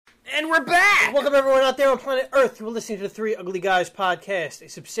And we're back! Welcome everyone out there on planet Earth. You are listening to the Three Ugly Guys podcast, a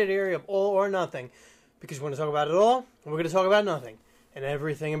subsidiary of All or Nothing. Because we're going to talk about it all, and we're going to talk about nothing. And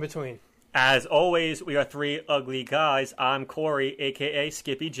everything in between. As always, we are Three Ugly Guys. I'm Corey, a.k.a.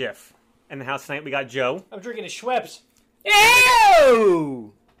 Skippy Jiff. In the house tonight, we got Joe. I'm drinking a Schweppes.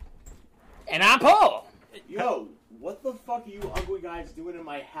 Ew! And I'm Paul. Yo, what the fuck are you ugly guys doing in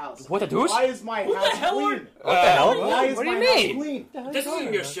my house? What the deuce? Why is my house clean? What the hell? Why is What do my you house mean? clean? This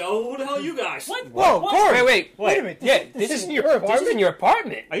isn't your show. Who the hell are you guys? What? Whoa, Corey! Wait. Wait a minute. Yeah, This isn't your apartment? This isn't your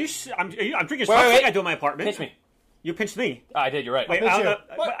apartment. I'm drinking Wait, shots like wait. I do in my apartment. Pinch me. You pinched me. I did, you're right. Wait, pinch you.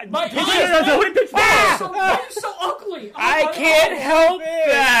 My pinch eyes- no, he pinched me. Why are you so ugly? I can't help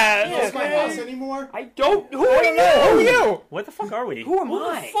that. Is this my house anymore? I don't. Who are you? Who are you? What the fuck are we? Who am Who the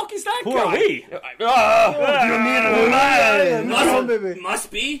I? fuck is that Who guy? are we? Must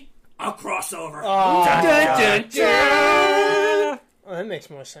be a crossover. Dun, dun, dun. Oh, that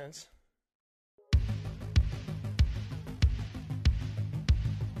makes more sense.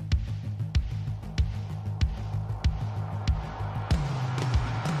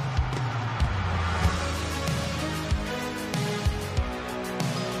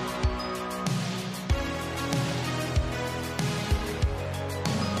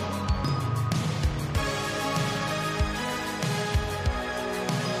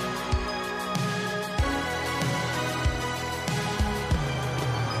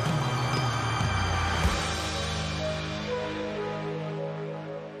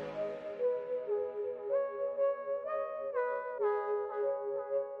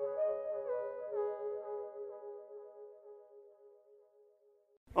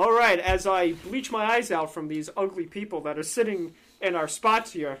 All right, as I bleach my eyes out from these ugly people that are sitting in our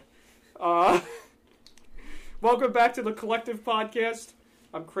spots here, welcome back to the Collective Podcast.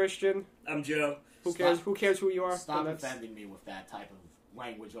 I'm Christian. I'm Joe. Who cares? Who cares who you are? Stop And that's- offending me with that type of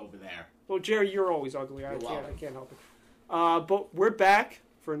language over there. Well, Jerry, you're always ugly. I You're can't welcome. help it. But we're back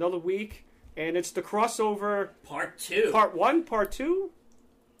for another week, and it's the crossover Part 2. part 1, part 2,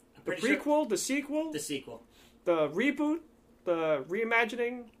 I'm the pretty sure- prequel, the sequel, The sequel. the reboot, the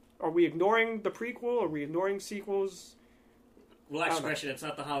reimagining. Are we ignoring the prequel? Are we ignoring sequels? Relax, I don't know. Christian. It's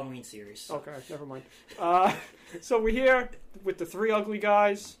not the Halloween series. Okay, never mind. So we're here with the Three Ugly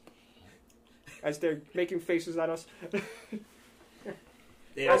Guys as they're making faces at us.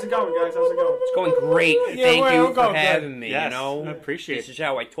 Yeah. How's it going, guys? How's it going? It's going great. Yeah, Thank we're you going for good. having me. Yes, You know, I appreciate this it. is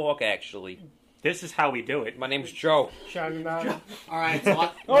how I talk. Actually, This is how we do it. my name's Joe. Shining out. All right, so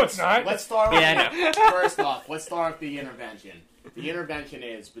No, it's not. let's start with Yeah, I know. first off. Let's start with the intervention. The intervention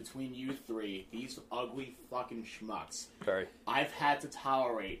is between you three, these ugly fucking schmucks. Sorry. I've had to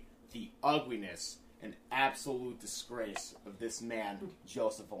tolerate the ugliness and absolute disgrace of this man,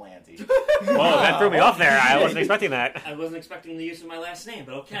 Joseph Valenti. Well, that threw me off there. I wasn't expecting that. I wasn't expecting the use of my last name,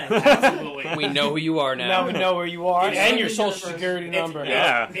 but okay. Absolutely. We know who you are now. Now we know where you are It's and something your social different. security number.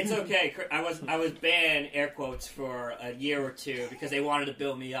 Yeah. It's okay. I was banned, air quotes, for a year or two because they wanted to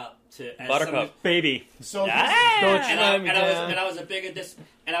build me up to as Buttercup. Baby. So Don't And I, slam me and, I was, down. and I was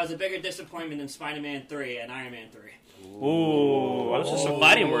a bigger disappointment than Spider-Man 3 and Iron Man 3. Ooh. Those are some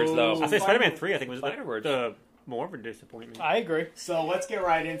fighting words, though. I say Spider-Man 3, I think, was Fighting words. the more of a disappointment. I agree. So let's get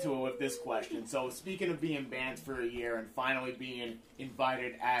right into it with this question. So speaking of being banned for a year and finally being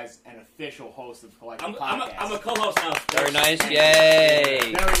invited as an official host of Collective Podcast. I'm a co-host now. Very nice. Yay.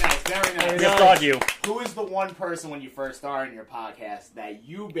 Very nice, very nice. We applaud you. Who is the one person when you first started your podcast that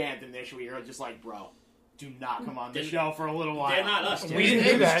you banned initially? You're just like, bro, do not come on the show for a little while. They're not us. We didn't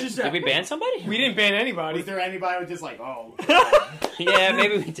do that. Did we ban somebody? We didn't ban anybody. Was there anybody who was just like, oh, Yeah,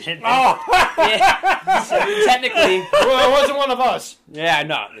 maybe we did. Oh! Yeah. So, technically. Well, it wasn't one of us. Yeah,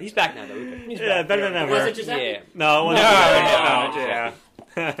 no. He's back now, though. He's Yeah, back. better than ever. Was it Giuseppe? Yeah. No, it wasn't. No.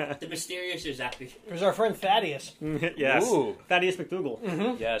 Yeah. The mysterious Giuseppe. It was our friend Thaddeus. Yes. Ooh. Thaddeus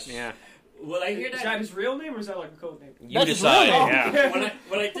McDougal. Yes. Yeah. Will I hear Is that that? his real name or is that like a code name? You That's his decide. real name. Yeah.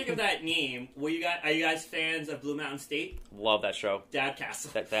 When I think of that name, are you guys fans of Blue Mountain State? Love that show. Dad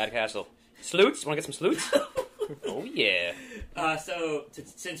Castle. That Castle. Sleuts? Want to get some sleuts? Oh, yeah.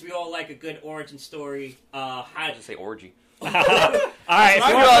 Since we all like a good origin story, how I just say orgy. All right.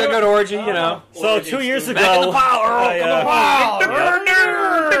 We like a good orgy, you know. So origin 2 years story. ago, Back in the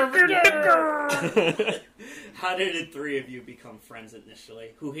power. How did the three of you become friends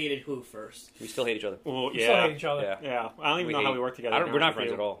initially? Who hated who first? We still hate each other. Well, We still hate yeah. each other. Yeah. Yeah. I don't even know how we work together. We're not with friends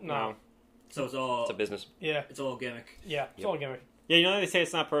you. at all. No. So it's all It's a business. Yeah. it's all gimmick. Yeah. It's all gimmick. Yeah, you know they say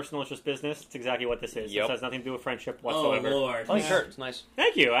it's not personal, it's just business. It's exactly what this is. Yep. It has nothing to do with friendship Oh whatsoever. Lord! I like shirt. It's nice.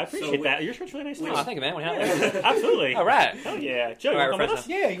 Thank you. I appreciate So that. Your shirt's really nice too. Oh, thank you, man. What happened? Absolutely. All right. Hell yeah. Joe, you All right, want to come with friends us?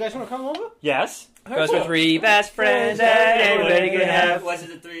 Yeah, you guys want to come over? Yes. Because we're three best friends that everybody can have. Was it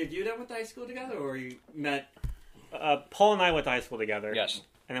the three of you that went to high school together, or you met? Paul and I went to high school together. Yes.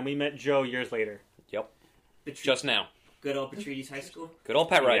 And then we met Joe years later. Just now. Good old Petrides High School. Good old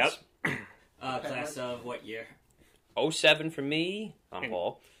pet rides. Class of what year? 07 for me. I'm And-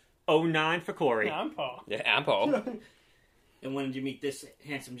 Paul. 09 for Corey. Yeah, I'm Paul. Yeah, I'm Paul. And when did you meet this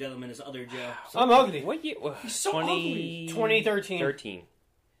handsome gentleman, this other Joe? I'm ugly. What year? He's so ugly. 2013. 13.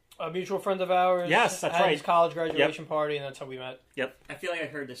 A mutual friend of ours. Yes, that's had right. his college graduation party, and that's how we met. I feel like I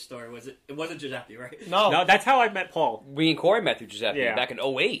heard this story. It wasn't Giuseppe, right? No. No, that's how I met Paul. We and Corey met through Giuseppe Yeah. back in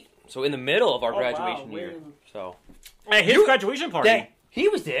 08. So in the middle of our Oh, graduation wow. year. So. At his graduation party. That, he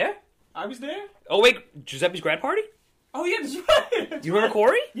was there? I was there. Oh, wait. Giuseppe's grad party? Oh yeah, that's right. You remember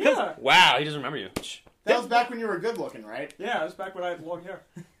Corey? Yeah. Wow, he doesn't remember you. That was back when you were good looking, right? Yeah, that was back when I had long hair.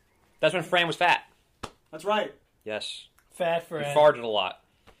 That's when Fran was fat. That's right. Yes. Fat He friend. farted a lot.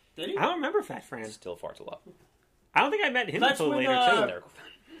 Did he? I don't remember Fat Fran. Still farts a lot. I don't think I met him That's until when, later, too. There.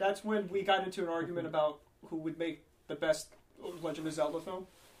 That's when we got into an argument about who would make the best Legend of Zelda film.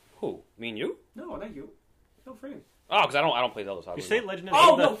 Who? Me and you? No, not you. No, Frank. Oh, because I don't play Zelda. So I You wouldn't say know. Legend of Oh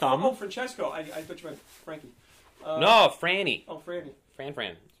Zelda no, Thumb? oh Francesco. I thought you meant Frankie. No, Franny. Oh, Franny. Fran.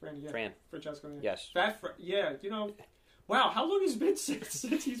 Franny, yeah. Fran. Francesco. Yeah. Yes. Fat. Yeah, you know. Wow, how long has it been since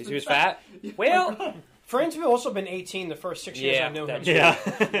he's He been was fat? Yeah, Well- my God. Friend's also been 18 the first 6 years Yeah, I knew him. that's-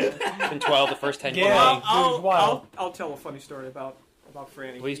 Yeah. Been 12 the first 10 Yeah. years. Well, Dude, it was wild. I'll tell a funny story about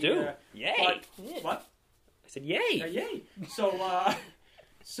Franny. Please do. Yeah. Yay. But, what? I said, Yeah, yay. yay.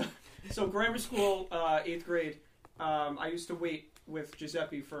 So grammar school, 8th grade, I used to wait with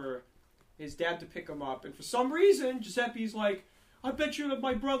Giuseppe for his dad to pick him up. And for some reason, Giuseppe's like, I bet you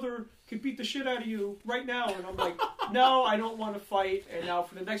my brother could beat the shit out of you right now. And I'm like, no, I don't want to fight. And now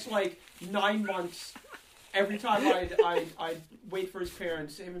for the next, 9 months, every time I'd wait for his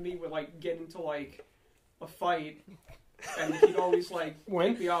parents, him and me would, get into, a fight. And he'd always,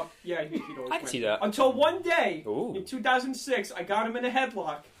 Win? pick me up. Yeah, he'd always I can win. see that. Until one day, Ooh. in 2006, I got him in a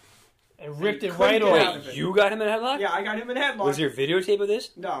headlock. And ripped He it couldn't right get off. out of Wait, it. you got him in a headlock? Yeah, I got him in a headlock. Was there videotape of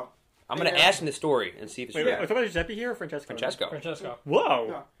this? No. I'm going to Yeah. ask him the story and see if it's Wait, true. we're talking about Giuseppe here or Francesco? Francesco. Francesco.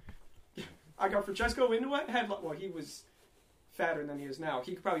 Whoa. No. I got Francesco into a headlock. Well, he was fatter than he is now.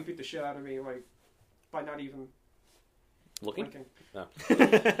 He could probably beat the shit out of me, by not even Looking? flicking.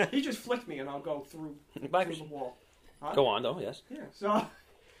 No. He just flicked me, and I'll go through Bikers. the wall. Huh? Go on, though, yes. Yeah. So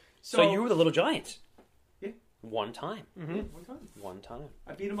So you were the Little Giants? Yeah. One time. one time. One time.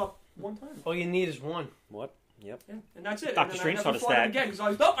 I beat him up one time. All you need is one. What? Yep. Yeah, and that's it. Dr. And then Strange I taught never us fought him that. again because I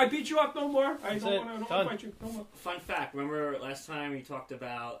was, no, I beat you up no more. I That's don't it. want to Done. fight you no more. Fun fact: remember last time we talked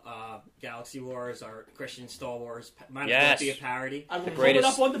about Galaxy Wars, our Christian Star Wars? Might as well Yes. be a parody. I will pull it greatest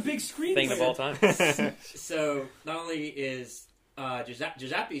up on the big screen. Thing of later. all time. So not only is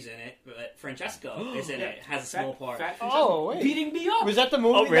Giuseppe's in it, but Francesco is in Yeah. it. Has a small part. Fat Oh, wait. beating me up. Was that the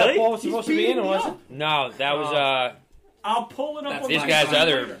movie Oh, really? that Paul was He's supposed to be in, beating or me was it? up. No, that was, I'll pull it up That's on these the guys, big screen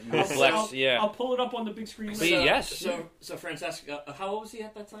other later. flex, yeah. I'll pull it up on the big screen See, later. yes. So Francesco, how old was he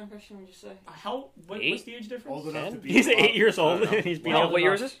at that time, Christian? Would you say? What's 8? the age difference? Old enough to be. He's 8 years I old don't know. and he's being Oh, able what to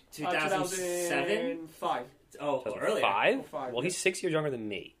year knock- is this? 2007. 2005. Oh, earlier. 2005? 05, Well, he's 6 years younger than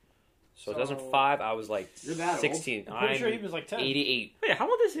me. So So- 2005, I was You're that old? 16. I'm pretty I'm sure he was 10. 88. Wait, how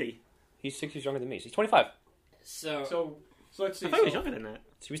old is he? He's 6 years younger than me. So he's 25. So, So let's see. I thought he was younger than that.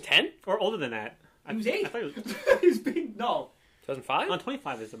 So he was 10? Or older than that. He was I 8. thought he was... He's being no. 2005?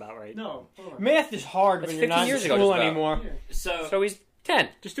 25 is about right. Hold on. Math is hard That's when you're 15 not in years ago, school just about. anymore. Yeah. So he's 10.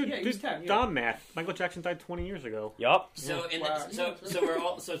 Just do, Yeah, do he's 10, yeah. dumb math. Michael Jackson died 20 years ago. Yup. So in Wow. the, so we're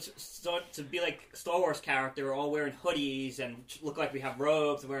all so to be like Star Wars character, we're all wearing hoodies and look like we have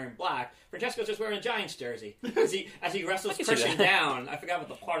robes and wearing black. Francesco's just wearing a Giants jersey as he wrestles I can see Christian that. down. I forgot what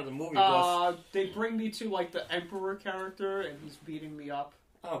the part of the movie was. They bring me to the Emperor character, and he's beating me up.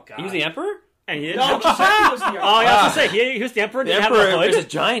 Oh god, He was the Emperor? And he didn't No, have... Giuseppe was the Emperor. Oh, yeah, I was going to say, he was the Emperor. The Didn't Emperor have is a a hood.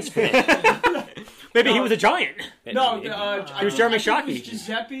 Giants fan. Maybe he No. was a giant. No, Maybe. He was Jeremy I think it Shockey. was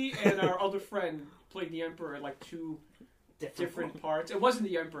Giuseppe and our other friend played the Emperor in two different parts. It wasn't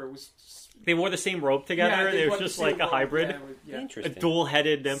the Emperor. It was They wore the same robe together. Yeah, it was wore the just same like a robe. hybrid. Yeah, it was- yeah. A Interesting.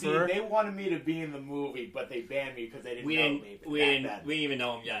 dual-headed See, emperor. they wanted me to be in the movie, but they banned me because they didn't we know didn't me. we didn't even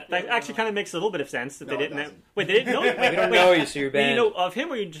know him yet. That actually kind of makes a little bit of sense that No, they it didn't. Have... doesn't. Wait, they didn't know. Wait, We don't wait, know you, so you're wait, you banned. know of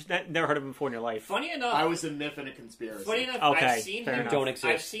him, or you just never heard of him before in your life? Funny enough, I was a myth and a conspiracy. Funny enough, Okay, I've seen fair him. enough. Don't exist.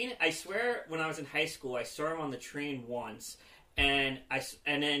 I've seen. I swear, when I was in high school, I saw him on the train once,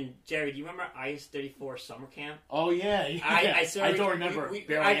 and then Jerry, do you remember Ice 34 Summer Camp? Oh yeah, yeah. I saw. I don't remember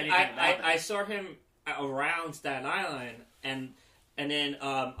barely anything about that. I saw him around Staten Island, and then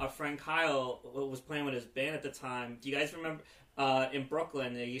our friend Kyle was playing with his band at the time. Do you guys remember in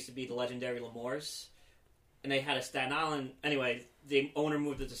Brooklyn there used to be the legendary L'Amours, and they had a Staten Island. Anyway, the owner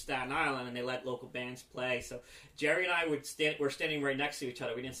moved it to Staten Island, and they let local bands play. So Jerry and I were standing right next to each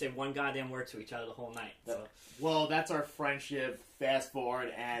other. We didn't say one goddamn word to each other the whole night. So. Well, that's our friendship. Fast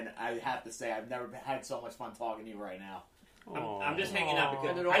forward, and I have to say, I've never had so much fun talking to you right now. I'm just hanging out because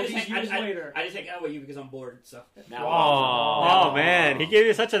And then all these years later. I just hang out with you because I'm bored. So Now, Oh man, he gave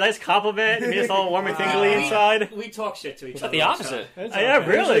you such a nice compliment. It made us all warm and tingly inside. we talk shit to each It's other. the opposite. Yeah,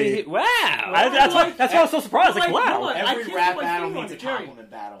 really. Wow. That's why I was so surprised. Like, Like, wow. hold on. I every can't rap put my battle finger needs on a it, Jerry.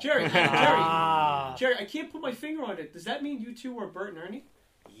 compliment battle. Jerry, Ah. Jerry, I can't put my finger on it. Does that mean you two are Bert and Ernie?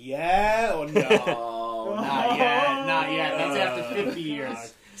 Yeah or no? Not yet. Not yet. That's after 50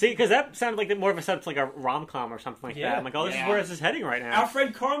 years. See, because that sounded like more of a setup to like a rom-com or something like that. I'm like, oh, this is where this is heading right now. Our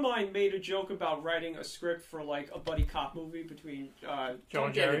friend Carmine made a joke about writing a script for like a buddy cop movie between Joe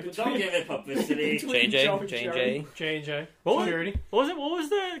and Jerry. Don't give it publicity. between Joe and J&J. Jerry. J&J. What was, Security. what was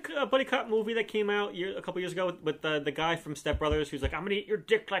the buddy cop movie that came out a couple years ago with the guy from Step Brothers who's like, I'm gonna eat your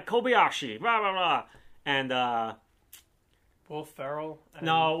dick like Kobayashi, blah blah blah, and Will Ferrell. and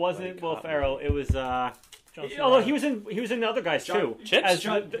no, it wasn't Buddy Will Cop. Ferrell. It was John C. although Reilly. he was in the other guys too. Chips? As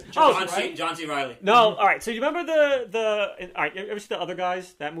John- the- John oh C. John C. Riley. no, all right. So you remember the all right? You ever see the other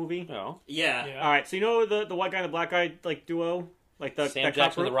guys? That movie? No. Yeah. Yeah. All right. So you know the white guy and the black guy like duo, like the Sam that cop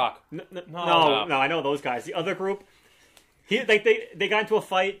Jackson with group? The Rock. No, I know those guys. The other group, they got into a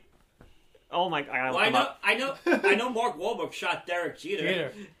fight. Oh my! Well, I know. Mark Wahlberg shot Derek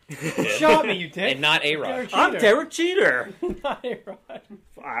Jeter. Jeter. Shot me, you dick. And not A-Rod. Derek I'm Jeter. Derek Jeter. Not A-Rod.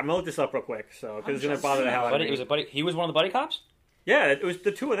 I'm gonna look this up real quick, so because it's gonna bother the hell out of Buddy, me. it was a buddy. He was one of the buddy cops? Yeah, it was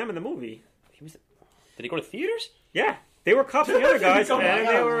the two of them in the movie. Did he go to theaters? Yeah, they were cops and the other guys, I and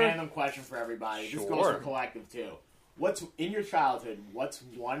got they a were. random question for everybody. This goes Sure. for collective too. What's in your childhood? What's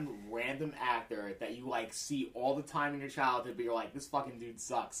one random actor that you like see all the time in your childhood, but you're like, this fucking dude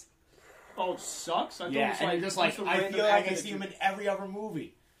sucks? Oh, it sucks? I thought Yeah, it was and you're just like, some I random feel like I actor see that him in every other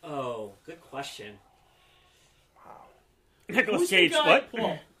movie. Oh, good question. Nicolas Who's the Cage. guy, What?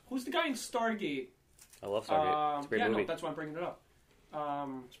 Paul, who's the guy in Stargate? I love Stargate. It's a great yeah, movie. no, that's why I'm bringing it up.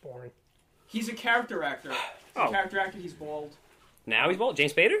 It's boring. He's a character actor. He's Oh. a character actor. He's bald. Now he's bald?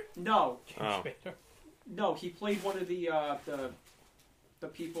 James Spader? No, Oh. no, he played one of the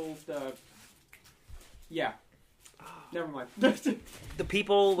people. Yeah. Never mind. The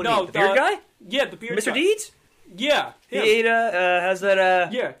people... What No, no, the beard guy? yeah, the beard Mr. guy. Deeds? Yeah. He him. ate, has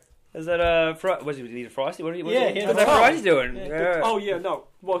that, Yeah. has that, was he eating Frosty? What Yeah, he had what's that the- Frosty doing? Yeah. Yeah. Oh yeah, no.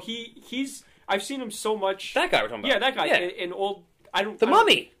 Well, he's. I've seen him so much. That guy we're talking about. Yeah, that guy. Yeah. In all. I don't. The I don't-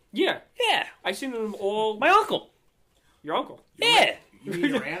 Mummy. Yeah, Yeah. I've seen him all. My uncle. Your uncle. Yeah. You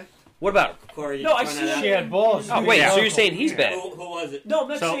mean Durant? What about him? Corey, you No, I find see that him. She had balls. Oh, wait, Yeah. so you're saying he's bad? Who was it? No, I'm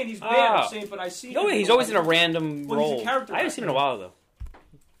not So- saying he's bad. I'm Oh. saying, but I see. No, him he's always in a random Well, he's a role. character I haven't seen him in a while, though.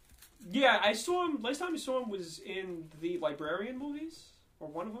 Yeah, I saw him. Last time I saw him was in the Librarian movies, or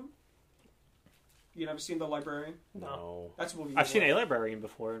one of them. You never seen the Librarian? No. That's a movie. I've seen a librarian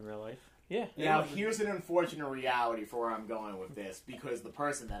before in real life. Yeah. Now, here's an unfortunate reality for where I'm going with this, because the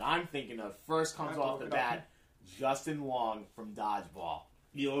person that I'm thinking of first comes off the bat, Justin Long from Dodgeball.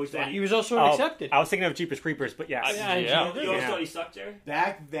 You always thought He was also Oh, accepted. I was thinking of Jeepers Creepers, but yes. Yeah, you always Yeah. thought he sucked, Jerry?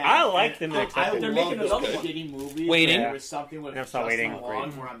 Back then, I liked them, I except they're love making those another one. shitty movies. Waiting. There was something with Never saw Justin Waiting.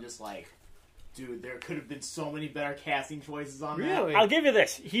 Long where I'm just like, dude, there could have been so many better casting choices on that. Really? I'll give you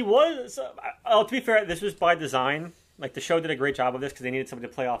this. He was. To be fair, this was by design. Like the show did a great job of this because they needed somebody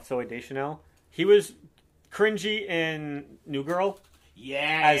to play off Zoe Deschanel. He was cringy in New Girl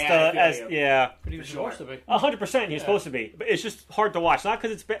Yeah, I feel you. yeah. But he was For sure. supposed to be. 100%. He was supposed to be, but it's just hard to watch. Not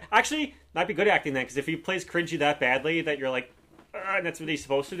because it's actually might be good acting then. Because if he plays cringy that badly, that you're like, and that's what he's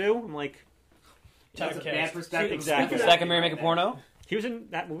supposed to do. I'm like, That's a Typecast. bad perspective. Exactly. Second Mary Make a Porno? he was in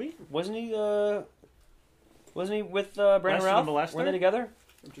that movie. Wasn't he with Brandon Lester Ralph? the Molester? Weren't they together?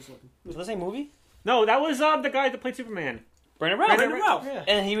 I'm just looking. Was it the same movie? No, that was the guy that played Superman. Brandon Ralph. Brandon Ralph. Yeah.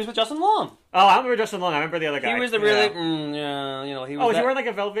 And he was with Justin Long. Oh, I remember Justin Long. I remember the other guy. He was the really, you know, he was. Oh, was he that- wearing like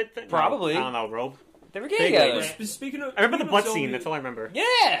a velvet thing? Probably. No, I don't know, robe. They were gay Big together. league. Speaking of, I remember the speaking butt of scene. Zoe- That's all I remember.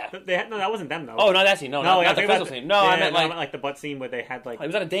 Yeah. No, that wasn't them though. Oh, not that scene. No, not I'm the thinking physical about scene. No, I meant like like the butt scene where they had like. it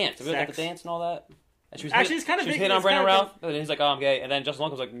was at a dance. It was like Sex. the dance and all that. And she was Actually, it's kind of she was big- hitting on it's Brandon kind of Ralph, and then he's like, "Oh, I'm gay," and then Justin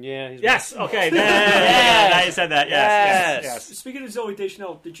Long was like, "Yeah, he's Yes. Okay. Then, Yes. now you said that. Yes. Yes. Speaking of Zoe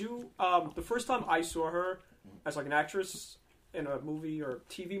Deschanel, did you the first time I saw her as like an actress in a movie or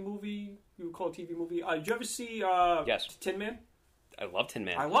TV movie, you would call it TV movie? Did you ever see Yes. Tin Man? I love Tin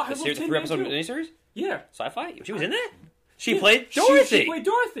Man. I love the Tin Man, 3-episode too. miniseries. Yeah. Sci-fi. She was in that. She played She Dorothy. played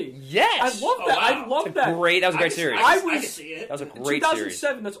Dorothy. Yes. I love that. wow. I love that. Great. That was a great series. I I was- can see it. That was a great series.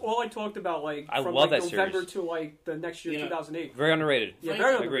 2007. That's all I talked about. Like I from love like that November series. to like the next year, You know, 2008. Very underrated. Yeah, Funny-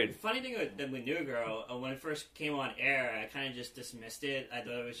 very Agreed. underrated. Funny thing with New Girl, when it first came on air, I kind of just dismissed it. I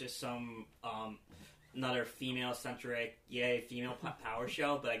thought it was just some another female-centric, female power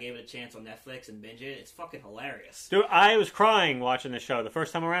show. But I gave it a chance on Netflix and binge it. It's fucking hilarious. Dude, I was crying watching the show the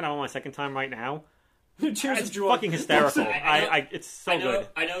first time around. I'm on my second time right now. Tears It's of joy. fucking hysterical. I It's so good.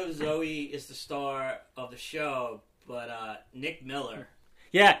 I know Zoe is the star of the show, but Nick Miller,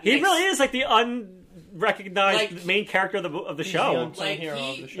 Yeah, he Nick's- really is like the unrecognized Like- main character of the He's show. the unsung Like, hero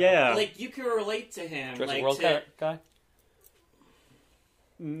he- of the show. Yeah. like you can relate to him. Jurassic like World to, guy.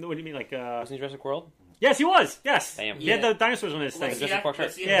 What do you mean, like? Wasn't he Jurassic World? Yes, he was. Yes, Damn. he had Yeah. the dinosaurs on his thing. what's the, Jurassic Park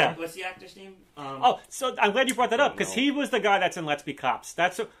what's, the, Yeah. what's the actor's name? Oh, so I'm glad you brought that up because no. he was the guy that's in Let's Be Cops.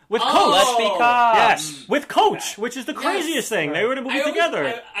 That's with Oh! Coach. Let's be cops. Yes, with Coach, which is the craziest thing. They were in a movie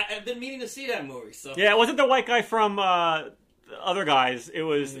together. I've been meaning to see that movie. So Yeah, it wasn't the white guy from the other guys. It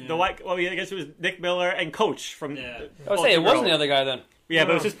was the white. Well, I guess it was Nick Miller and Coach from. Yeah. I was saying it wasn't the other guy then. Yeah,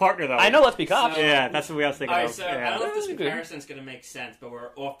 but it was his partner though. I know. Let's be cops. So- Yeah, that's what we was thinking All right, of. so I Yeah. don't know if this That was good. comparison's going to make sense, but we're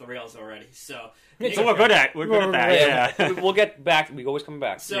off the rails already. So So we're good at. We're good at that. Yeah. We'll get back. We always come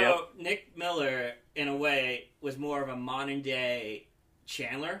back. So Yep. Nick Miller, in a way, was more of a modern day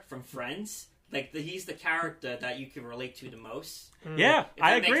Chandler from Friends. Like he's the character that you can relate to the most. Yeah, If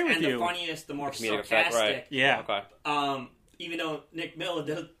I that agree makes- with and you. the funniest, the more Comedic effect, sarcastic. right. Yeah. Okay. Even though Nick Miller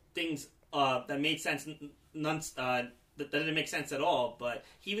did things that made sense, that didn't make sense at all, but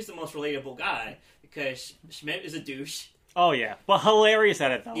he was the most relatable guy because Schmidt is a douche. Oh yeah, but hilarious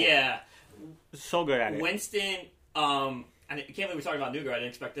at it though. Yeah, So good at it. Winston. And I can't believe we're talking about New Girl. I didn't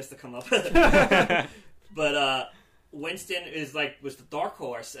expect this to come up. But Winston was the dark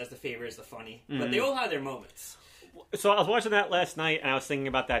horse as the favorite is the funny, but they all had their moments. So I was watching that last night, and I was thinking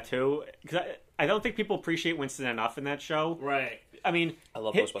about that too because I don't think people appreciate Winston enough in that show. Right. I mean, I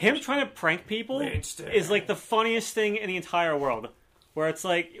love him Ghostbusters. trying to prank people Winston. is like the funniest thing in the entire world. Where it's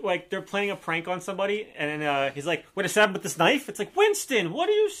like they're playing a prank on somebody, and then he's like, "What is that with this knife?" It's like, "Winston, what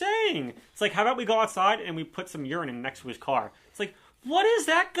are you saying?" It's like, "How about we go outside and we put some urine in next to his car?" It's like, "What is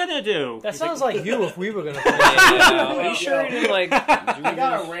that gonna do?" That sounds like you if we were going to play. Yeah. Are you sure you didn't like? I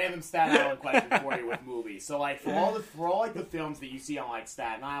got a random Staten Island question for you with movies. So, like, for all like the films that you see on like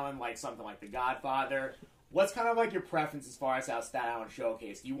Staten Island, like something like The Godfather, what's kind of like your preference as far as how Staten Island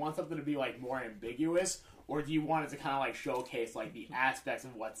showcased? Do you want something to be like more ambiguous, or do you want it to kind of like showcase like the aspects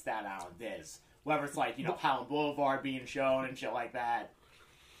of what Staten Island is? Whether it's like Howland Boulevard being shown and shit like that.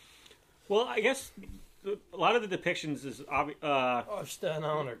 Well, I guess a lot of the depictions is Oh, Staten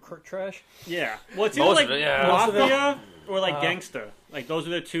Island or Kurt Trash. yeah. Well, it's either Most like of it, yeah. Most of it. mafia or like gangster. Like those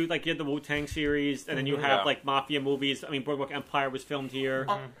are the two. Like you had the Wu-Tang series, and then you have Yeah. like mafia movies. I mean, Boardwalk Empire was filmed here,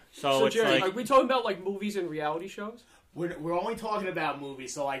 So so it's Jerry, like are we talking about like movies and reality shows? We're only talking about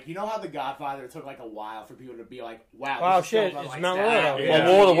movies, so like how The Godfather took like a while for people to be like, wow, Wow, this is shit, filmed on, it's like, Mount Staten Laurel. Island. Yeah.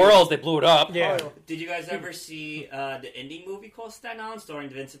 Well, War of the Worlds, they blew it up. Yeah. Oh, Did you guys ever see the indie movie called Staten Island, starring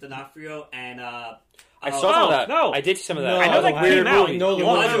Vincent D'Onofrio and I saw some of that. no. I did see some of that. No, I know that that weird came out movie. no It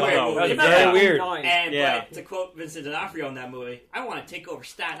long was a ago. weird though. movie. That was Came out very in weird. 2009. And Yeah. but to quote Vincent D'Onofrio in that movie, I want to take over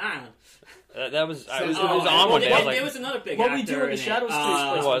Staten Island. That was. It was Oh, on one day. I was there like, was another big What actor we do in the it. shadows takes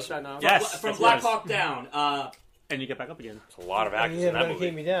place it in was. Staten Island. Yes, From yes, Black yes. Hawk Down. And you get back up again. It's a lot of actors You're in that never keep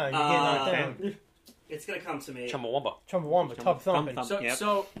movie. me down. You get knocked down. It's gonna come to me. Chumbawamba. Chumbawamba, Tub Thumping. Thump. So, Yep.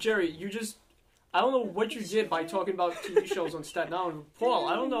 so Jerry, you just. I don't know what you did by talking about TV shows on Staten Island. Paul,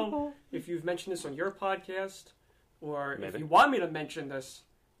 I don't know if you've mentioned this on your podcast or if Maybe. you want me to mention this,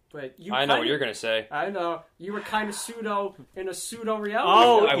 but you I know what kinda- you're gonna say. I know. You were kind of in a pseudo reality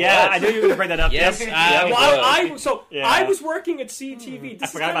Oh, show. I yeah, was. I knew you were going to bring that up. Yes, Yeah. I Well, was. Yeah. I was working at CTV. This I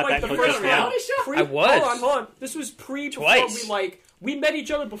is forgot kinda about like that the until first just one. now. Reality show? I was. Hold on. This was before Twice. we met each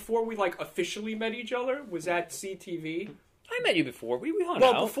other before we officially met each other. Was at CTV. I met you before. We hung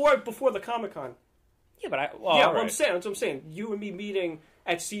Well, out. before the Comic Con. Yeah, but I. Well, Yeah, all well, right. that's what I'm saying. You and me meeting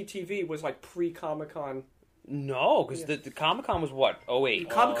at CTV was like pre-Comic Con. No, because the Comic Con was what? 08.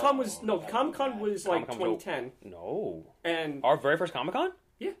 Comic Con was Comic-Con was like Comic-Con was 2010, No. and Our very first Comic Con?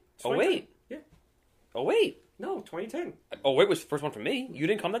 yeah, 08. Yeah, 08. no, 2010. 08 was the first one for me. You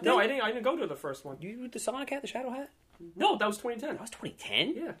didn't come that day? No, I didn't go to the first one. You the Sonic hat, the Shadow hat? No, that was 2010. That was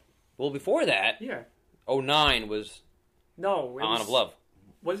 2010? Yeah, Well, before that, yeah. 09 was No, it On was, of Love.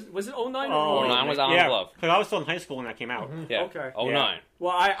 Was it 09 Oh, or 09 was On yeah, of Love. because I was still in high school when that came out. Yeah. Okay. 09.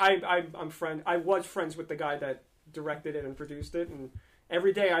 Well, I was friends with the guy that directed it and produced it, and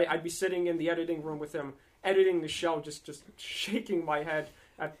every day I'd be sitting in the editing room with him, editing the show, just shaking my head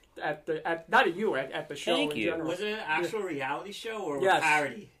at not at you, at the show Thank in you. general. Was it an actual reality show or Yes.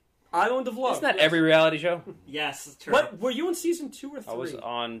 parody? Island of Love. Isn't that yes. every reality show? Yes, true. What were you in season 2 or 3? I was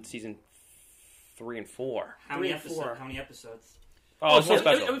on season 3 and 4. How many 3 and 4. episodes? How many episodes? Oh, it's so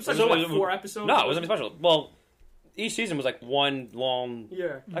special. It was like, what, 4 episodes? No, it wasn't special. Well, each season was like one long.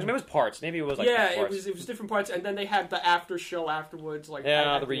 Yeah. Actually, maybe it was parts. Maybe it was like Yeah, parts. it was different parts, and then they had the after show afterwards, like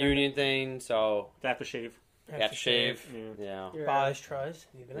Yeah, at the the end. reunion thing. So Aftershave. you have to shave. Yeah. Yeah. Yeah. Buys, tries,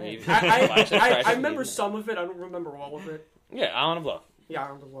 even Yeah, eggs. you- I remember some of it. I don't remember all of it. Yeah, Island of Love. Yeah,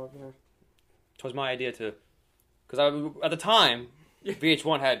 Island of Love. Yeah. It was my idea to, because at the time, Yeah.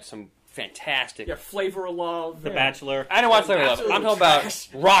 VH1 had some fantastic. Yeah, Flavor of Love. The yeah. Bachelor. I didn't watch Flavor of Love. Absolute I'm talking about trash.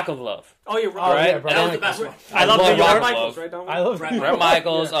 Rock of Love. Oh yeah, Oh, Right? yeah, That Brett was the best Michaels. one. I love New Rock York. of Michaels, Love. right? That one? I love Brett New Brett York.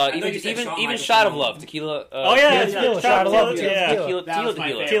 Michaels, Yeah. I thought you even said even Shawn even Michaels. Shot of Love, Tequila. Oh yeah, Tequila, Shot of Love. Tequila, Yeah. Tequila. That was my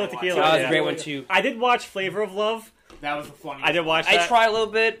Tequila. favorite Tequila, one. That was yeah. a great one too. I did watch Flavor of Love. That was the funniest. I did watch I that. tried a little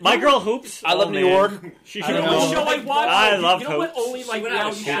bit. My girl Hoops. I love Oh, New man. York. She I should don't have know. Only known. show I watched. I love You know what? Hoops. Only like She went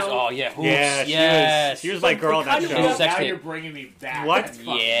out of reality shape. show. Oh yeah, Hoops. Yeah, Yes. she was my girl in that Kind of show. real- Sex Now tape. you're bringing me back. What? That's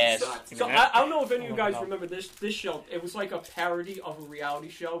fucking Yes. nuts. So I don't know if any of you Oh, guys no. remember this show. It was like a parody of a reality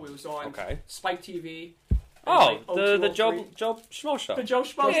show. It was on Okay. Spike TV. Oh, Like the 02, Joe Schmo show. The Joe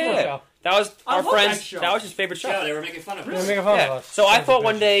Schmo Yeah. show. That was I our love friend's. that show. That was his favorite Show, show. they were making fun of They're us. making fun of Yeah. us. So I thought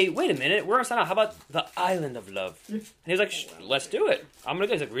one day, wait a minute, we're on Sign Out. How about the Island of Love? And he was like, let's do it. I'm gonna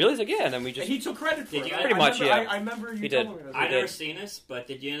go. He's like, really? He's like, yeah. And then we And just. he took credit for Did it. you- I Pretty much, remember, yeah. I remember you He telling did. me this. I did. never seen this, but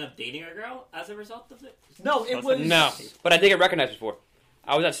did you end up dating a girl as a result of it? No, it was No, but I did get recognized before.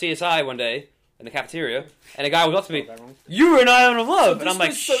 I was at CSI one day in the cafeteria, and a guy was up to me. You were an Island of Love, and I'm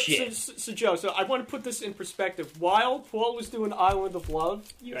like, shit. So, Joe, so I want to put this in perspective. While Paul was doing Island of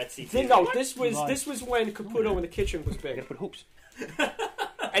Love, You're at CT. this was when Caputo in the Kitchen was I gotta big, put hoops.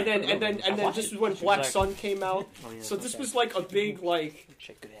 and then this was when Black Sun came out. Oh, yeah, So this okay. was like a big like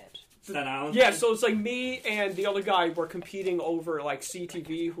Check good abs. Staten Island. yeah. So it's like me and the other guy were competing over like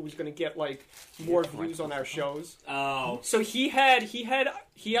CTV, who was going to get like more views on our shows. Oh. So he had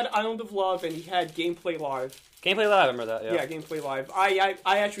Island of Love and he had Gameplay Live. Gameplay Live, I remember that. Yeah, Gameplay Live. I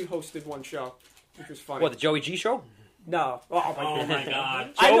actually hosted one show, which was funny. What, the Joey G show? No. Oh my Oh god. my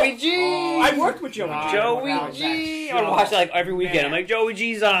god. I know- Joey G! I worked with Joey G. God. Joey Wow, G! that I would watch it like every weekend. Man. I'm like, Joey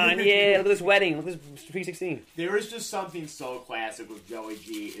G's on. Yeah, look at this wedding. Look at this 316. There is just something so classic with Joey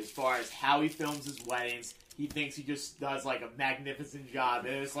G as far as how he films his weddings. He thinks he just does like a magnificent job.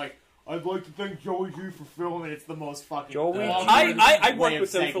 And it's like, I'd like to thank Joey G for filming. It's the most fucking. Joey G. I way worked of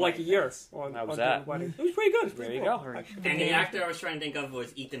with him saying for like a things. year. On, How was on that? doing weddings. It was pretty good. It was There pretty you cool. go. And the actor I was trying to think of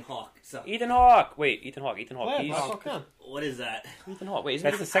was Ethan Hawke. So Ethan Hawke. Wait, Ethan Hawke. Ethan Hawke. Yeah, He's... fuck them. what is that? Ethan Hawke. Wait, isn't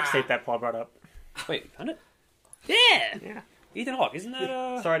That's he... the sex tape that Paul brought up. Wait, found it? Yeah! Yeah. Ethan Hawke. Isn't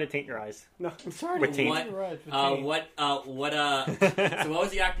that, Sorry to taint your eyes. No. Sorry. With teeth. You're right, with So teeth. what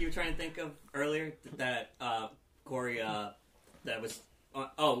was the actor you were trying to think of earlier? That Corey that was.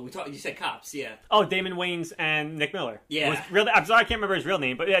 You said Cops, yeah. Oh, Damon Wayans and Nick Miller. Yeah. It was really, I'm sorry, I can't remember his real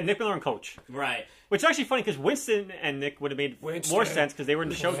name, but yeah, Nick Miller and Coach. Right. Which is actually funny because Winston and Nick would have made more sense because they were in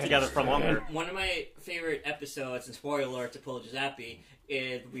the show together for longer. One of my favorite episodes, and spoiler alert to Paul Giuseppe,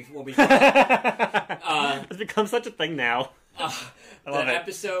 is when we It's become such a thing now. the I love it.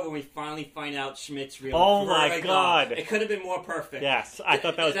 episode when we finally find out Schmidt's real. Oh my like, God. it could have been more perfect. Yes, I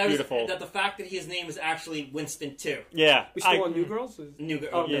thought that was beautiful. That the fact that his name is actually Winston too. Yeah. We still on New Girls? New girl.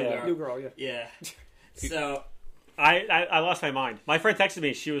 Oh, New yeah. girl. New Girl, yeah. Yeah. So I lost my mind. My friend texted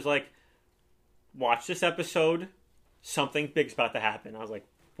me. She was like, watch this episode. Something big's about to happen. I was like,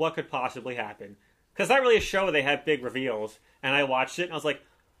 what could possibly happen? Because not really a show where they have big reveals. And I watched it and I was like,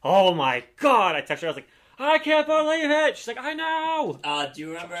 oh my God. I texted her. I was like, I can't believe it. She's like, I know. do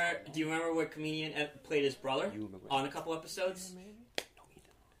you remember what comedian played his brother on a couple episodes?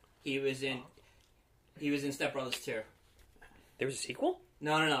 He was in Step Brothers 2. There was a sequel?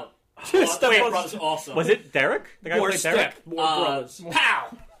 No. Step Step Brothers. Brothers also. Was it Derek? The guy who More played Derek? Step. More Brothers.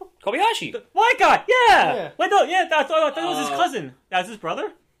 Pow! Kobayashi. White guy. Yeah. Yeah. Wait, no. Yeah. I thought it was his cousin. That was his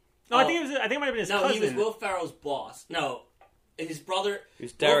brother. No, I think it might have been his No, cousin. he was Will Ferrell's boss. No, his brother. He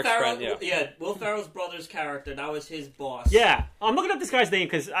was Derek's Will Ferrell, friend, yeah. Will Ferrell's brother's character. That was his boss. Yeah, I'm looking up this guy's name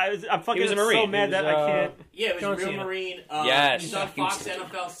because I'm fucking He was a so Marine. mad He that was, I can't. Yeah, it was John Real Cena. Marine. Yes. He's on Fox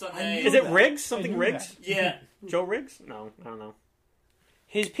NFL Sunday. Is it Riggs? Something I knew Riggs? Yeah. Joe Riggs? No, I don't know.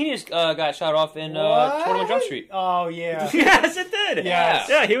 His penis got shot off in What? 21 Jump Street. Oh, yeah. Yes, it did. Yes.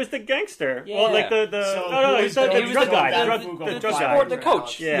 Yeah, he was the gangster. Yeah. Well, like the So no, who he's is the Joe- drug guy, Joe drug Fugo drug Fire? guy. Or the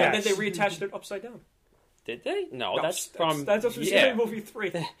coach. Yeah. Yeah, then they reattached it upside down. Did they? No, No, that's from... That's what we yeah. see in movie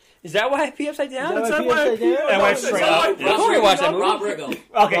 3. Is that why I pee upside down? Is Is that that why why I pee upside down? That went Is straight that up. why- Yeah. Corey watched that movie. Rob Riggle.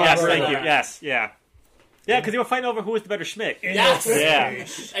 Okay, yes, Rob thank Riggle. you. Yes, yeah. Yeah, because they were fighting over who was the better Schmidt. Yes. Yeah.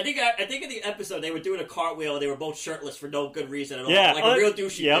 I think in the episode they were doing a cartwheel. They were both shirtless for no good reason at all. Yeah. Like a real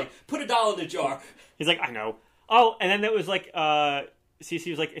douchey Yep. thing. Put $1 in the jar. He's like, I know. Oh, and then it was like, Cece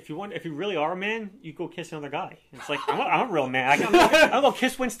was like, if you really are a man, you go kiss another guy. And it's like, I'm a real man. I'll go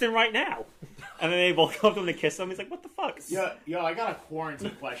kiss Winston right now. And then they both go up to him to kiss him. He's like, what the fuck? Yo, I got a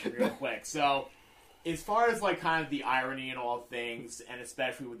quarantine question real quick. So, as far as like kind of the irony in all things, and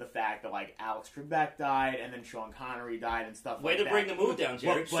especially with the fact that like Alex Trebek died and then Sean Connery died and stuff Way like to that. bring the mood down,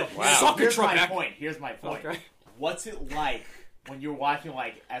 Jerry. But Wow. Suck it, here's my Trebek. point. Here's my point. Okay. What's it like when you're watching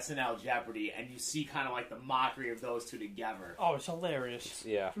like SNL Jeopardy and you see kind of like the mockery of those two together? Oh, it's hilarious.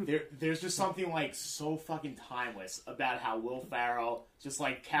 Yeah. There's just something like so fucking timeless about how Will Ferrell just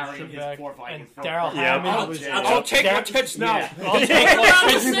like carrying his Trebek poor like and in front Daryl of Yeah. Hammond was. I'll take your tits now. Yeah. I'll take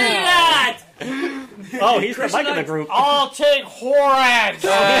Don't say that! Oh, he's the Chris Mike in and the I- group. I'll take whore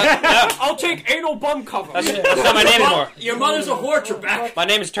I'll take anal bum cover. That's not my name anymore. Your mother's a whore, Trebek. My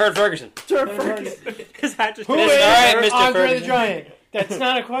name is Turd Ferguson. His hat just Who All is right, Mr. Andre the Ferguson. Giant? That's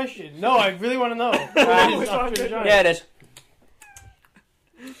not a question. No, I really want to know. Who is Andre the Giant? Yeah, it is.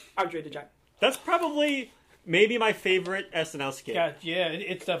 Andre the Giant. That's probably maybe my favorite SNL skit. God, yeah,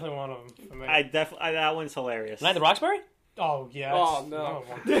 it's definitely one of them for me. That one's hilarious. Night at the Roxbury? Oh yeah. Oh, it's no.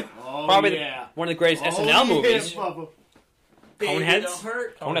 one of them. Oh, Probably yeah. one of the greatest Oh, SNL yeah, movies. Bubba. Baby, Coneheads? don't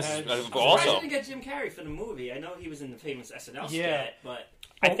hurt. Oh, that's Coneheads. I'm surprised also. they didn't get Jim Carrey for the movie. I know he was in the famous SNL Yeah. skit, but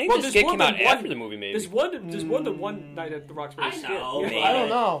I think Well, the there's skit more came out than one- after the movie, maybe. There's more than one Night at the Roxbury I skit. know. Yeah. I don't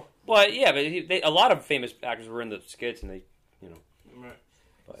know. Well, yeah, but a lot of famous actors were in the skits, and they,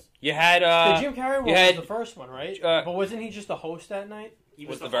 But you had The Jim Carrey one you had- was the first one, right? uh, but wasn't he just the host that night? he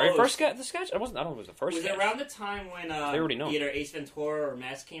was was the very host. first sketch. The sketch? I don't know if it was the first. Was sketch. it around the time when They already know. either Ace Ventura or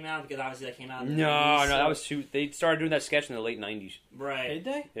Mask came out? Because obviously that came out. In the No, 90s, that so- was too. They started doing that sketch in the late '90s. right. Did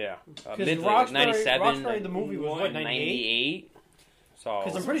they? Yeah, Because mid Roxbury, '97, Roxbury, the movie was what, 98? '98. So,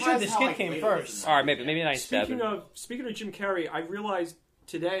 Because I'm pretty sure the Surprised how, skit like, came late first. all right, maybe '97. Speaking of Jim Carrey, I realized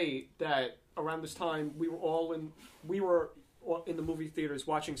today that around this time we were in the movie theaters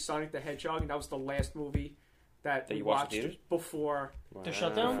watching Sonic the Hedgehog, and that was the last movie that we you watched in watched theaters? before The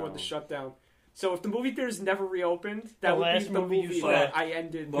shutdown? the shutdown. So if the movie theaters never reopened, that The would last be the movie you movie saw. that I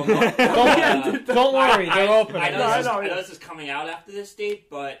ended. Well, Don't worry, they're open. I know, No, this is, I know. I know this is coming out after this date,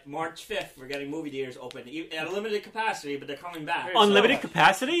 but March 5th, we're getting movie theaters open at a limited capacity, but they're coming back. Hey, Unlimited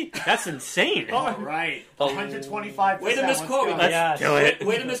capacity? That's insane. All right. 125%. Way to misquote me. Let's do it.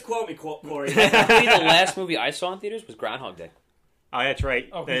 Way to misquote me, Corey. I believe the last movie I saw in theaters was Groundhog Day. Oh, that's right.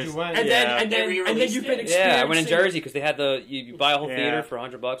 Oh, 'cause There's- you went. And Yeah. then They you've been re-released it. experiencing. Yeah, I went in Jersey because they had you buy a whole Yeah. theater for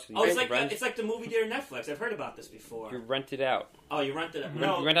 $100. And Oh, you it's get like friends. it's like the movie theater Netflix. I've heard about this before. You rent it out. Oh, you rented it? You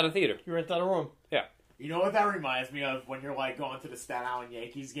No, rent out a theater. You rent out a room. You know what that reminds me of? When you're like going to the Staten Island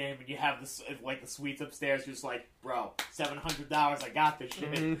Yankees game and you have this like the suites upstairs. You're just like, bro, $700. I got this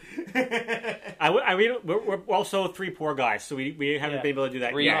shit. we're also three poor guys, so we haven't Yeah. been able to do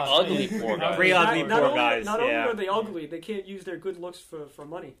that Three yet. ugly poor guys. Three ugly Not poor only- guys. Not only Yeah. are they ugly, they can't use their good looks for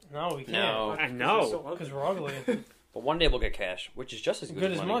money. No, we can't. No. I Because know. they're so ugly. Because we're ugly. But one day we'll get cash, which is just as Good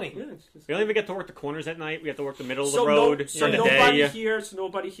as money. Yeah, it's just- We don't even get to work the corners at night. We have to work the middle of the So road during the nobody day.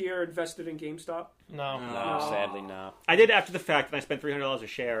 here invested in GameStop. No. No, sadly not. I did after the fact, and I spent $300 a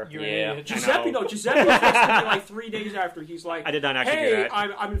share. You're Yeah. an idiot. Giuseppe, know. though, Giuseppe texted me like 3 days after. He's like, I did not actually do "Hey, that.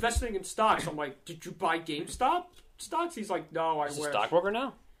 I'm investing in stocks." I'm like, "Did you buy GameStop stocks?" He's like, "No, I Is he a wish." stockbroker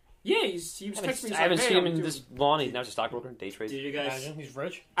now? Yeah, he was texting me. He's I like, haven't "Hey, seen him I'm in doing-" this long. He's now just a stockbroker, day trades. did you guys? Imagine, he's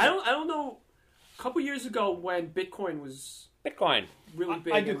rich. I don't know. A couple years ago, when Bitcoin was Bitcoin. really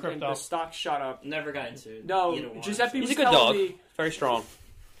big, I do and crypto. the stock shot up. Never got into either No, one. Giuseppe He's was a good telling dog. me. Very strong.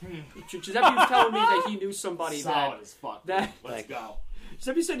 Giuseppe was telling me that he knew somebody Solid as fuck. that Let's Like- go.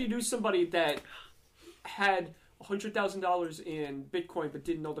 Giuseppe said he knew somebody that had $100,000 in Bitcoin but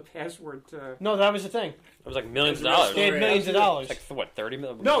didn't know the password to. No, that was the thing. It was like millions of It was dollars. They had millions of dollars. Like what, 30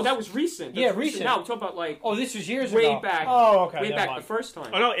 million? No, that was recent. Yeah, That's recent. Now I'm talking about like Oh, this was years way ago. back. Oh, okay. way never back mind. the first time.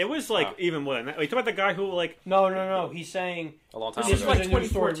 Oh no, it was like Oh. even more than that. You talk about the guy who like No. He's saying a long time This this is ago. was like a new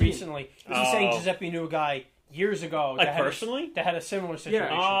story 2014. recently. He's Oh. saying Giuseppe knew a guy years ago like that had personally. that had a similar situation.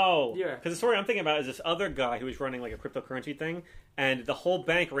 Oh, Yeah. Because the story I'm thinking about is this other guy who was running like a cryptocurrency thing, and the whole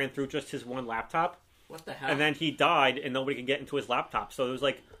bank ran through just his one laptop, What the hell? and then he died, and nobody could get into his laptop. So there was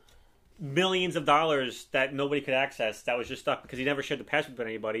like millions of dollars that nobody could access that was just stuck because he never shared the password with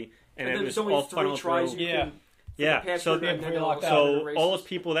anybody, and, then it was there's only all 3 funneled tries. through. You Yeah. can, Yeah, the so password, and then pre-locked it'll out. so erase all it. those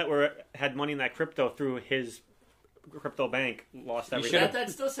people that had money in that crypto through his crypto bank lost everything.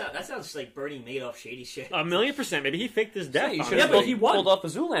 that sounds like Bernie Madoff shady shit. 1,000,000%. Maybe he faked his Yeah, death. you on should Yeah, it. have but he won. pulled off the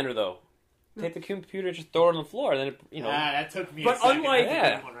Zoolander though. take the computer, just throw it on the floor, and then that took me. But a second. unlike- I get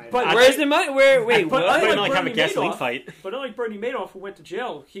that one right but- now. Where's the money? Wait, But what? I- I didn't like like have a Bernie gasoline Madoff. fight. But unlike Bernie Madoff, who went to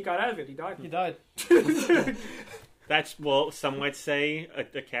jail, he got out of it. He died. He died. That's, well, some might say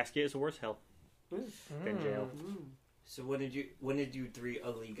a casket is worse hell than jail. So when did you three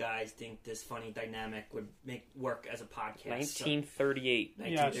ugly guys think this funny dynamic would work as a podcast? 1938.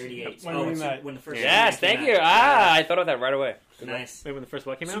 1938. When Oh, we it's met. when the first Yes, Superman thank came you. out. I thought of that right away. Good one. Nice. Wait, when the first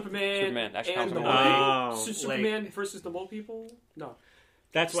what came out? Superman Actually and comes the on mole the way. people. Superman versus the mole people? No.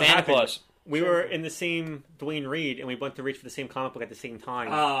 That's what Santa happened. Claus. We were in the same Dwayne Reed, and we went to reach for the same comic book at the same time.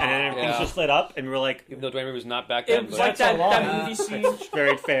 Oh. And then everything Yeah. just lit up, and we were like, Even though Dwayne Reed was not back It then. was but- like That's a lot. that movie scene.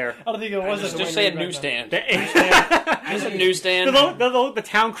 very fair. I don't think it was. just say a newsstand. The newsstand. Just a newsstand. the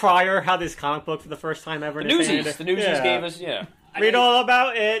town crier had this comic book for the first time ever. The in his Newsies. hand. The Newsies Yeah. gave us, yeah. Read all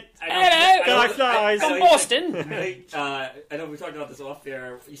about it. From Boston. I know we talked about this off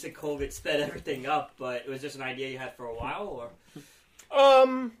air. You said COVID sped everything up, but it was just an idea you had for a while,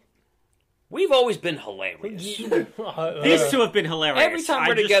 or We've always been hilarious. These two have been hilarious. Every time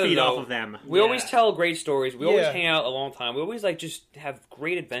we're I just together, feed though, off of them. We always tell great stories. We always Yeah. hang out a long time. We always just have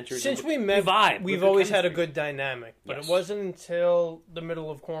great adventures. Since and we met, vibe. we've Good always had a chemistry. good dynamic. But Yes. it wasn't until the middle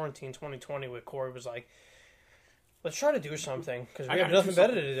of quarantine 2020 where Corey was like, let's try to do something because we I have gotta nothing do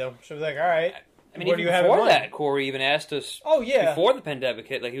better to do. So we're like, all right. I mean, what do even you have in before mind? that, Corey even asked us Oh, yeah. before the pandemic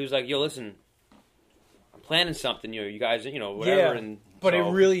hit. Like he was like, "Yo, listen, I'm planning something. You guys, whatever." Yeah. And But so,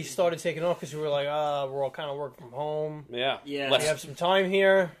 it really started taking off because we were like, we're all kind of working from home. yeah. Yeah. We have some time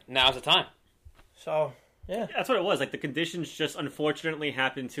here. Now's the time. So, yeah. That's what it was. Like, the conditions just unfortunately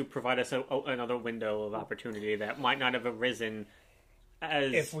happened to provide us another window of opportunity that might not have arisen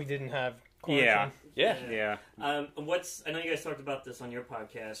as... If we didn't have quarantine. Yeah. Yeah. I know you guys talked about this on your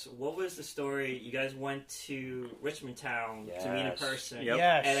podcast. What was the story? You guys went to Richmond Town to meet in Yes. person. Yep.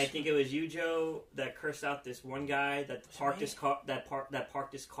 Yes. And I think it was you, Joe, that cursed out this one guy that parked his car. That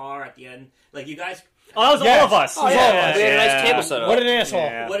parked his car at the end. Like you guys, Oh, that was Yes. all of us. Oh, yeah. We had a nice table set up. What an asshole.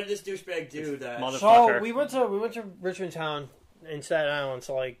 Yeah. what did this douchebag do? That Motherfucker. So we went to Richmond Town in Staten Island.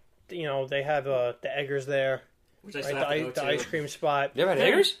 So like they have the Eggers there, which I right? still have to go The to. ice cream spot. You ever had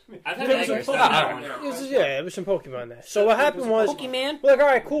Eggers? I've had There was Eggers. a That's Pokemon. not one. It was some Pokemon there. So what happened was Pokemon. we're like, all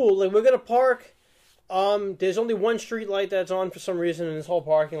right, cool. Like we're gonna park. There's only one street light that's on for some reason in this whole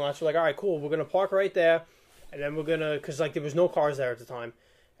parking lot. So we're like, all right, cool. We're gonna park right there, and then we're gonna because like there was no cars there at the time,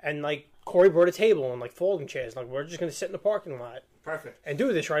 and like Corey brought a table and like folding chairs. Like we're just gonna sit in the parking lot Perfect. and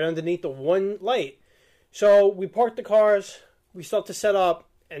do this right underneath the one light. So we park the cars. We start to set up,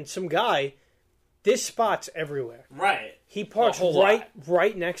 and some guy. There's spots everywhere. Right. He parks A whole lot.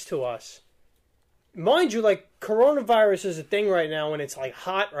 right next to us. Mind you, like coronavirus is a thing right now, and it's like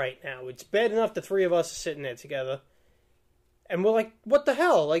hot right now. It's bad enough the three of us are sitting there together, and we're like, "What the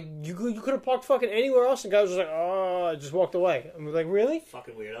hell? Like you could have parked fucking anywhere else." And the guy was just like, "Oh," I just walked away. And we're like, "Really?"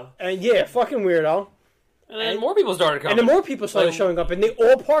 Fucking weirdo. And yeah, fucking weirdo. And then more people started coming. And then more people started Like- showing up, and they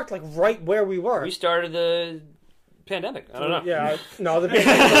all parked like right where we were. We started the pandemic. I don't know. Yeah, no, the big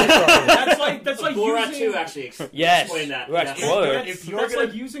that's That's like Borat using 2 actually Yes. explain that. Well, actually, Yes. spoiler. That's, you're that's gonna-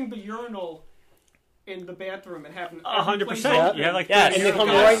 like using the urinal in the bathroom and having 100%. You have like Yes. and they come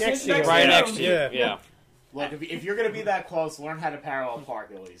Yeah. right next to you. Right Yeah. next to you. Yeah. Yeah. Look, if you're gonna be that close, learn how to parallel park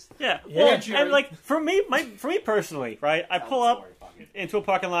at least. Yeah. Yeah, Well, Jerry. and like for me personally, right? I pull Tell the up story, fuck it. into a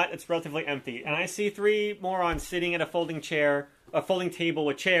parking lot. It's relatively empty, and I see three morons sitting at a folding table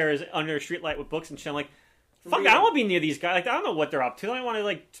with chairs under a streetlight with books and shit. I'm like, fuck, I don't want to be near these guys. Like, I don't know what they're up to. I don't want to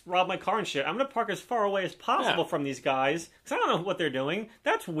like rob my car and shit. I'm gonna park as far away as possible Yeah. from these guys because I don't know what they're doing.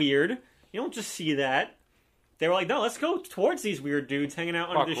 That's weird. You don't just see that. They were like, no, let's go towards these weird dudes hanging out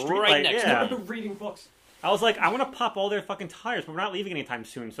under the Park streetlight. right next to yeah. reading books. I was like, I want to pop all their fucking tires, but we're not leaving anytime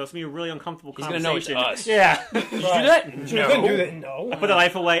soon, so it's gonna be a really uncomfortable He's gonna know it's conversation. us. Yeah. Did you do that? You couldn't do that. No. I put the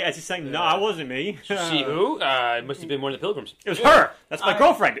knife away as he's saying, no, I wasn't me. See who? It must have been one of the pilgrims. It was her. That's my I-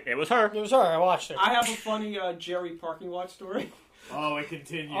 girlfriend. It was her. It was her. I watched it. I have a funny Jerry parking lot story. Oh, it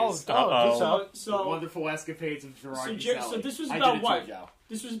continues. Uh-oh. So Wonderful escapades of Gerard So, Uselli. so this was I about did it what? Too, Joe.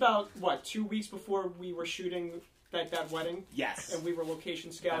 This was about what? 2 weeks before we were shooting that wedding, Yes. and we were location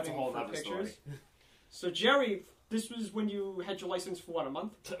That's a scouting whole for other pictures. story. So Jerry, this was when you had your license for what, a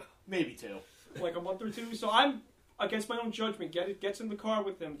month? Maybe two. Like a month or two. So I'm against my own judgment. Gets in the car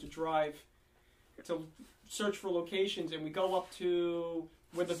with him to drive to search for locations, and we go up to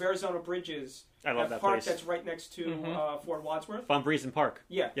where the Verrazano Bridge is. I love that park place. that's right next to Fort Wadsworth. Von Briesen Park.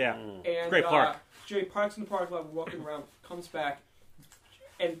 Yeah. Yeah. And Great park. Jerry parks in the parking lot, we're walking around, comes back,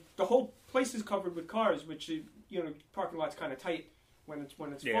 and the whole place is covered with cars, which parking lot's kind of tight when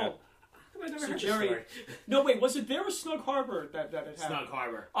it's Yeah. full. I've never So heard Jerry- this story. No, wait, was it there or Snug Harbor that it happened? Snug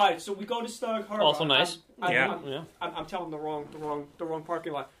Harbor. All right, so we go to Snug Harbor. Also nice. Yeah. I'm telling the wrong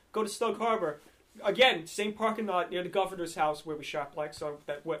parking lot. Go to Snug Harbor. Again, same parking lot near the governor's house where we shot Black. So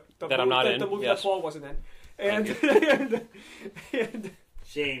That I'm not in, The movie yes. that Paul wasn't in. And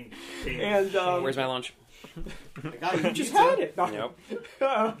Shame. Where's my lunch? I got you you just pizza. had it. No.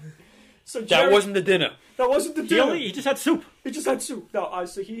 Yep. So That Jerry, wasn't the dinner. that wasn't the He dinner. he just had soup. He just had soup. No,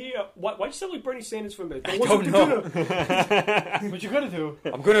 so why'd you sound like Bernie Sanders for me? That I wasn't don't the know. dinner. What you gonna do?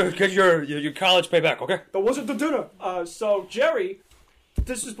 I'm gonna get your college payback, okay? That wasn't the dinner. So Jerry,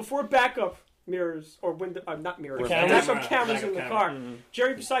 this is before backup mirrors or window, not mirrors. Cameras. Backup cameras in the Backup car. Mm-hmm.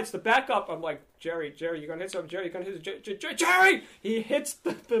 Jerry decides to back up. I'm like, Jerry, you're gonna hit something. Jerry, you're gonna hit Jerry. He hits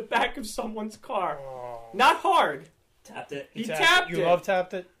the back of someone's car. Not hard. Tapped it. He tapped You it. love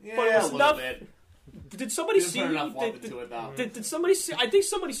tapped it. Yeah, But it was a little enough- bit. Did somebody Didn't see put you? enough love into it, though. Did somebody see? I think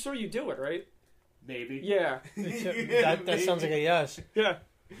somebody saw you do it, right? Maybe. Yeah, That sounds like a yes. yeah.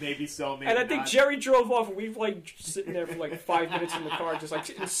 Maybe so, maybe And I think not. Jerry drove off, and we were like sitting there for like 5 minutes in the car, just like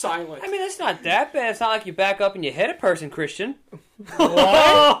in silence. I mean, it's not that bad. It's not like you back up and you hit a person, Christian.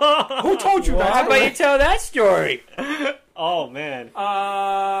 Who told you How that? about you tell that story? Oh man.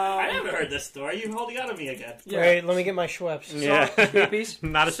 I never heard this story. You're holding out on me again. Yeah. Wait, let me get my Schweppes. Yeah. Peepees?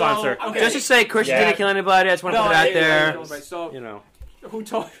 Not a So, sponsor. okay. Just to say, Christian Yeah. didn't kill anybody. I just want to No, put it out yeah, there. yeah, so, You know. who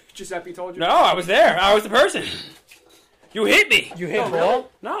told Giuseppe told you? No, I was there. I was the person. You hit me. You hit Paul?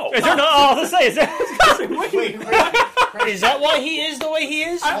 No. Is there no? Oh, let's say is there? Wait, Is that why he is the way he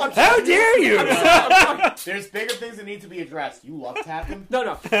is? How dare you? there's bigger things that need to be addressed. You love tapping?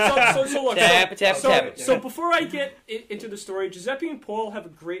 No. So look. Tap, tap, so, tap. so before I get into the story, Giuseppe and Paul have a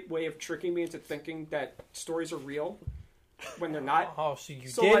great way of tricking me into thinking that stories are real when they're not. Oh, so you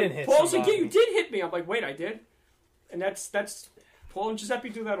So didn't like, hit Paul's like, somebody. yeah, you did hit me. I'm like, wait, I did. And that's Paul and Giuseppe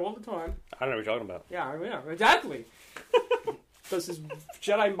do that all the time. I don't know what you're talking about. Yeah, exactly. Does his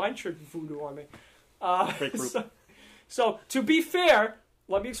Jedi mind trick voodoo on me? Fake group. So to be fair,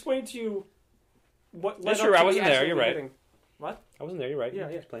 let me explain to you what led Yeah, up sure, to I me wasn't there, actually you're right. hitting. What? I wasn't there. You're right. Yeah,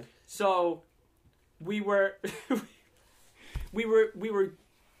 yeah. Explain. So we were we were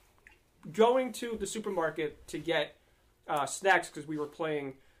going to the supermarket to get snacks because we were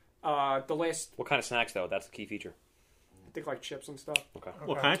playing the last, What kind of snacks, though? That's the key feature. I think, like chips and stuff. Okay.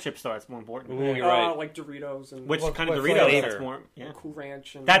 What kind of chips though? That's more important. Ooh, you're right. Like Doritos and Which What- kind of what Doritos? flavor? That's more. Yeah. Cool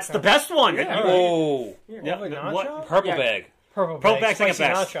Ranch. And That's the best one. Yeah. Oh, Yeah. What, nacho? What? purple Yeah. bag. Purple Purple bag, bag's like a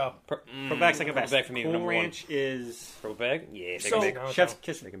spicy best. nacho. Purple bag's like a Purple best. bag for me, Cool number one. Ranch is Purple bag? Yeah, take So- a big. Nacho. chef's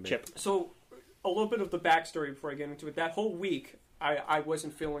kiss chip. So, a little bit of the backstory before I get into it. That whole week, I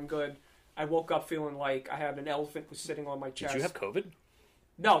wasn't feeling good. I woke up feeling like I had an elephant was sitting on my Did chest. you have COVID?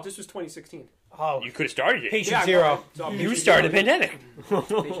 No, this was 2016. Oh, You could have started it. patient Yeah, zero. so You patient started the zero. pandemic.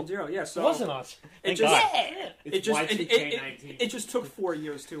 Patient zero, yeah. So It wasn't us. it Thank just God. It's Y2K19. it just took 4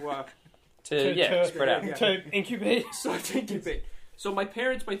 years to Yeah, spread out. Yeah. To incubate. so to incubate. So my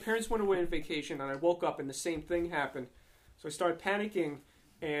parents went away on vacation, and I woke up and the same thing happened. So I started panicking,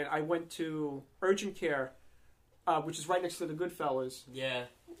 and I went to urgent care, which is right next to the Goodfellas, Yeah.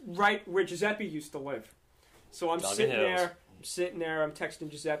 right where Giuseppe used to live. So I'm Dogged sitting Hills. there. I'm texting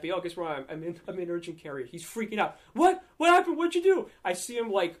Giuseppe. Oh, guess what? I'm in urgent care. He's freaking out. What? What happened? What'd you do? I see him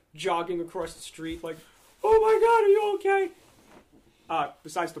like jogging across the street, like, oh my God, are you okay?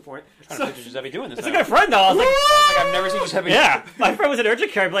 Besides the point. I'm trying to picture Giuseppe doing this It's a now. good friend though. I was like, Like, I've never seen Giuseppe. yeah, my friend was in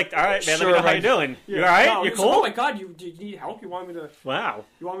urgent care. I'd be like, all right, man, let me Sure, know how right. you doing. You all right? No, You he was like, oh cool? my God, you need help? You want me to? Wow.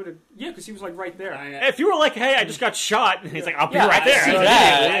 Yeah, because he was like right there. If you were like, hey, I just got shot, and he's like, I'll be Yeah, right I there. see Yeah.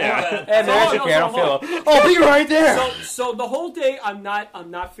 that. Yeah. Hey, man, No, urgent no, care. I no, don't feel. Oh, be right there. So the whole day I'm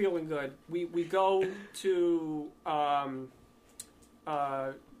not feeling good. We go to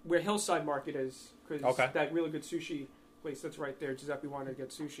where Hillside Market is because Okay. that really good sushi place that's right there. Giuseppe wanted to get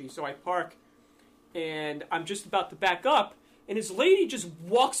sushi, so I park, and I'm just about to back up, and his lady just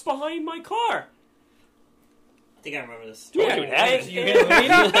walks behind my car. I think I remember this. Told you it happened. and- You get a lady?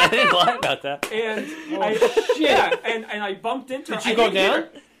 I didn't lie about that. and Oh, I, yeah, and I bumped into her. Did she I go didn't hit down?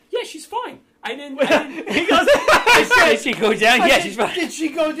 her. Yeah, she's fine. I didn't He goes, Did she go down? Yeah, she's fine. Did she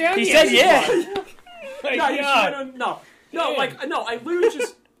go down? He yet? said yeah. My no, God. no, Damn. like no. I literally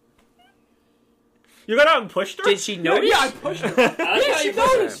just you got out and pushed her? Did she no, notice? yeah. I pushed her. I like, Yeah, how she you're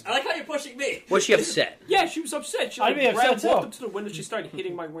pushing, noticed. I like how you're pushing me. Was she upset? Yeah, she was upset. She I'd like, be upset, walked too. up to the window. She started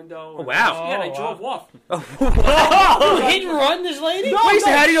hitting my window. Oh, wow. Yeah, and I Oh, drove off. Oh, hit and run, this lady? No, Wait,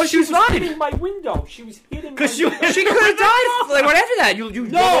 so how do you know she was fine? hitting my window? She was hitting. Because my you, window. She could have died. Like right after that, you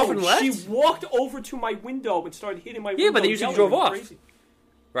drove off and No, left. she walked over to my window and started hitting my window. Yeah, but then you said you yelling drove like off. crazy.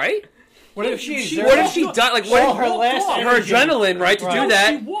 Right? What if she She- exerted- What if she died? Like what? Saw If, her last off. her energy. adrenaline, right, to Right. do that.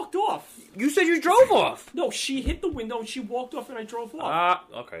 She walked off. You said you drove off. No, she hit the window and she walked off and I drove off.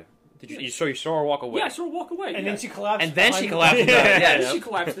 Okay. So you saw her walk away? Yeah, I saw her walk away. And yeah. then she collapsed. And then she behind collapsed and died. And Yeah, then she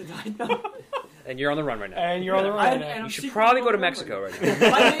collapsed and died. No. And you're on the run right now. And you're on the Yeah, run. and now. I'm You should secretly probably go on to the run Mexico right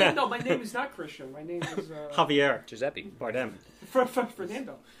right now. now. My name is not Christian. My name is Javier Giuseppe. Bardem.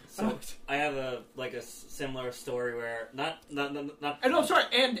 Fernando. So, I have a similar story where not. and I'm sorry,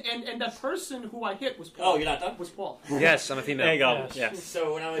 and that person who I hit was Paul. Oh, you're not done. Was Paul. Yes, I'm a female. There you go. Yes. Yes.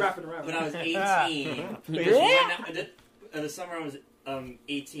 So Wrap it around. when I was 18, in the summer I was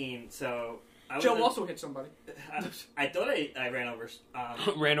 18. So I was Joe also hit somebody. I thought I ran over.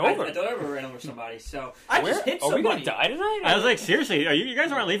 Ran over? I thought I ran over somebody. So I just hit Are we somebody. gonna die tonight? I was like, seriously, you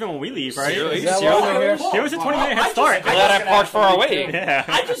guys aren't leaving when we leave, right? Seriously? Is that Seriously? why we're here? Give us a 20-minute I head just- start. Glad I parked far away. Yeah.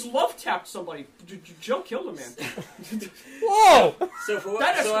 I just love tapped somebody. Joe killed a man. Whoa! So for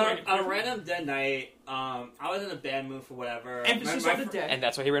That so escalated on a quickly. random dead night, I was in a bad mood for whatever. Emphasis My on the fr- dead. And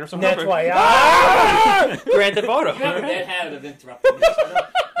that's why he ran over some That's number. why. Grand Theft Auto. You have a bad habit of interrupting me.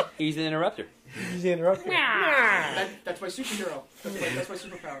 He's an interrupter. He's interrupted. That's my superhero. That's my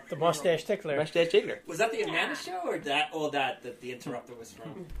superpower. The mustache tickler. Mustache Jiggler. Was that the Amanda show or that the interrupter was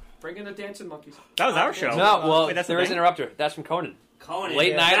from? Bring in the dancing monkeys. That was our show. No, well, Wait, that's the there is thing? an interrupter. That's from Conan. Conan.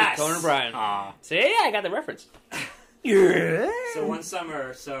 Late night yes. with Conan O'Brien. Aw. See, I got the reference. So one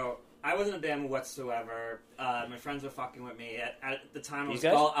summer, I wasn't in a band whatsoever. My friends were fucking with me. At the time, These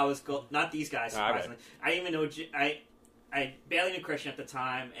guys? I was not these guys. Ah, okay. Surprisingly, I didn't even know. I barely knew Christian at the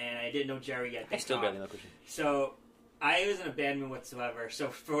time, and I didn't know Jerry yet. I still God. barely know Christian. So I was in a band mood whatsoever. So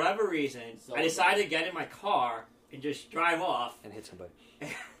for whatever reason, So I decided to get in my car and just drive off. And hit somebody.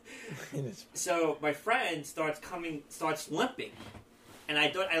 So my friend starts limping, and I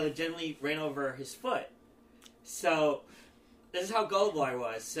thought I legitimately ran over his foot. So this is how gullible I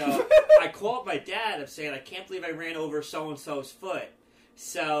was. So I called my dad up saying, I can't believe I ran over so and so's foot.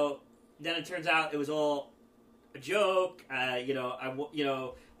 So then it turns out it was all a joke. I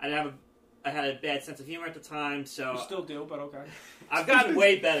had a bad sense of humor at the time, so You still do, but okay. I've gotten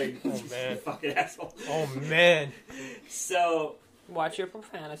way better. Oh, man. You fucking asshole. Oh man. So Watch your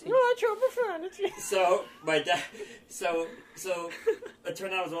profanity. Watch your profanity. So my dad, so it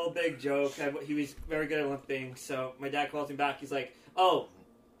turned out it was all a big joke. He was very good at limping. So my dad calls me back. He's like, "Oh,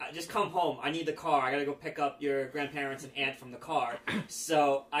 just come home. I need the car. I gotta go pick up your grandparents and aunt from the car."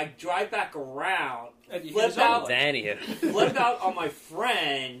 So I drive back around, And you flip hit his out, own Danny here. flip out on my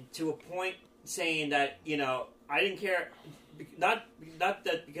friend to a point saying that I didn't care. Not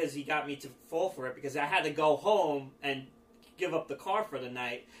that because he got me to fall for it, because I had to go home and give up the car for the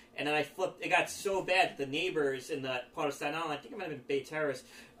night, and then I flipped. It got so bad that the neighbors in the part of Staten Island, I think it might have been Bay Terrace,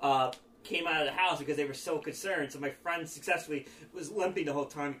 came out of the house because they were so concerned. So my friend successfully was limping the whole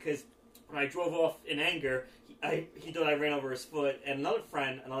time because when I drove off in anger, he thought I ran over his foot. And another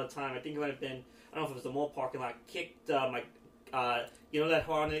friend, another time, I think it might have been, I don't know if it was the mall parking lot, kicked my. That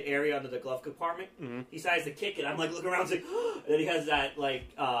haunted area under the glove compartment? Mm-hmm. He decides to kick it. I'm like looking around, like, and then he has that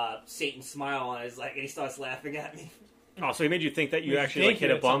Satan smile on his and he starts laughing at me. Oh, so he made you think that you actually think hit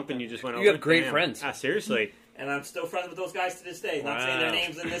you a had bump something. and you just went over. You have great Damn. friends. Ah, seriously. And I'm still friends with those guys to this day. Not saying their Wow.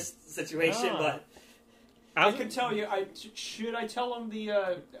 names in this situation, Ah. but I could tell you. Should I tell him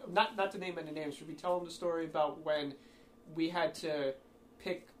the not to name any names? Should we tell him the story about when we had to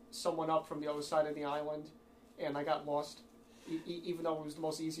pick someone up from the other side of the island, and I got lost, even though it was the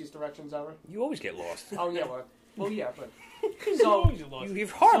most easiest directions ever? You always get lost. Oh yeah, well yeah, but so You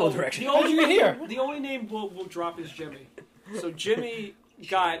give horrible directions. The only name, the only name we'll drop is Jimmy. So Jimmy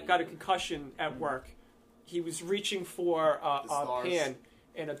got a concussion at work. He was reaching for a stars. pan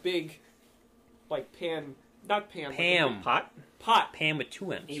and a big, pan, not pan, but a Pam. big Pot? pot. Pam with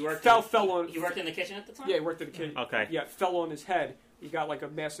two M's. he worked. Fell on. He worked in the kitchen at the time. Yeah, he worked at a kid. Okay. Yeah, fell on his head. He got a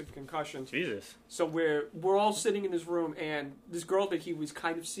massive concussion. Jesus. So we're all sitting in this room, and this girl that he was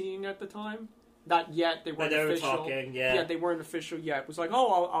kind of seeing at the time, not yet. They But weren't they were official. talking. Yeah. They weren't official yet. It was like,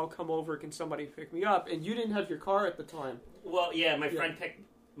 oh, I'll come over. Can somebody pick me up? And you didn't have your car at the time. Well, yeah.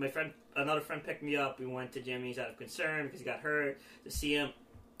 Another friend picked me up. We went to Jimmy's out of concern because he got hurt to see him.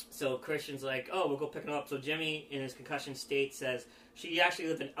 So Christian's like, oh, we'll go pick him up. So Jimmy, in his concussion state, says she actually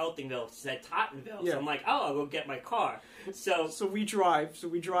lived in Eltingville. She said Tottenville. Yeah. So I'm like, oh, I'll go get my car. So So we drive.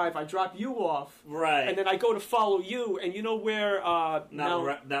 I drop you off, right. and then I go to follow you. And you know where Not Mount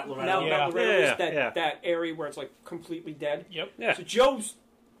Loretto. Yeah. Loretto is? Yeah. That area where it's completely dead. Yep. Yeah. So Joe's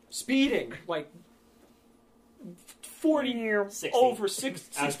speeding 40 60. over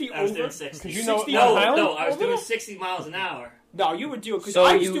 60 I was over. doing 60. Because you know 60 Long No, Island? no, I was over? doing 60 miles an hour. No, you would do it because So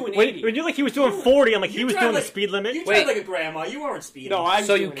I was you- doing When 80. you like he was doing 40, I'm like he You was drive doing the like- speed limit. You Wait. drive like a grandma. You weren't speeding. No, I was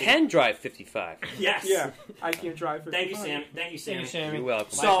So you doing 80. can drive 55. Yes. Yeah, I can't drive. Thank you, 55. Sam. Thank you, Sam. Thank you, Sammy. You're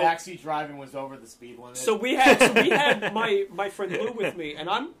welcome. So- My backseat driving was over the speed limit. So we had my friend Lou with me, and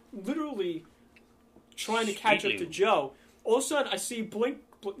I'm literally trying to catch up Speed to Lou. Joe. All of a sudden, I see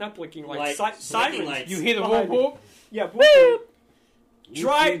not blinking lights, Like, sirens. blinking lights. You hear the Behind whoop me. whoop? Yeah, whoop.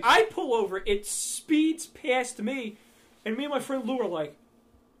 Drive. I pull over. It speeds past me, and me and my friend Lou are like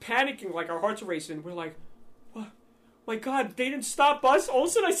panicking, like our hearts are racing. We're like, "What? My God, they didn't stop us!" All of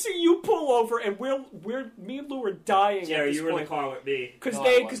a sudden, I see you pull over, and me and Lou are dying. Jerry, at this you were in the point. car with me. Because No, I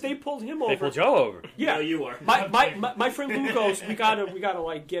they wasn't. pulled him They over. pulled Joe over. Yeah, No, you were. my friend Lou goes, we gotta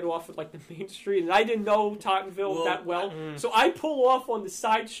like get off at like the main street, and I didn't know Tottenville Well, that well, so I pull off on the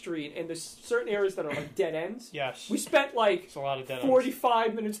side street, and there's certain areas that are like dead ends. Yes. We spent like It's a lot of dead ends.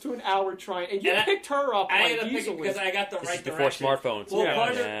 45 minutes to an hour trying, and you And I- picked her up I like ended up picking easily. because I got the This right is before direction. smartphones. Well, Yeah.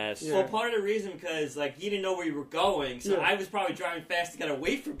 part of the, Yes. Yeah. well, part of the reason because like you didn't know where you were going, so Yeah. I was probably driving fast to get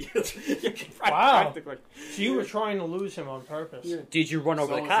away from you. Wow. Practically. So you were trying to lose him on purpose. Yeah. Did you run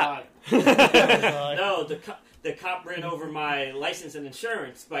over So the was cop? Uh, No, the cop ran over my license and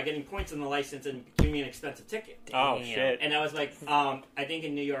insurance by getting points on the license and giving me an expensive ticket. Oh Damn. shit! And I was like, I think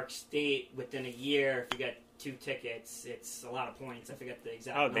in New York State, within a year, if you get 2 tickets, it's a lot of points. I forget the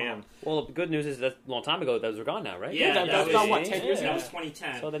exact Oh number. damn! Well, the good news is that a long time ago, those were gone now, right? Yeah, that that was was about, what, 10 years That ago? was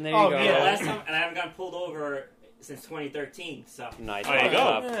 2010. So then there Oh, you go. Yeah, yeah. last time, and I haven't gotten pulled over since 2013. So Nice. There you Good go.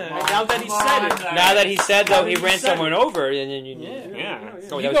 job. yeah. And now that he said it, Now that he said though, he Now that he ran said someone over, and then you. Yeah. Yeah.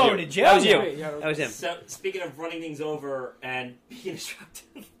 Oh, You that was going you. to jail That was you. now. That was him. So speaking of running things over and being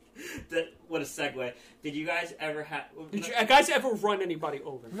disruptive, what a segue. Did you guys ever have? did you guys ever run anybody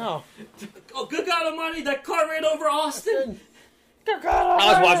over? No. Oh, good God Almighty! That car ran over Austin. I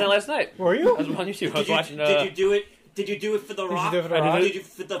was watching that last night. Were I you? was on YouTube. I was watching. Did you do it? Did you do it for the you Rock? do it for The Or Rock? Did you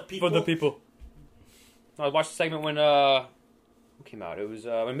for the people? people. I watched the segment when who came out? It was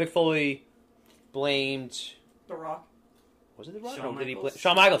when Mick Foley blamed. The Rock. Was it the Rock? Shawn Or did he Michaels? blame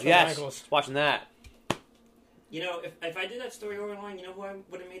Shawn Michaels? Shawn Yes. Michaels. Watching that. You know, if I did that story online, you know who I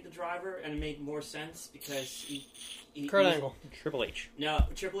would have made the driver, and it made more sense because he Kurt he's- Angle. Triple H. No,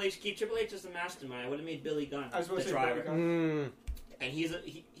 Triple H. Keep Triple H as the mastermind. I would have made Billy Gunn I was going the to say driver, Billy Gunn. Mm. and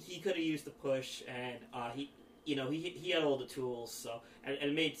he could have used the push, and he had all the tools, so and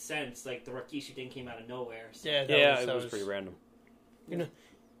it made sense. Like the Rikishi thing came out of nowhere. So. Yeah, Yeah, that it was pretty random. You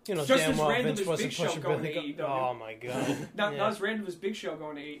know Just damn as well random Vince as wasn't Big Show pushing going Billy to Gunn. AEW. Oh my god. Not Yeah. as random as Big Show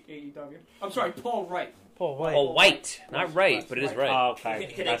going to AEW. I'm sorry, Paul Wright. Paul White. Oh, white, not right, but it is right. Oh, Can,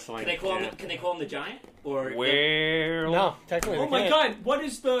 okay. can, That's they, fine. can they call Yeah. him? Can they call him the Giant? Or Well, No, technically Oh they my can't. God, what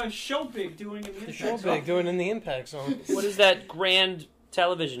is the show big doing in the The Impact show Zone? big doing in the Impact Zone. what is that grand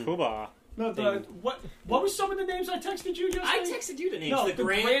television? Poobah. No, what was some of the names I texted you just? I texted you the names. No, the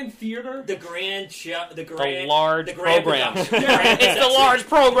Grand, Theater. the Grand Show, the The Grand, large the Grand program. production. Yeah. It's the large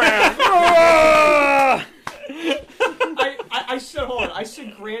program. I said, hold on. I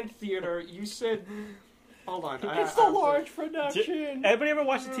said Grand Theater. You said, hold on. It's the large production. Anybody ever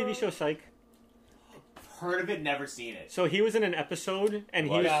watch the TV show Psych? Heard of it, never seen it. So he was in an episode, and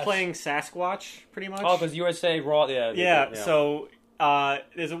he was Yes. playing Sasquatch, pretty much. Oh, because USA Raw. Yeah. So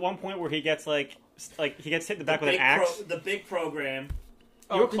there's at one point where he gets like he gets hit in the back with an axe. The big program.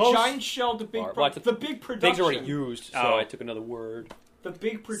 You were the close. Giant Shell, the big, Well, the big production. Things already used, so Oh. I took another word. The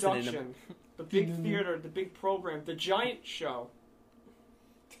big production. Synonym. The big theater. The big program. The Giant Show.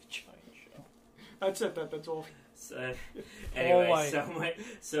 That's it. That's all. So, anyway, my.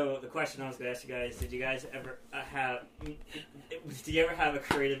 so the question I was going to ask you guys: did you guys ever Did you ever have a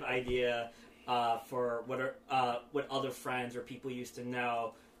creative idea for what other friends or people used to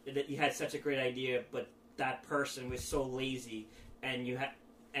know that you had such a great idea, but that person was so lazy and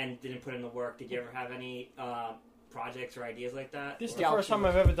didn't put in the work? Did you ever have any projects or ideas like that? This is Or- the first time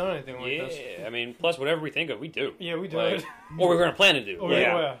I've ever done anything like this. Yeah, I mean, plus whatever we think of, we do. Yeah, we do Like, it. or we're going to plan to do. Oh, Like,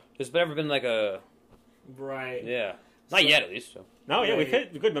 yeah. There's never been like a right. yeah, not yet at least. So. No, yeah, we Yeah.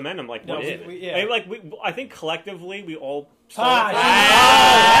 hit good momentum. Like, No, once- yeah. I think collectively we all. Ah,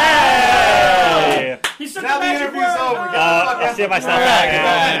 Hey! He said Now the the magic interview's word. over. Let's see if I step back.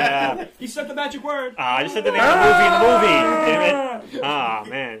 Yeah. He said the magic word. I just said the name of the movie. Damn it. Ah,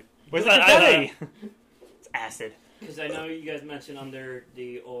 man. Where's the confetti? It's acid. Because I know you guys mentioned under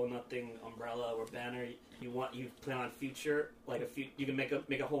the All or Nothing umbrella or banner, you plan on future you can make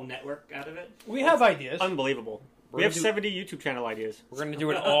a whole network out of it. we have ideas. Unbelievable. We're We have gonna 70 YouTube channel ideas. We're going to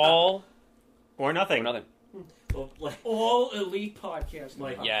do it all Or nothing. or nothing. Well, like, All elite podcast.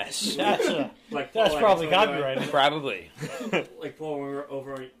 Like- Yes, That's like that's Paul, probably I can tell you, copyrighted. probably. Like Paul, when we were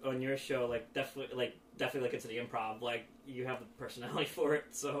over on your show, like definitely, like definitely look into the improv. Like you have the personality for it,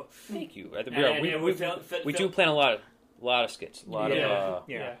 so Thank you. and We do plan a lot of skits. A lot Yeah. of.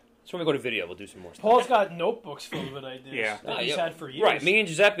 Yeah. So when we go to video, we'll do some more stuff. Paul's got notebooks filled with ideas Yeah. that he's had for years. Right, me and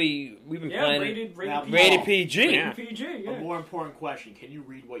Giuseppe, we've been Yeah, planning. rated Rated PG. Yeah. PG. A Yeah. more important question: can you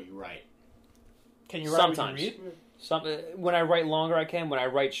read what you write? Can you write what you Sometimes. read? When I write longer, I can. When I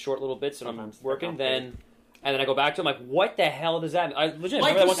write short little bits and Sometimes I'm working, they're then I go back to. I'm like, what the hell does that mean? I legit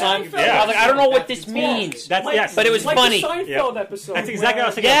Like remember that one the time. Seinfeld I was like, I don't know what That's this exactly- means. That's Like- yes, but it was like funny. the Seinfeld episode. That's exactly what I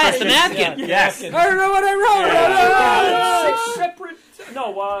was thinking. Yes, the Questions. napkin. Yeah, Yes. napkin. I don't know what I wrote. Six separate.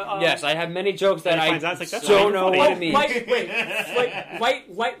 No. Yes, I have many jokes that And he I finds out, it's like, that's don't not know funny. what Oh, it means.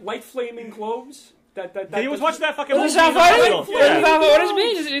 light flaming globes. That He was watching that fucking Does it movie. sound funny? Yeah. Does it sound what does it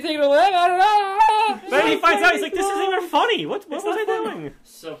mean? Is it anything to live? I don't know. Then he finds out, he's like, this isn't even funny. What was I doing?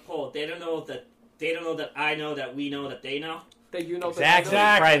 So Paul, they don't know that I know that we know that they know. that you know. Exactly.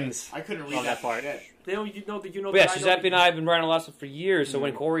 That Friends. I couldn't read Love that that part. shit. they know you know that you know. But yeah, that I know Giuseppe that and I have been writing a lot of stuff for years. So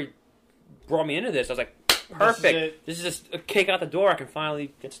when Corey brought me into this, I was like, perfect. This is just a kick out the door. I can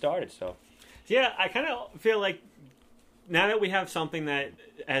finally get started. So Yeah, I kind of feel like now that we have something that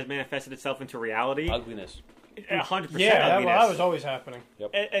has manifested itself into reality, ugliness. 100% Yeah, that ugliness. was always happening.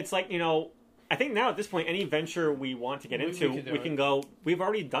 It's like, I think now at this point, any venture we want to get into, we can do we it. can go, we've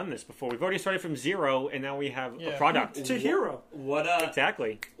already done this before. We've already started from zero, and now we have a Yeah. product. to hero. What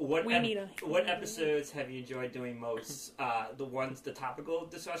Exactly. what We need a what episodes have you enjoyed doing most? The topical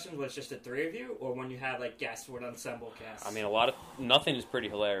discussions was just the three of you, or when you have like guests for an ensemble cast? I mean, nothing is pretty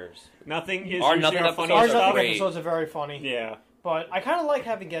hilarious. Nothing is Our usually nothing our funny episodes Our are stuff. nothing great. episodes are very funny, Yeah. but I kind of like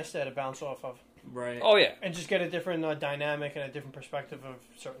having guests there to bounce off of right. Oh yeah, and just get a different dynamic and a different perspective of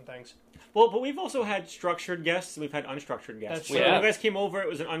certain things. Well, but we've also had structured guests, and we've had unstructured guests. That's So true. when Yeah. you guys came over, it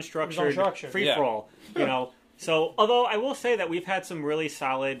was an unstructured, unstructured. free-for-all, So, although I will say that we've had some really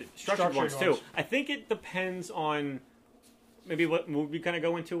solid structured ones, too. ones. I think it depends on maybe what mood we kind of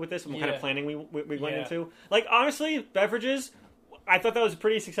go into with this and what kind Yeah. of planning we went Yeah. into. Like, honestly, beverages, I thought that was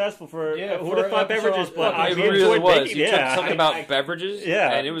pretty successful for Yeah, who for would have thought an episode, beverages, but yeah, I it really really enjoyed was. baking. You took Yeah. something about beverages,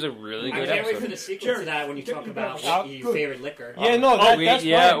 Yeah. and it was a really I good can't wait for episode. the sequel to that when you talk about Out. your favorite liquor. Yeah, no, that's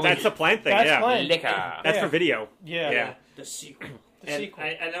yeah, planned. That's a plan thing, That's yeah. planned. Liquor. That's Yeah. for video. Yeah, Yeah. The sequel. the And sequel.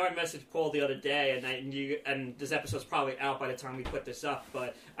 I know I messaged Paul the other day, and this episode's probably out by the time we put this up.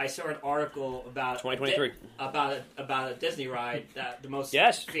 But I saw an article about 2023. about a Disney ride that the most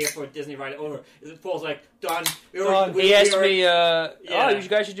Yes. fearful Disney ride ever. Paul's like done. Done. He asked me, Yeah. "Oh, you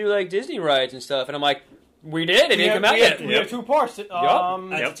guys should do like Disney rides and stuff," and I'm like, "We did. It didn't come out we yet." have, we have two parts. That's Yep.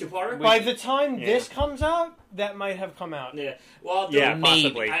 a two-parter. By the time Yeah. this comes out, that might have come out. Yeah. Well, Yeah, Maybe.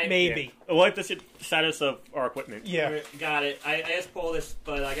 possibly. Maybe. Yeah. What is the status of our equipment? Yeah. Got it. I asked Paul this,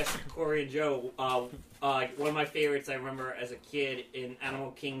 but I guess Corey and Joe. One of my favorites I remember as a kid in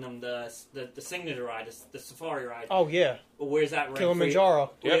Animal Kingdom, the signature ride, the safari ride. Oh yeah, Where's that rank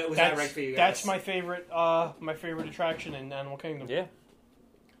Kilimanjaro. For you? Where was that That's, rank for you guys? that's my favorite attraction in Animal Kingdom. Yeah.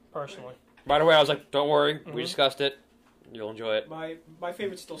 Personally. Right away, I was like, "Don't worry, Mhm. we discussed it. You'll enjoy it." My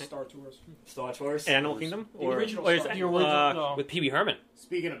favorite's still Star Tours. Star Tours. Animal Kingdom? The original or is Star it- The original. no. With Pee Wee Herman,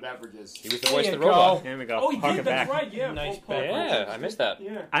 Speaking of beverages, he was the There voice you of the go. robot. There we go. Oh, he Harken did. That's back. right. Yeah. Nice Paul back. Yeah, I missed that.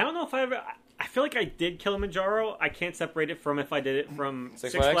 Yeah. I don't know if I ever. I feel like I did Kilimanjaro. I can't separate it from if I did it from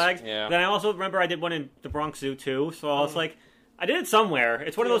Six Six Flags? Flags. Yeah. Then I also remember I did one in the Bronx Zoo too. So I was like, I did it somewhere.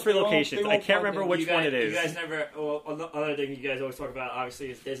 It's one of those Yeah, they're all- relocations. they're all I can't remember plugged in. which one it is. You guys never. Well, another thing you guys always talk about, obviously,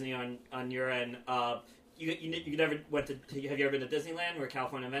 is Disney on your end. You never went to. Have you ever been to Disneyland or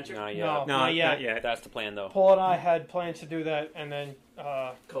California Adventure? Not No, yet. No, not yet. not yet. That's the plan, though. Paul and I had plans to do that, and then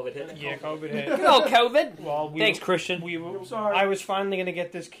COVID hit. yeah, COVID hit. Good old COVID. Well, we, Thanks, Christian. I'm sorry. I was finally gonna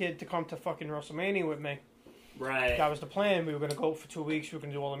get this kid to come to fucking WrestleMania with me. Right. That was the plan. We were gonna go for 2 weeks. We were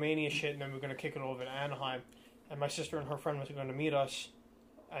gonna do all the Mania shit, and then we were gonna kick it over to Anaheim. And my sister and her friend was gonna meet us,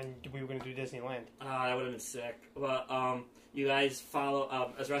 and we were gonna do Disneyland. That would have been sick. But you guys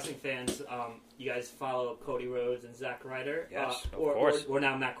follow as wrestling fans. You guys follow Cody Rhodes and Zack Ryder. Yes, of or, course. Or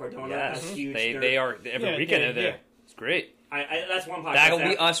now Matt Cardona. Yes, a huge they nerd. are every Yeah, weekend. yeah, They're there. yeah. It's great. That's one podcast. That'll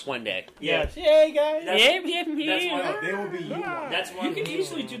be us one day. Yeah. Yes. Hey guys. That's- yeah. that's one. they will be you. That's You one. can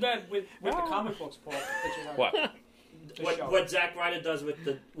easily do that with the comic books, Paul. that you have. What? The show. What Zack Ryder does with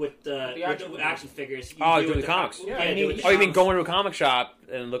the action figures. You Oh, do doing with the comics. Yeah, Yeah, I do mean- with the Oh, you mean comics. going to a comic shop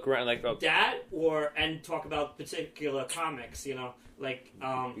and look around like, oh, that and talk about particular comics? You know, like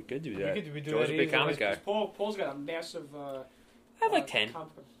we could do We that. could do Joe's that a big easily. comics guy. Paul's got a massive. I have like 10.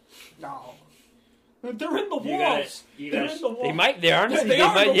 No. They're in the walls. You guys- They're in the walls. They might. They are. Yeah, Honestly, they they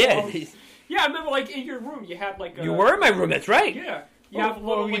are might. the Yeah. walls. Yeah, I remember, like in your room, you had like. You were in my room. That's right. Yeah. You What have a were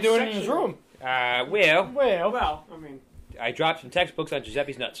little, we like, doing in his section. room? Well, Well, Well, I mean, I dropped some textbooks on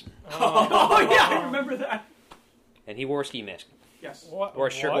Giuseppe's nuts, Oh yeah, I remember that. and he wore a ski mask Yes. What? or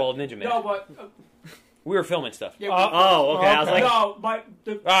a shirt What? wall ninja mask. No, but We were filming stuff. yeah, Oh, okay. I was like, no, but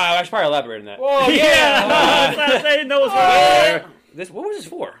the I should probably elaborate on that. Oh yeah. yeah. I didn't know it was there. What was this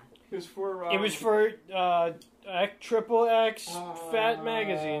for? it was for It was for Triple X Fat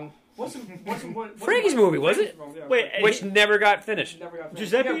Magazine. wasn't what Frankie's movie, was it? Yeah, Wait, Which never got finished. never got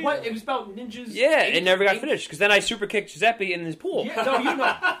finished. Giuseppe? Yeah, what? It was about ninjas. Yeah, it never got finished because then I super kicked Giuseppe in his pool. Yeah, no, you know.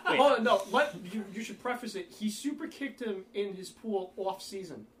 Hold on, no. You should preface it. He super kicked him in his pool off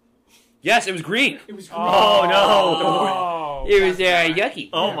season. Yes, it was green. It was great. Oh no. Oh. It was yucky.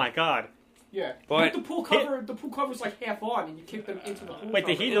 Oh my god. Yeah, But- but the pool cover was like half on, and you kicked them into the pool. Wait,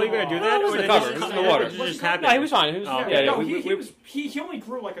 did cover. he really gonna do that? it was Or the did cover. just- It was in or the water. did it just happen? No, he was fine. He was, Oh, Yeah, okay. no, we- he was he only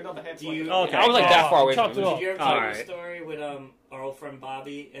grew like another head. Do you- Okay. I was like that far away chopped from it him. off. Did you ever tell Alright. the story with our old friend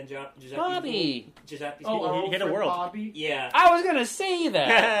Bobby and Giuseppe's Bobby. Giuseppe's Oh, people? our He old hit a friend world. Bobby. Yeah. I was gonna say that.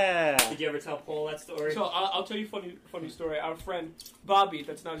 Yeah. Did you ever tell Paul that story? So I'll tell you a funny story. Our friend Bobby,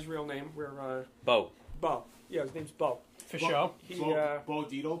 that's not his real name. We're Bo. Bo. Yeah, his name's Bo. For sure. He Bo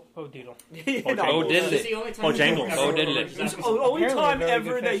Deedle. Oh, Deedle. Bo did This is it. the only time Oh, he's Jangles. ever Oh, did over it. to It was Giuseppe's. the only Apparently time a very ever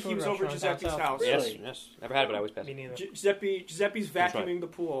good that fast he food was over restaurant down Giuseppe's south. house. Yes, yes. Never had it, but I always passed. Me neither. Giuseppe's That's right. vacuuming the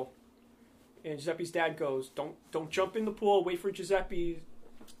pool, and Giuseppe's dad goes, "Don't jump in the pool. Wait for Giuseppe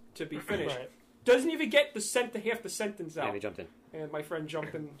to be finished." Right. Doesn't even get half the sentence Yeah, out. they jumped in. And my friend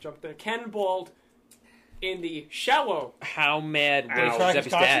jumped in, cannonballed in the shallow. How mad Ow. was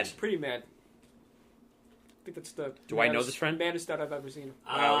Giuseppe's dad? Pretty mad. I think that's the Do I know this friend? maddest dad I've ever seen.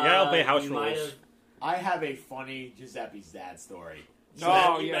 Wow, yeah, I'll play house you might rules. have- I have a funny Giuseppe's dad story.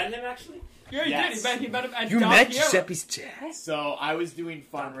 Oh, you yeah. met him actually? Yeah, he Yes. did. He met him at Don Piero. dad? So I was doing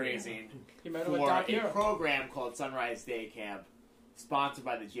fundraising He met him at for Don a Piero. program called Sunrise Day Camp, sponsored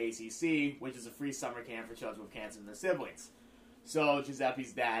by the JCC, which is a free summer camp for children with cancer and their siblings. So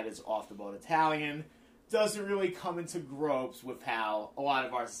Giuseppe's dad is off the boat Italian, doesn't really come into gropes with how a lot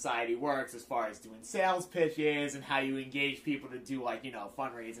of our society works as far as doing sales pitches and how you engage people to do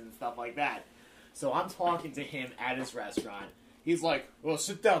fundraising and stuff like that. So I'm talking to him at his restaurant. He's like, "Well,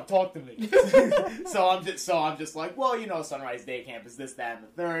 sit down, talk to me." so I'm just like, "Well, Sunrise Day Camp is this, that, and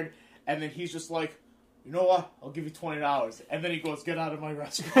the third." And then he's just like, "You know what? I'll give you $20." And then he goes, "Get out of my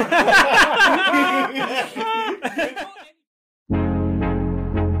restaurant."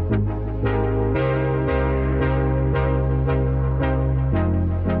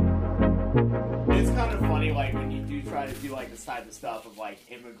 It's kind of funny, like when you do try to do this type of stuff of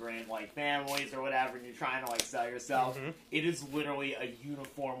immigrant families or whatever, and you're trying to sell yourself. It is literally a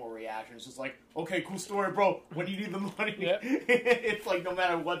uniform reaction. It's just like, "Okay, cool story, bro. When do you need the money?" Yep. It's like no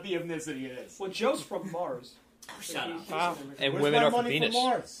matter what the ethnicity it is. Well, Joe's from Mars. Shut up. Wow. And Where's women my are from money Venus.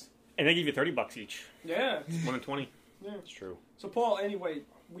 Mars? And they give you $30 each. Yeah. 120. It's true. So Paul, anyway,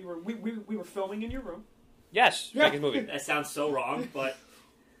 we were filming in your room. Yes, Yeah. Frankie's movie. That sounds so wrong, but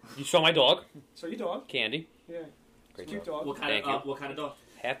You saw my dog, So your dog. Candy. Yeah. Great Cute dog. dog. what kind Thank of you. what kind of dog?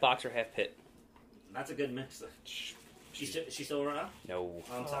 Half boxer, half pit. That's a good mix. She's still around? No,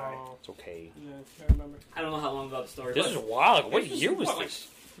 Oh, I'm sorry. Oh, it's okay. yeah, I remember. I don't know how long ago the story This was. is a while ago. What This was year was what, this?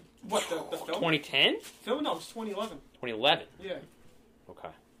 What, the film? 2010? Film? No, it was 2011. 2011. Yeah. Okay.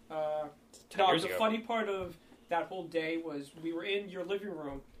 10 No, years the ago. funny part of that whole day was we were in your living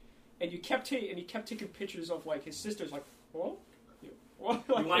room, and you kept taking pictures of his sisters. Like, what? What?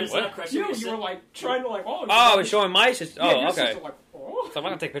 You wanted to set up Chris? you were trying to Oh, I was showing my sister. Yeah, Oh, your okay. sister, like, oh. So I'm not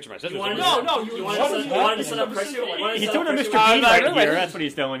gonna take a picture of my sister. You wanted to No, set- no, you you wanted wanted to to- you wanted to set up you Chris. wanted to- you wanted to He's set doing a up Mr. Chris- Bean I right realized- here. That's what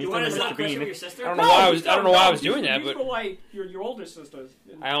he's doing. He's You doing wanted a to set Mr. up Chris with Bean. your sister? I don't know why I was these doing were- that, these but were like your older sisters.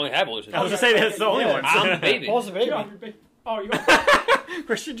 I only have older I was sisters. gonna say that's the only Yeah. one. I'm the baby. Paul's a baby. Yeah, your ba- oh, you.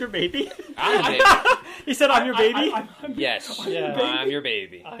 Christian's your baby. I'm the baby. He said, "I'm your baby." I'm Yes, Yeah. I'm your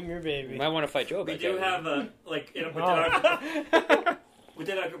baby. I'm your baby. You might want to fight Joe We about do that. have a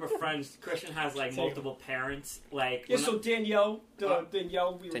within our group of friends. Christian has multiple parents. Yeah, so Danielle,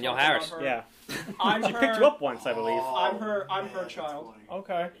 Danielle, we were Danielle talking Harris. about her. Yeah, I'm she her. picked you up once, I believe. I'm her child.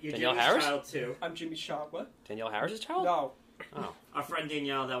 Okay. You're Danielle Jimmy's Harris? child too. I'm Jimmy's child. What? Danielle Harris' child? No. Our friend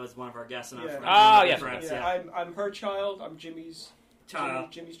Danielle, that was one of our guests, and our Yeah. friend. Oh, yes. friends, Yeah, I'm her child. I'm Jimmy's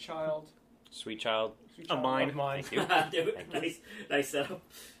Child. Jimmy's child. Sweet child. Sweet Of child. mine. Of mine. Thank you. Dude, Thank you. nice setup.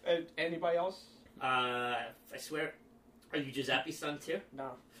 Anybody else? I swear, are you Giuseppe's son too?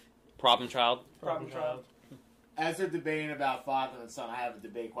 No. Problem child. Problem child. As they're debating about father and son, I have a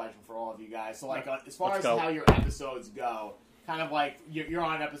debate question for all of you guys. So, as far Let's as go. how your episodes go, kind of you're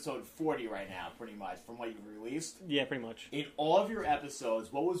on episode 40 right now, pretty much, from what you've released. Yeah, pretty much. In all of your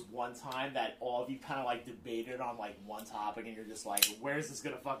episodes, what was one time that all of you kind of debated on one topic, and you're just like, "Where's this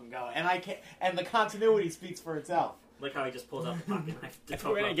gonna fucking go?" And I can't. And the continuity speaks for itself. Like how he just pulls out the pocket knife. To If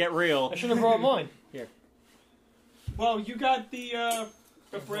we're gonna talk get real, I should have brought mine. Well, you got the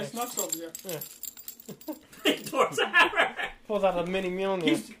brass knucks over there. about. Towards the hammer. Pulls out a mini Mjolnir.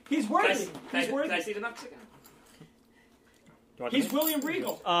 He's Can I, worthy. s- He's can I worthy. see the knucks again? Do you want He's to- William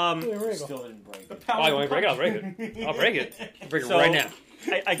Regal. Really regal. Still didn't break The it. power Oh, you of want me to break it? I'll break it. I'll break it. I'll break it So- right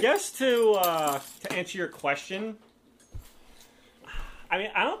now. I guess to answer your question, I mean,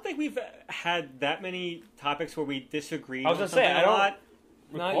 I don't think we've had that many topics where we disagree. I was on gonna say, something I a don't lot.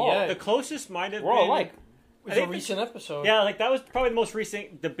 Not Recall. yet. The closest might have We're all been alike. It was I a think recent episode. Yeah, like that was probably the most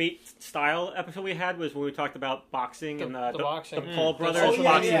recent debate style episode we had was when we talked about boxing The- and the boxing. the Paul Mm. brothers Oh, yeah,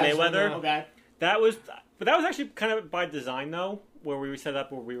 boxing yeah. Mayweather. Okay. That was, but that was actually kind of by design though, where we set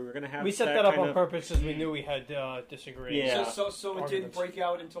up where we were going to have. We set that up kind on of- purpose because we knew we had disagreed. Yeah. So it didn't Arguments. break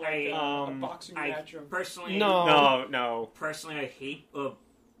out into like a Um, boxing I match. Of, personally, No. No, personally, I hate.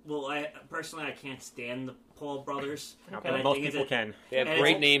 I can't stand the Paul brothers. Okay. And I most think it's people a- can. They have And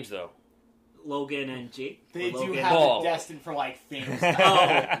great it's- names, though. Logan and Jake. They Or do Logan. have Paul. it destined for like famous.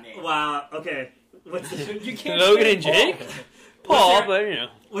 Oh, wow. Okay. What's the, you can't Logan say and Jake? Paul. Paul, What's but you know.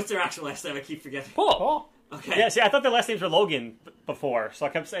 what's their actual last name? I keep forgetting. Paul. Paul. Okay. Yeah, see, I thought their last names were Logan before, so I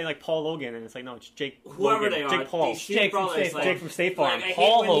kept saying like Paul Logan, and it's like no, it's Jake. Whoever Logan. they are, Jake Paul, these two Jake from brothers, State like, Jake from State Farm, like,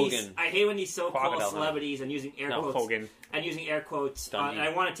 Paul These, Hogan. I hate when these so-called Crocodile celebrities and using air no quotes Hogan. and using air quotes. Dundee. And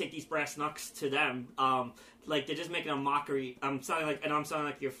I want to take these brass knucks to them. Like they're just making a mockery. I'm sounding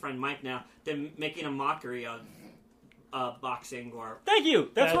like your friend Mike now. They're making a mockery of boxing or Thank you.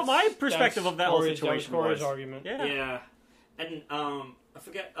 That's what my perspective that's of that whole Corey's- situation that was. Corey's was. argument. Yeah. yeah. And I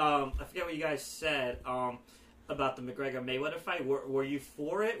forget what you guys said about the McGregor Mayweather fight. Were you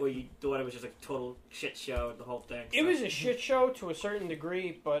for it, or you thought it was just a total shit show? The whole thing. It was a shit show to a certain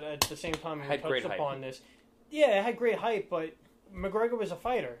degree, but at the same time, we Had great touched hype. upon this. Yeah, it had great hype, but McGregor was a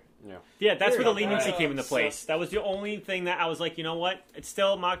fighter. Yeah, that's where the Period. leniency came into So- place. That was the only thing that I was like, you know what? It's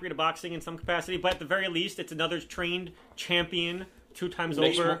still a mockery to boxing in some capacity, but at the very least, it's another trained champion 2 times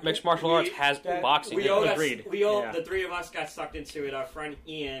over. Mixed martial arts has that- boxing. We in it. all Agreed. the Yeah. 3 of us got sucked into it. Our friend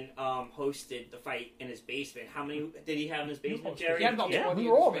Ian hosted the fight in his basement. How many did he have in his basement, Jerry? He had about Yeah, 20 we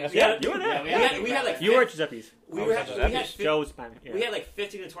were all in his there. Yeah, basement. you were there. Yeah, we had like You were at Giuseppe's. we I were was at we had Giuseppe's. Joe's man. Yeah. we had like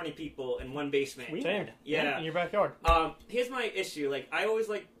 15 to 20 people in one basement. Sweet. Same. Yeah. In your backyard. Here's my issue. Like I always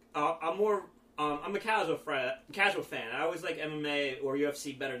like I'm more I'm a casual fan. I always like MMA or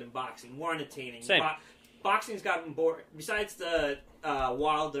UFC better than boxing. More entertaining. Same. Boxing's gotten bored. Besides the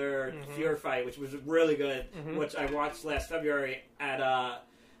Wilder Fury fight, which was really good, which I watched last February at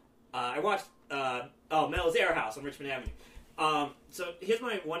I watched Mel's Air House on Richmond Avenue. So here's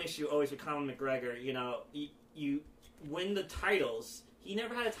my one issue always with Conor McGregor. You know, you win the titles. He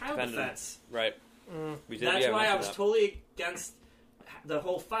never had a title Defended. defense. Right. We did, That's yeah, why I mentioned was that. totally against the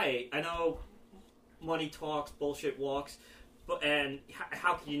whole fight. I know money talks, bullshit walks, but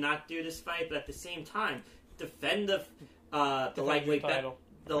how can you not do this fight? But at the same time, defend the lightweight, title.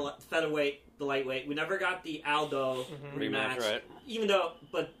 the featherweight, the lightweight. We never got the Aldo rematch, Rematch, right. even though,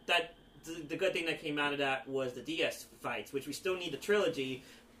 but that the good thing that came out of that was the Diaz fights, which we still need the trilogy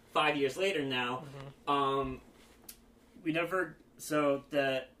 5 years later now. We never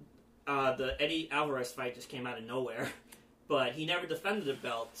the Eddie Alvarez fight just came out of nowhere, but he never defended the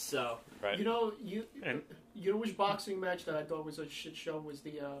belt. So Right. You know, And- you know which boxing match that I thought was a shit show was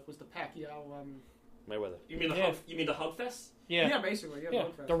the Pacquiao. Mayweather. you mean the Hug Fest? Yeah. Yeah, basically. Yeah,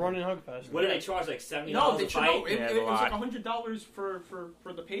 Hug Fest. The running hug fest. What did they charge? Like $70 No, they a fight? no, it Yeah, was a like lot. $100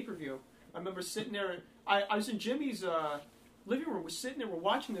 for the pay per view. I remember sitting there. I was in Jimmy's living room. We're sitting there. We're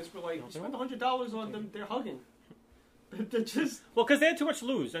watching this. We're like, we spent $100 on them. They're hugging. They're just. Well, because they had too much to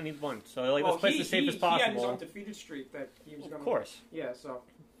lose. I need one. So like, let's play it as safe as He had his possible. undefeated streak that he was going. Of course. Yeah. So.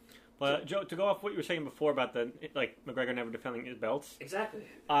 But Joe, to go off what you were saying before about the McGregor never defending his belts, Exactly.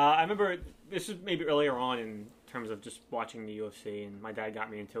 I remember this was maybe earlier on in terms of just watching the UFC, and my dad got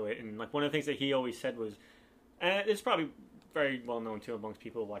me into it. And like one of the things that he always said was, and it's probably very well known too amongst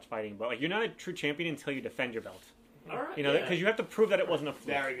people who watch fighting, but like you're not a true champion until you defend your belt. All right. You know, because you have to prove that it wasn't a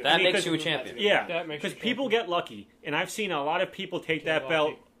fluke. Very good. That mean, makes because- you a champion. Yeah, That makes because you people get lucky, and I've seen a lot of people take Get that belt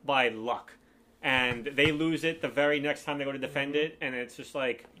lucky. by luck, and they lose it the very next time they go to defend it, and it's just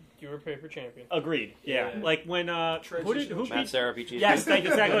like You were paper champion. agreed. Yeah, Yeah. like when who Transitional beat? Matt Serapicci. Yes, that's exactly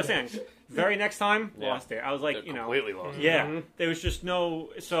what I was saying. Very next time, Yeah. lost it. I was like, you know, completely lost. yeah, Mhm. there was just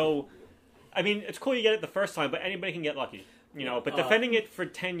no. So, I mean, it's cool you get it the first time, but anybody can get lucky. You know, but defending it for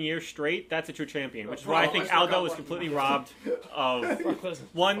 10 years straight, that's a true champion, which is why I Bro, think I still Aldo got was one. completely robbed of Brock Lesnar.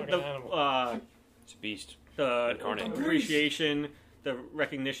 one Fucking the animal. It's a beast. the Incarnate. appreciation, the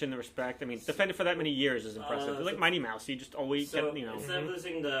recognition, the respect. I mean, defended for that many years is impressive. So- like Mighty Mouse, he just always So kept, you know. instead of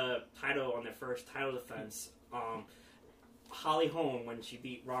losing the title on their first title defense, Holly Holm when she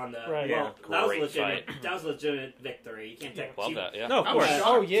beat Ronda. Right. Well, Yeah. that was Great legitimate. fight. That was a legitimate victory. You can't take. Love she- that. Yeah. No, of I was course. shocked.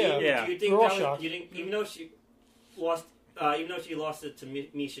 Oh yeah. Yeah. Do you think We're all that was, shocked. you think even though she lost it to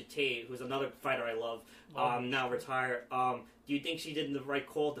Misha Tate, who's another fighter I love, now retired. Do you think she did the right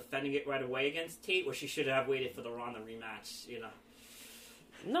call defending it right away against Tate, or she should have waited for the Ronda rematch? You know.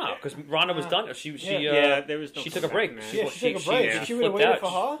 No, because Ronda was done. She there was no she took a break. man. She- Yeah, she took a break. she She would have flipped waited out. for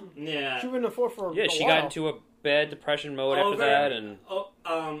her. Yeah. She wouldn't have fought for. Yeah, a she while. got into a bad depression mode after that, and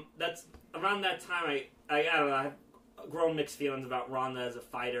That's around that time. I don't know. I have grown mixed feelings about Ronda as a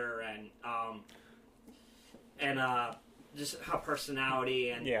fighter and just her personality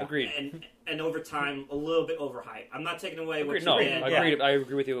and Yeah. agreed. and over time a little bit overhyped. I'm not taking away what Agreed. she No, did. I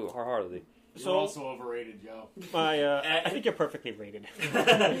agree with you wholeheartedly. You're So- also overrated, Joe. I think you're perfectly rated. We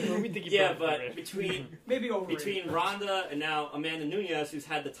think you're Yeah, perfect, but right? Maybe overrated. between Ronda and now Amanda Nunes, who's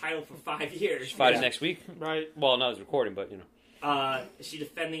had the title for 5 years, She's fighting Yeah. next week. Right. Well, not as recording, but you know, is she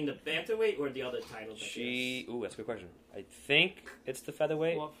defending the bantamweight or the other title? that she. Ooh, that's a good question. I think it's the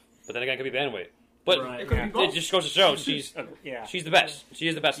featherweight, Well, but then again, it could be bantamweight. But Right. It could Yeah. be both. it just goes to show she's Yeah. she's the best. She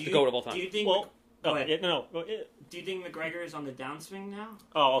is the best Do to you- go of all Do time. you think? Well, go ahead. yeah, no. Do you think McGregor is on the downswing now?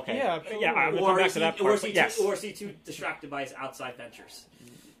 Oh, okay. Yeah, absolutely. Yeah, I'm gonna come back to that part. But yes, or is he too distracted by his outside ventures?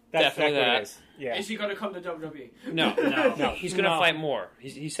 that's Definitely exactly what that. it is. Yeah. Is he going to come to WWE? No, No. he's gonna No. fight more.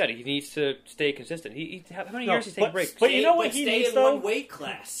 He said he needs to stay consistent. How many No, years he's taking but- breaks? but you know what But he stay needs, in though? one weight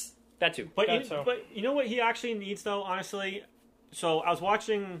class. That too. But That's so. but you know what he actually needs though, honestly. So I was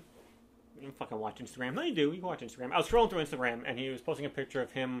watching. You can fucking watch Instagram. No, you do. You can watch Instagram. I was scrolling through Instagram, and he was posting a picture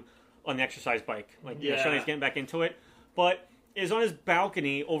of him on the exercise bike, like Yeah. showing he's getting back into it. But is on his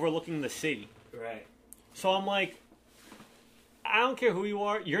balcony overlooking the sea. Right. So I'm like, I don't care who you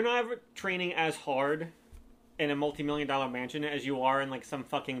are. You're not ever training as hard in a multi-million-dollar mansion as you are in like some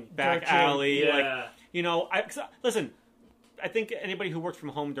fucking back Dirt gym. alley. Like, Yeah. you know, listen. I think anybody who works from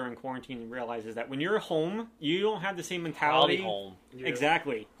home during quarantine realizes that when you're home, you don't have the same mentality. Quality home.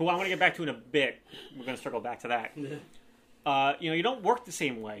 Exactly. Who I want to get back to in a bit. We're going to circle back to that. You know, you don't work the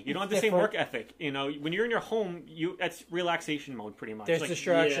same way. You don't have the same Different. work ethic. You know, when you're in your home, that's relaxation mode pretty much. There's Like,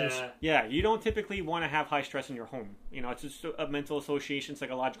 distractions. Yeah. yeah, you don't typically want to have high stress in your home. You know, it's just a mental association,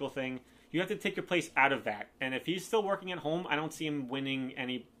 psychological thing. You have to take your place out of that. And if he's still working at home, I don't see him winning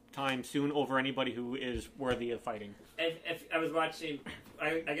any time soon over anybody who is worthy of fighting. If I was watching,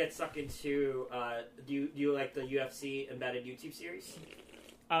 I get sucked into. Do you like the UFC embedded YouTube series?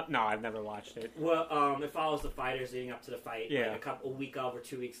 No, I've never watched it. Well, it follows the fighters leading up to the fight, Yeah. like a week of or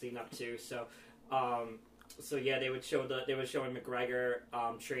 2 weeks leading up to. So yeah, they were showing McGregor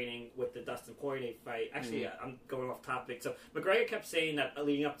training with the Dustin Poirier fight. Actually, I'm going off topic. So McGregor kept saying that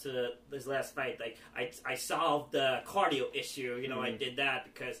leading up to his last fight, like I solved the cardio issue. You know, I did that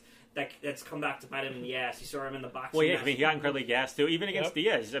because that's come back to bite him in the ass. You saw him in the boxing. Well, yeah, match. I mean, he got incredibly gassed too. Even against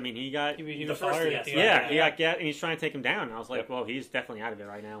Diaz, I mean, he got. He The was first fired yes, at the yeah. end. Yeah, he got gas, and he's trying to take him down. And I was like, Yep. well, he's definitely out of it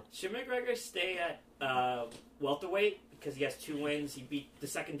right now. Should McGregor stay at welterweight because he has 2 wins? He beat the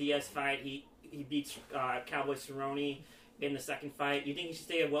second Diaz fight. He beats Cowboy Cerrone in the second fight. You think he should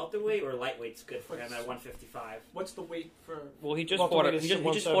stay at welterweight or lightweight's good for him at 155? What's the weight for? Well, he just Welterweight fought. is He just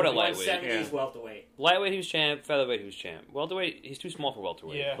fought at 170. lightweight. 170 yeah. is welterweight. Lightweight, he was champ. Featherweight, he was champ. Welterweight, he's too small for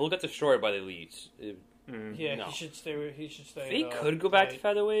welterweight. Yeah. He'll get destroyed by the elites. Yeah, No. he should stay. He should stay. He could go back to right.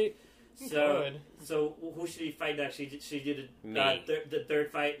 featherweight. So who should he fight next? She did Me. the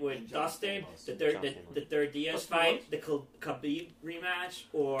third fight with Dustin, the third Diaz fight, the Khabib rematch,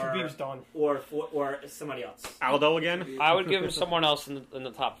 Khabib's done. or somebody else. Aldo again? I would give him someone else in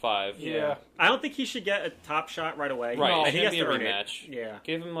the top 5. Yeah. I don't think he should get a top shot right away. Right, No, it And he shouldn't has be a to earn rematch. it. Yeah.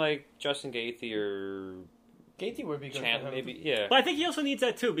 Give him like Justin Gaethje or Gaethje would be good Champ, for him. maybe. Yeah. But I think he also needs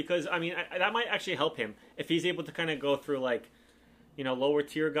that too, because I mean that might actually help him if he's able to kind of go through like, you know, lower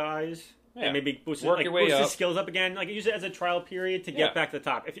tier guys Yeah. and maybe boost, Work your way boost his up. skills up again. Like use it as a trial period to get Yeah. back to the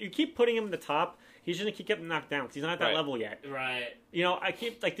top. If you keep putting him in the top, he's gonna keep getting knocked down because he's not at that Right. level yet. Right. You know, I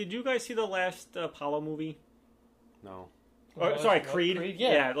keep like, did you guys see the last Apollo movie? No. Or sorry, Creed. Creed?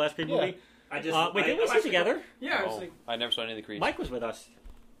 Yeah. the last Creed Yeah. movie. I just Wait, didn't we see it together? Yeah, it's Oh, like I never saw any of the Creeds. Mike was with us.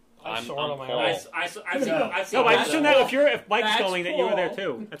 I I'm- saw it I'm on my Paul. own. I've seen No, but I that. just assumed that if Mike's That's going, that you were there cool.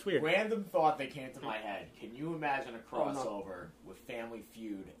 too. That's weird. Random thought that came to my head. Can you imagine a Oh, no. crossover with Family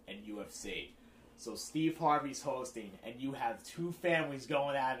Feud and UFC? So Steve Harvey's hosting, and you have 2 families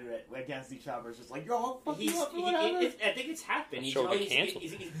going at it against each other. It's just like, yo, I'll fuck you up or whatever. I think it's happened. That He's show got always- canceled.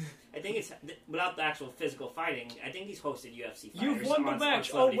 I think it's without the actual physical fighting. I think he's hosted UFC fighters. you've won the on match.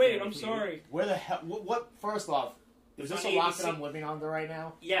 Oh Celebrity wait, Family I'm Feud. sorry. Where the hell? What? First off, Is this on a rock ABC. that I'm living under right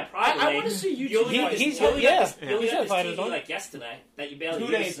now? Yeah, probably. I want to see you. You only got He's- this- you only got this- yeah. you only He's got this invited TV on. like yesterday that you barely 2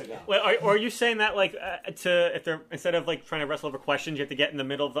 used. days ago. Wait, are you saying that like if they're instead of like trying to wrestle over questions, you have to get in the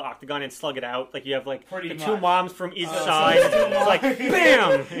middle of the octagon and slug it out? Like you have like Pretty the much. two moms from each So side. it's two It's like moms.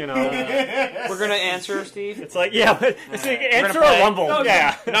 bam, you know. We're gonna answer, Steve. It's like yeah, but it's like, answer gonna or play. rumble. No,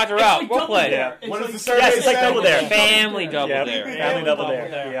 yeah. Knocked her It's out. like We'll double play. dare. It's What does like- the survey Yes, it's like say? double dare. Family double Yep. dare. Family double Double dare.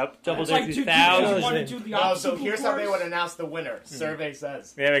 dare. Yep. Double It's dare like two 2000. teams want to do the No, so obstacle here's how they course. would announce the winner. Survey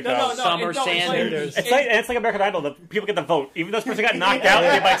says. There we go. No, Summer it's like- Sanders. It's like American Idol. The people get the vote, even though this person got knocked out,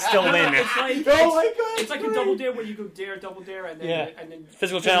 they might still win. It's like Oh my god! it's like a double dare where you go dare, double dare, and then Yeah. and then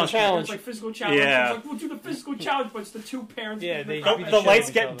Physical challenge. It's like physical challenge. Yeah. It's like we'll do the physical challenge, but it's the two parents. Yeah, they- The, beat the shit lights out of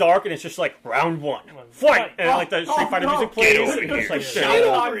each get other. dark and it's just like round one, fight, and like the Street Fighter music plays. Get over and here. it's like The shit.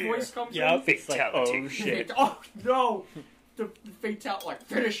 Shylock voice comes Yep. It's like, oh shit. in. Oh no, the fatality, like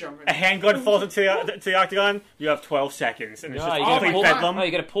finish him. A handgun falls into the octagon. You have 12 seconds, and it's No, just you Oh get a my pull, God. bedlam. no,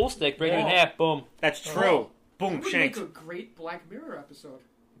 you get a pull stick, break it in Oh. half, boom. That's true. Boom, That would shanks. make a great Black Mirror episode.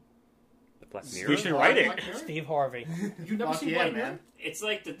 Black We should write it. Black Mirror? Steve Harvey. You never Fuck seen yeah, Black man. Mirror? It's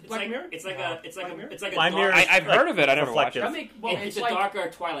like the Black Mirror? it's like Wow. a it's like Black a Mirror? it's like a Black Mirror dark, is I've heard of it. I never reflective. watched That it. make well, it's it's a like darker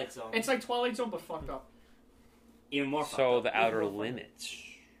Twilight Zone. it's like Twilight Zone, but fucked up. Even more. fucked So up. the Outer Limits.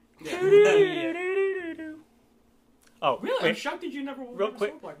 Oh, Really? I'm wait, shocked that you never Real saw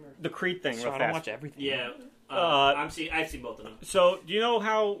quick. Black Mirror. the Creed thing, So real I don't fast. watch everything. Yeah. I've seen both of them. So, do you know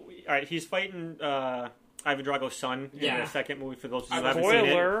how? All right, he's fighting Ivan Drago's son in Yeah. the second movie. For those of you who I- haven't seen it,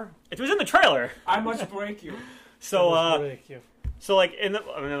 Spoiler. it was in the trailer. I must break you. So, Thank you. so like in the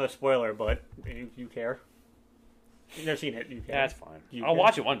another spoiler, but you care? You've never seen it. You care? That's fine. You I'll can.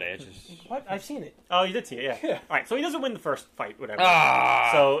 watch it one day. It's just What? I've seen it. Oh, you did see it, yeah. Yeah. All right, so he doesn't win the first fight, whatever. ah.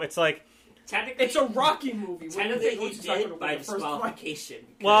 So it's like, Technically, It's a Rocky movie. What do you technically think he Luke's not gonna did by win the first fight? disqualification.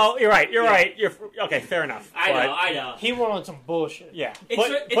 'cause- well, you're right. You're Yeah. right. You're okay. Fair enough. I know. He went on some bullshit. Yeah,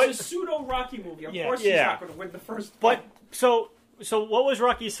 It's a pseudo Rocky movie. Of Yeah. course, he's Yeah. not going to win the first but fight. so what was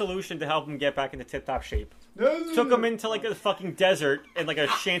Rocky's solution to help him get back into tip-top shape? Took him into like a fucking desert in like a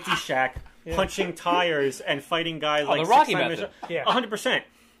shanty shack, punching tires and fighting guys like the Rocky 6 times- method. Yeah. 100%.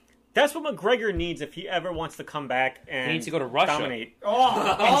 That's what McGregor needs if he ever wants to come back and He needs to go to Russia. dominate.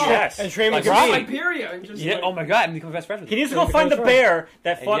 Oh, Yes. And train Like with Rocky. Khabib. Siberia and just Yeah. like, Oh my god! I'm becoming best friends with He him. needs to go Yeah, find the that's right. bear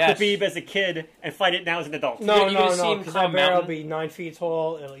that fought Yes. Khabib as a kid and fight it now as an adult. No, You gonna see no, him because climb that bear will mountain? be 9 feet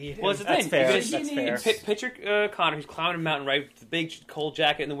tall. It'll eat him. Well, it's the That's thing. fair. Because That's he fair. needs- Picture Connor. He's climbing a mountain, right? With the big cold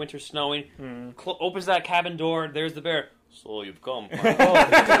jacket in the winter, snowing. Hmm. Opens that cabin door. There's the bear. So you've come.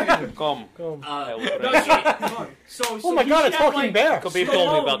 You've come. Go. Uh, So, Oh my god, a talking bear. Khabib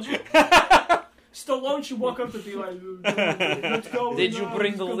told me about you. Stallone should walk up to be like, let's go. Did you now,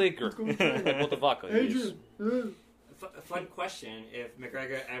 bring let's the go, liquor? let's go." What the vodka is. Adrian. fun question: if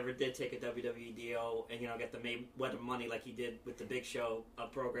McGregor ever did take a WWE deal and get the Mayweather money like he did with the Big Show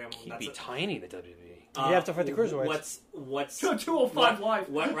program, He'd be tiny in the WWE. You have to fight the cruiserweights. What's 205 live.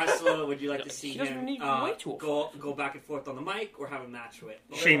 What wrestler would you like to see He doesn't him need weight to go back and forth on the mic or have a match with?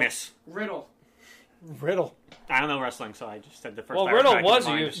 Sheamus. Riddle. Riddle. I don't know wrestling, so I just said the first. Well, guy Riddle that was a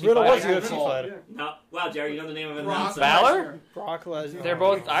came to UFC Riddle was a fighter. UFC fighter. No, wow, Jerry, you know the name of an Brock announcer? Balor? Brock Lesnar. They're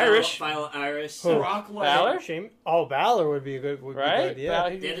both Irish, File Irish. Who? Brock Lesnar. Balor? Shame. Oh, Balor would be a good, would be right? good, yeah.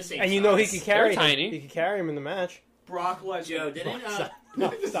 Balor- They're the same. And you know he size. could carry They're tiny. him. He could carry him in the match. Brock Lesnar. Joe didn't.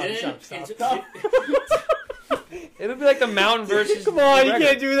 No, stop, didn't stop. It would be like the Mountain versus. Come on, you McGregor.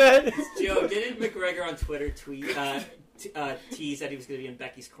 can't do that. Joe, didn't McGregor on Twitter tease that he was going to be in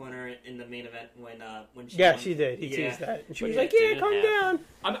Becky's corner in the main event when she Yeah, won? she did. He Yeah. teased that. And she But was it like, yeah, didn't calm happen. down.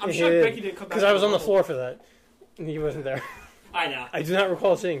 I'm shocked Becky didn't come back. Because I was to on the Rumble. floor for that. And he wasn't there. I know. I do not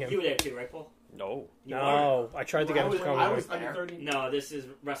recall seeing You him. were there too, right, Paul? No. You were? No, I tried to get him to come I over. was Under there. 30. No, this is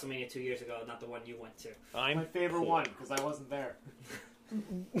WrestleMania 2 years ago, not the one you went to. I'm My favorite poor. one because I wasn't there.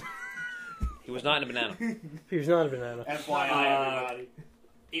 He was not in a banana. He was not a banana. FYI, everybody.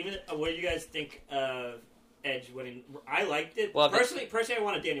 Even what do you guys think of Edge winning? I liked it. Well, personally, I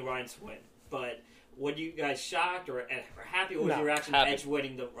wanted Danny Ryan to win, but were you guys shocked or happy? What was No, your reaction happy. to Edge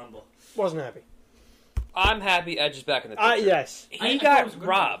winning the Rumble? Wasn't happy. I'm happy Edge is back in the picture. Yes. He I thought it got was a good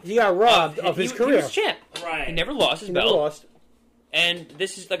robbed. He got robbed of of his He career. was champ. Right. He never lost his He never belt. lost. And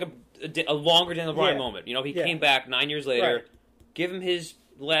this is like a longer Daniel Bryan Yeah. moment. You know, he Yeah. came back 9 years later. Right. Give him his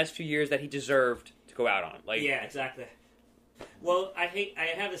last few years that he deserved to go out on. Like, Yeah, exactly. Well, I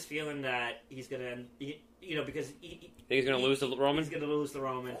have this feeling that he's gonna, because think he's going to lose to Roman? He's gonna lose the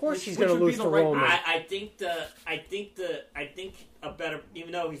Roman. Of course he's Which going to would be lose the to right Roman. I think a better,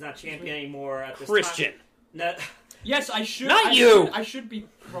 even though he's not champion anymore at this Christian. time. No, Yes, I should. Not I you. Should, I should be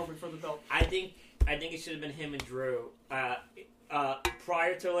Roman for the belt. I think it should have been him and Drew.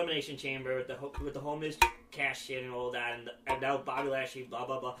 prior to Elimination Chamber with the home is cash in and all that, and now Bobby Lashley, blah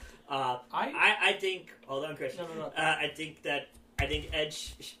blah blah. I think. Hold on, Chris. No. I think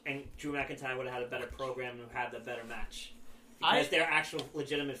Edge and Drew McIntyre would have had a better program and had the better match. Because they're actual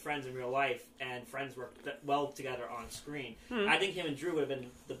legitimate friends in real life, and friends work well together on screen. I think him and Drew would have been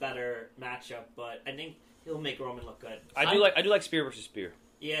the better matchup, but I think he'll make Roman look good. I do like spear versus spear.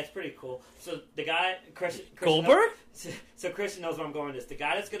 Yeah, it's pretty cool. So the guy, Chris Goldberg? So Christian knows where I'm going with this. The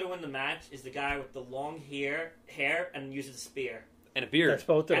guy that's going to win the match is the guy with the long hair and uses a spear. And a beard. That's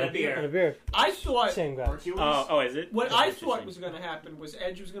both of And them. a beard. And a beard. I thought Same guy. Hercules? Oh, is it? what That's I interesting. thought was going to happen was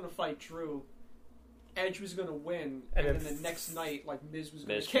Edge was going to fight Drew. Edge was going to win, And and then then the next night, like Miz was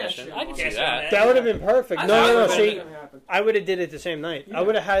going Miz to cash cashed in. in. I can on see it. that. That would have been perfect. I No, thought no, it no. was See, gonna happen. I would have did it the same night. Yeah. I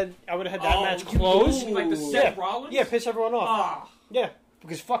would have had that Oh, match you closed. mean like the Seth Rollins? Yeah, piss everyone off. Ah, Yeah,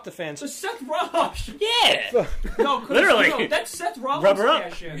 because fuck the fans. so Seth Rollins. Yeah! No, 'cause, Literally. No, that's Seth Rollins Rubber up.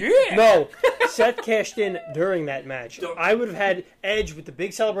 cash in. Yeah! No, Seth cashed in during that match. Don't- I would have had Edge with the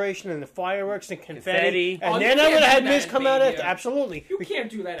big celebration and the fireworks and confetti, Confetti. and Oh, then you I would can't have had do Miz that come in out Mania. after. Absolutely, You can't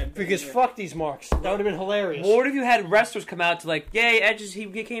do that at because Mania. fuck these marks. That would have been hilarious. What if you had wrestlers come out to like, yay, Edge is, he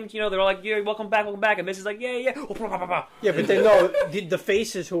came to, they're all like, yeah, welcome back, and Miz is like, yeah. Oh, blah, blah, blah, blah. Yeah, but then no, the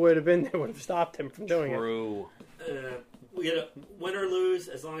faces who would have been there would have stopped him from doing it. True. We get a win or lose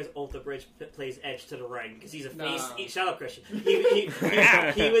as long as Ultra Bridge plays Edge to the ring because he's a face. Nah. Shut up, Christian.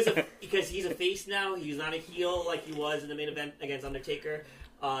 Because he's a face now. He's not a heel like he was in the main event against Undertaker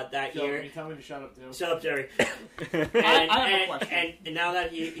that Joe, year. can you tell me to shut up, too? Shut up, Jerry. I have a question. And now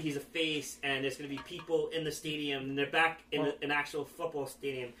that he's a face, and there's going to be people in the stadium, and they're back in an actual football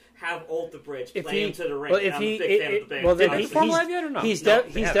stadium, have Ultra Bridge If play he- him to the ring. well, if I'm he- a big fan of the band. well, then Did he he's- perform live yet or no? He's No,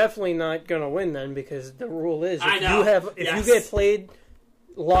 he's they haven't. definitely not going to win then because the rule is I if know. you have if Yes. you get played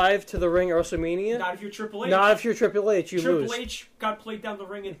live to the ring at WrestleMania, Not if you're Triple H. not if you're Triple H, you Triple lose. H got played down the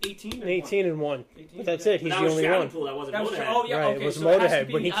ring in 18. 18 and one. 18, But that's yeah. it. He's that the was only Dragon one. Pool. That wasn't That was Motorhead. oh yeah Right, okay. it was so it has to Motorhead.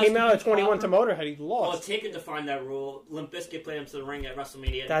 be- When he it has came to out be at 21 to proper. Motorhead, he Well, lost. Taker defined that rule. Limp Bizkit played him to the ring at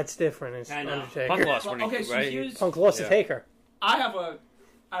WrestleMania. That's different. It's I know. Undertaker. Punk lost when he, Okay, so right? here's Punk lost to Yeah. Taker. I have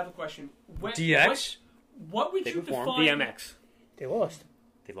a question. When, DX? What would They you performed. define? DMX. They lost.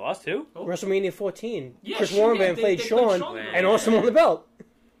 They lost too? Oh. WrestleMania 14. Yeah, Chris sure, Warrenband yeah, they played played Shawn Shawn. and Austin won the belt.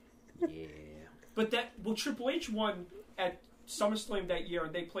 Yeah. But Triple H won at SummerSlam that year,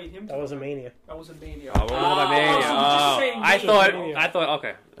 and they played him. That was a Mania. That was a Mania. Oh, we're going by Mania. so we're just saying I Mania. thought,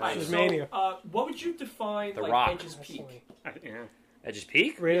 okay. Alright, was so, Mania. what would you define The like Rock. Edge's peak? Yeah. Edge's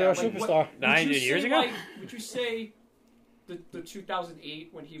peak? Radio like, Superstar. would 9 you years say, ago? Like, would you say the 2008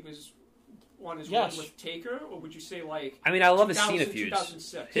 when he was on his Yes. run with Taker, or would you say like I mean, I love his 2000, Cena feuds.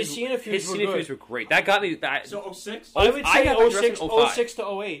 2006? His Cena feuds His were Cena good. feuds were great. That got me. So 06. I would I say got into 06, wrestling in 05. 06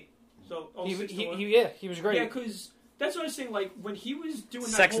 to 08. So He, 06 he, to he, yeah, he was great. Yeah, because that's what I was saying. Like when he was doing that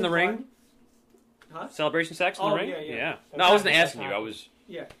Sex in whole the Ring? run- Huh? Celebration sex in Oh, the ring? yeah, yeah. No, I wasn't asking you. I was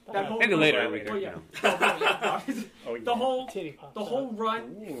Yeah, that whole maybe run- later. Well, we could, Oh, yeah. you know. Oh, yeah. Oh, yeah. The whole Titty pops the out. whole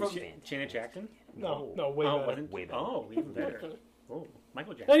run Ooh, from Janet Jackson? No, way Oh, better. wasn't Way better. Oh, even better. Oh,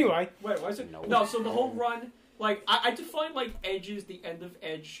 Michael Jackson. Anyway, wait, was it? No. No, so the whole run, like I define like Edge's the end of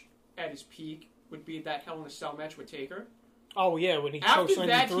Edge at his peak would be that Hell in a Cell match with Taker. oh yeah, when he After chokeslammed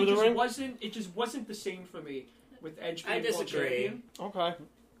that, through he the just ring. wasn't. It just wasn't the same for me with Edge being I world disagree. champion. Okay.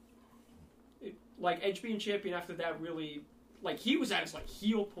 Like Edge being champion after that really, like he was at his like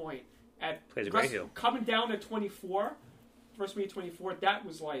heel point at Plays a great heel. coming down at 24, WrestleMania 24. That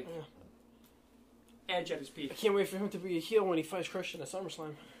was like Edge at his I peak. can't wait for him to be a heel when he fights Christian at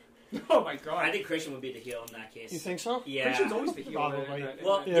SummerSlam. Oh my god! I think Christian would be the heel in that case. You think so? Yeah. Christian's always the heel. Probably.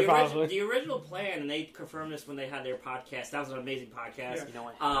 Well, Yeah, probably. the original plan, and they confirmed this when they had their podcast. That was an amazing podcast. Yeah. You know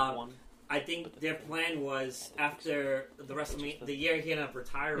what? Um, I think their plan was after the WrestleMania, the year he ended up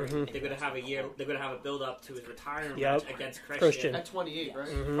retiring, they're going to have a year. They're going to have a build up to his retirement Yep. match against Christian. At 28, right?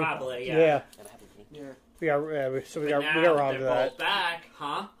 Mhm. Probably, Yeah. yeah. Yeah. We got so we But got now robbed they're of both that. back,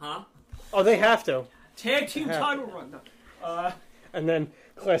 huh? Oh, they have to. Tag team Yeah. title run. No. And then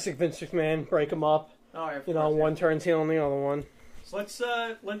classic Vince McMahon break them up. Oh, yeah, of You know, course, yeah. one turns heel on the other one. So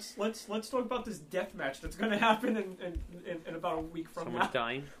let's talk about this death match that's going to happen in about a week from Someone's now.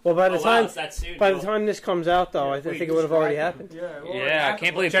 dying. Well, by the Oh, wow, time it's that soon. by the Well, time this comes out, though, Yeah, I think wait, it would have already describe happened. Yeah, well, Yeah, I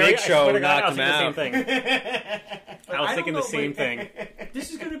can't believe Jerry, Big I swear Show to God, I knocked was him thinking the same out. thing. I was thinking the same thing.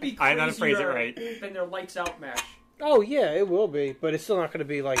 This is going to be I know how to phrase it crazier right. than their lights out match. Oh yeah, it will be, but it's still not going to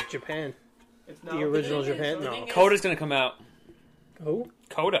be like Japan. It's The not original thing is- Japan. the No. thing is- Coda's gonna come out. Who?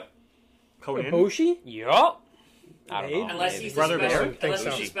 Coda. Conan? Ibushi? Yup. I don't Maybe. know. Unless maybe. he's Brother the special, Bear? unless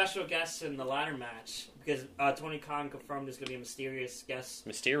Think he's so. a special guest in the ladder match, because Tony Khan confirmed there's going to be a mysterious guest.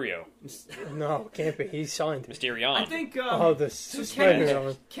 Mysterio. No, can't be. He's signed. Mysterion. I think. Oh, the so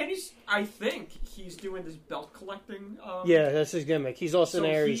Spider-Man. Kenny's. I think he's doing this belt collecting. Yeah, that's his gimmick. He's Austin So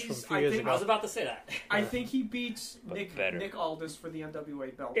Aries he's- from a few I years think- I was ago. about to say that. I think he beats But Nick better. Aldis for the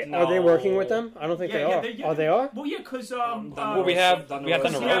NWA belt. Are they working with them? I don't think they are. Oh, they are? Well, yeah, because Well, we have Thunder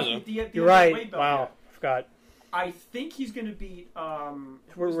Rosa. You're right. Wow, forgot. I think he's going to beat.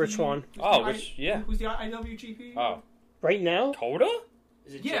 Which one? Oh, yeah. Who's the IWGP? Oh, Right now? Coda?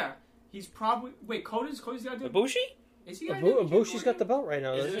 Is it Yeah, he's probably. Wait, Coda's the IWGP. Ibushi? Is he Ibushi's got the belt right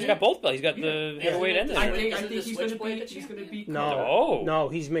now. Is doesn't He's he? got both belts. He's got the Yeah. heavyweight and the I Isn't think, it I think the he's going to Switchblade beat. that He's you- going to beat. No. Coda. Oh. No,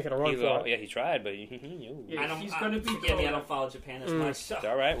 he's making a run He's for all, it. yeah, he tried, but Yeah. He's gonna be forgive me. I Coda. don't follow Japan as Mm. much. So. it's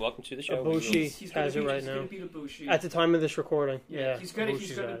all right. Welcome to the show. Ibushi He's gonna has it beat- right he's now. gonna beat Ibushi. At the time of this recording, yeah. He's gonna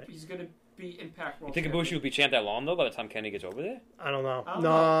Ibushi's got it. be Impact World You think Champion. Ibushi will be champ that long though? By the time Kenny gets over there, I don't know. I don't No,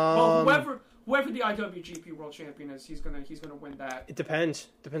 know. Well, whoever the IWGP World Champion is, he's gonna win that. it depends.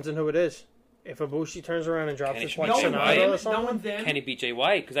 Depends on who it is. If Ibushi turns around and drops Kenny this should like be No Sonata one Sonata or then. No something, one then. Kenny beat Jay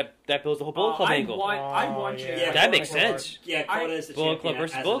White because that builds the whole Bullet Club I angle. want Oh, Jay. yeah. That makes Bullet Club. sense. Yeah, Coda is the Bullet champion Club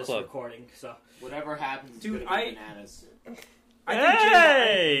versus as Bullet of this Club. recording. So Whatever happens, it's Dude, gonna be bananas. I think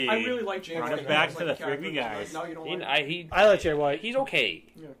Hey! I really like Jay Brought White. it back He's to like the a character. three guys. No, you don't He, like I like Jay White. he's okay.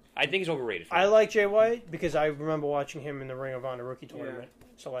 Yeah. I think he's overrated. I like Jay White because I remember watching him in the Ring of Honor rookie tournament. Yeah.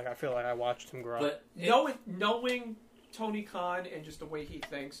 So like I feel like I watched him grow. but Knowing Tony Khan and just the way he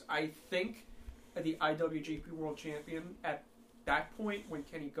thinks, I think the IWGP World Champion at that point when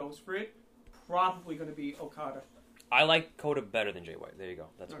Kenny goes for it, probably going to be Okada. I like Coda better than Jay White. There you go.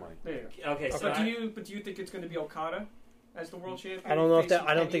 That's All mine. right, there you go. okay, so But I- do you think it's going to be Okada as the world champion? I don't know if that. facing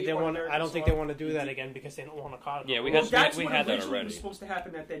I don't Kenny think they on want. American I don't think soil? they want to do that again because they don't want to call it. Yeah, we Well, had that's we what had that originally already. was supposed to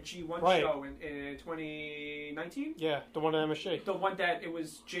happen at that G1 Right. show in 2019. Yeah, the one at MSG. The one that it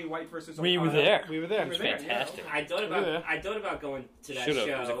was Jay White versus We were Okada. there. We were there. We were there. Fantastic. I thought Yeah. about going to that Should've.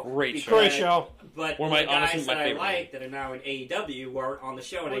 show. It was a great show. Great show. But One the of my- guys honestly, my that I favorite. like that are now in AEW were on the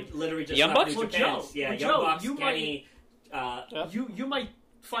show, and they literally just Young left Bucks? New Well, Japan. Joe, Yeah, well, Young Joe, Bucks, you Kenny. You might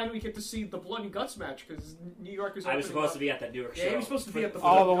finally get to see the Blood and Guts match because New York is. I was opening supposed up. to be at that Newark show. Yeah, he was supposed to be at the. Oh,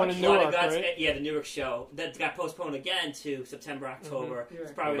 Blood the and one Guts in show. Blood Newark, and Guts, right? yeah, the Newark show that got postponed again to September, October. Yeah.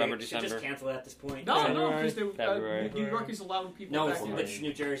 It's probably November, should just December. cancel it at this point. No, February. because February. New York is allowing people. No, back in. it's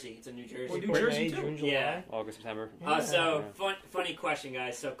New Jersey. It's in New Jersey. Well, New Wait, Jersey May, too. June, July? Yeah. August, September. So funny question,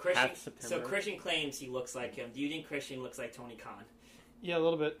 guys. So Christian, Half so September. Christian claims he looks like him. Do you think Christian looks like Tony Khan? Yeah, a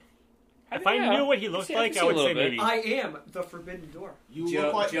little bit. If I knew what he looked I can like, see I a would little say bit. maybe. I am the Forbidden Door. You Joe-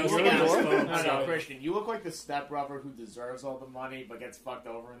 look like Joe's you look got like- his phone, no, so- no, Christian. You look like the stepbrother who deserves all the money but gets fucked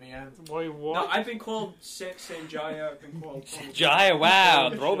over in the end. Wait, No, what? I've been called Sanjaya. I've been called. Jaya, wow,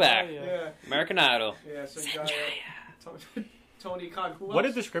 throwback. Yeah, American Idol. yeah, Sanjaya. Tony Khan. Who What a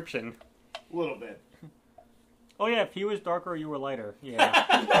else? description. A little bit. Oh yeah, if he was darker, you were lighter.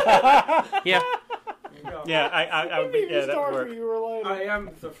 Yeah, Yeah. There you go. yeah, I would be. Yeah, that would work. You were like, I am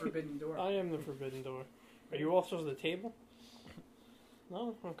the Forbidden Door. I am the Forbidden Door. Are you also the table?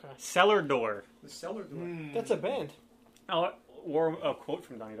 No? Okay. Cellar door. The cellar door. That's a band. Oh, or a quote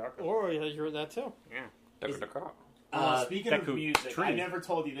from Donnie Darko. Or yeah, you're that too. Speaking that of could- music, tree. I never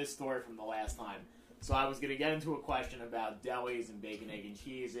told you this story from the last time. So I was going to get into a question about delis and bacon, egg, and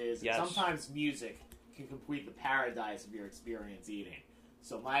cheeses. Yes. Sometimes music can complete the paradise of your experience eating.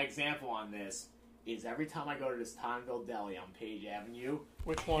 So my example on this is every time I go to this Tonneville Deli on Page Avenue,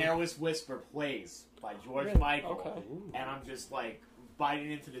 Which one? Careless Whisper plays by George Really? Michael. Okay. And I'm just like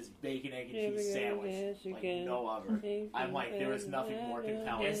biting into this bacon, egg, and cheese sandwich like no other. I'm like, there is nothing more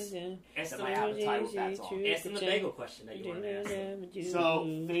compelling It's than the, my appetite with that song. it's the bagel question that you want to ask.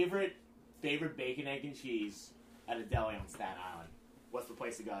 So, favorite bacon, egg, and cheese at a deli on Staten Island. What's the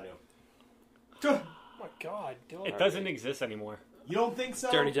place to go to? Oh my God, Dylan. It doesn't exist anymore. You don't think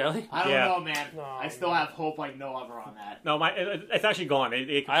so? Dirty Jelly? I don't Yeah. know, man. No, I still have hope like no other on that. No, it's actually gone.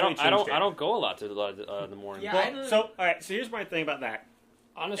 It completely changed it. I don't go a lot to the morning. Yeah, Well, so all right. So here's my thing about that.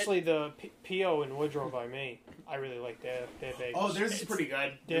 Honestly, the P.O. in Woodrow by me, I really like their bagels. Oh, theirs is pretty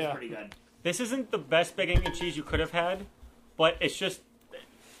good. Theirs Yeah. is pretty good. This isn't the best bacon and cheese you could have had, but it's just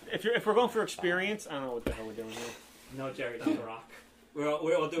if we're going for experience, I don't know what the hell we're doing here. No, Jerry, not the Rock. We're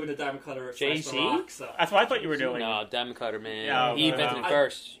all doing the Diamond Cutter. JC? The Rock, so. That's what I thought you were doing. No, Diamond Cutter, man. Yeah, he but, invented it I-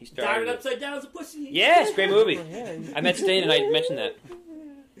 first. He started Diamond it. Upside Down is a pussy. Yes, great movie. Yeah. I met Stain and I mentioned that.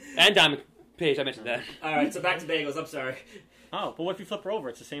 And Diamond Page, I mentioned that. All right, so back to bagels. I'm sorry. Oh, but what if you flip her over?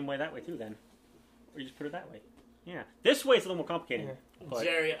 It's the same way that way too. Then, or you just put it that way. Yeah, this way it's a little more complicated. Yeah. But,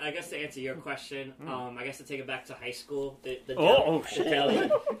 Jerry, I guess to answer your question, I guess to take it back to high school, the shit.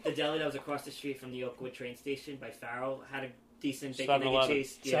 the deli that was across the street from the Oakwood train station by Farrell had a decent bacon, egg, 7-Eleven. and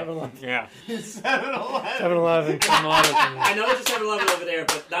cheese. Yeah. 7-Eleven. yeah. 7-Eleven. 7-Eleven. I know there's a 7-Eleven over there,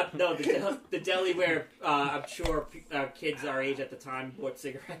 but the deli where I'm sure kids our age at the time bought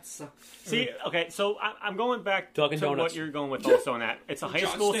cigarettes. So. See, okay, so I'm going back Dunkin' to what Donuts. you're going with also on that. It's a high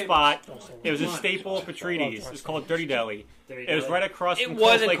John school Stamos. spot. John Stamos. It was a staple of Petrini's. It was called Dirty Deli. It was right across It from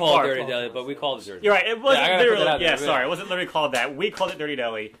wasn't Lake called Park. Dirty Deli, but we called it Dirty. You're right. It wasn't I gotta put that literally. out there, Yeah, really. sorry, it wasn't literally called that. We called it Dirty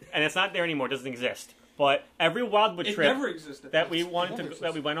Deli, and it's not there anymore. It doesn't exist. But every Wildwood It trip never existed. that we It wanted never to, that we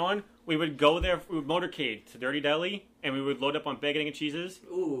existed. went on, we would go there. We would motorcade to Dirty Deli, and we would load up on bacon and cheeses,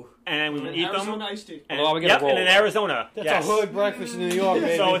 Ooh. and we would And eat Arizona them. iced tea. And, Although I would get a yep, roll. and in Arizona. That's yes. a hood breakfast in New York,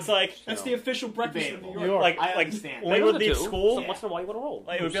 baby. So it's like That's the official breakfast in New Debatable. York. New York. like I like understand. when we would leave school. So once in a while you want to roll.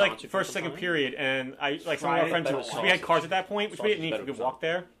 Like, it would be like first, second period, and I like some of our friends. We had cars at that point, which we didn't need. We could walk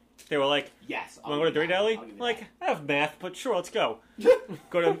there. They were like, Yes. "Want to go to Dirty Deli?" I'll give you Like, that. I have math, but sure, let's go.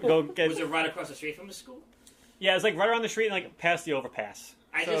 Go get. Was it right across the street from the school? Yeah, it was like right around the street and like past the overpass.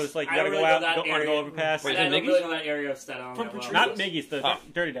 I So just- it's like I you gotta don't go really out, know that on the area. overpass. Wait, I is it don't Miggy's? really know that area of Staten Island From that well. Patrice? Not Miggy's, the Oh.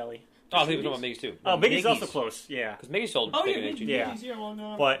 Dirty Deli. Oh, people talking about Miggy's too. Oh, Miggy's also close. Yeah, Because Miggy's sold Oh yeah, bacon and cheese. Yeah. Mickey's, yeah. Well,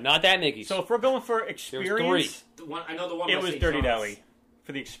 no. but Not that Miggy's. so if we're going for three. experience, The one, I know the one it by was St. Dirty John's. Deli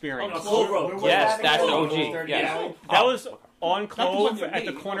for the experience. Oh, Clove Road. Where was Yes, that that's the again? OG. Dirty Yeah. Deli? That was on one Clove for at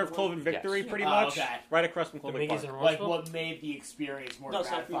the me. corner of Clove and Victory, Yes. pretty Oh, much, okay. right across from Clove and Park. Like what made the experience more No,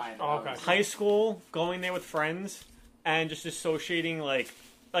 South gratifying? Beach. Oh, okay. High school, going there with friends, and just associating like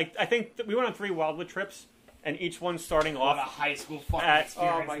I think we went on 3 Wildwood trips, and each one starting What a off. high school fucking At-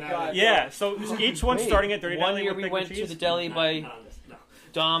 experience. Oh my that God. is. Yeah, so each one Wait, starting at Dirty One Deli year with we bacon went and to cheese. the deli by No.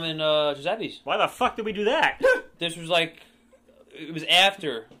 Dom and Giuseppe's. Why the fuck did we do that? This was like, it was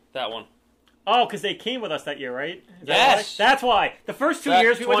after that one. Oh, because they came with us that year, right? Is that Yes. why? That's why. The first 2 That's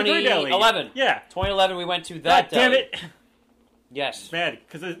years we went to Dirty Deli. 2011. Yeah. 2011 we went to God that damn deli. it. Yes. Mad.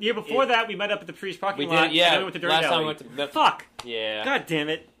 Because the year before that, we met up at the Trees parking We lot. did, yeah. And then we went to Dirty Last Deli. time we went to Fuck. Yeah. God damn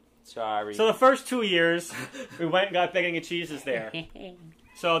it. Sorry. So the first 2 years, we went and got bacon and cheeses there.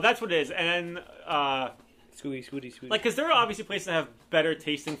 So that's what it is. And Scooty. like, because there are obviously places that have better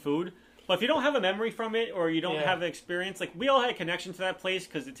tasting food, but if you don't have a memory from it or you don't Yeah. have the experience, like we all had a connection to that place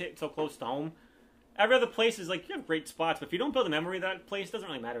because it's so close to home. Every other place is like you have great spots, but if you don't build a memory of that place, it doesn't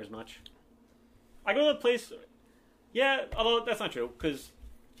really matter as much. I go to a place, yeah, although that's not true because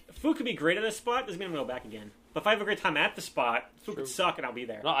food could be great at a spot, doesn't mean I'm gonna go back again. But if I have a great time at the spot, food True. could suck and I'll be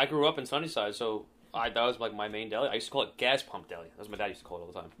there. No, I grew up in Sunnyside, so that was like my main deli. I used to call it gas pump deli. That's what my dad used to call it all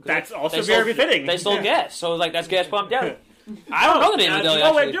the time. 'Cause That's also they very sold- befitting. They sold gas, so like that's gas pump deli. I don't know the name of the deli,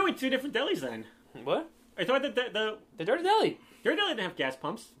 Oh, we're actually. doing 2 different delis then. What? I thought that The Dirty Deli. your deli didn't have gas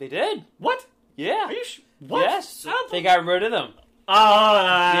pumps. They did. What? Yeah. Are you what? Yes. I don't They think- got rid of them. Oh,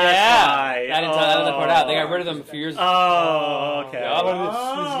 that's Yeah. right. I didn't tell that part out. They got rid of them a few years ago. Oh, okay. Yeah.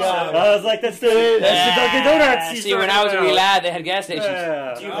 I was like, that's the Dunkin' Donuts. See, when I was a wee lad, they had gas stations.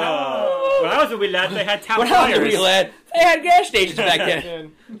 Yeah. Do you When I was a wee lad, they had town When I was a fires. wee lad, they had gas stations back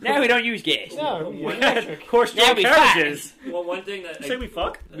then. And- Now we don't use gas. No, We yeah. had horse Now drawn we carriages. Well, one thing that Did you say we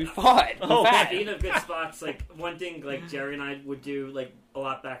fuck? We fought. Oh, We fought. speaking of good spots, like one thing like Jerry and I would do like a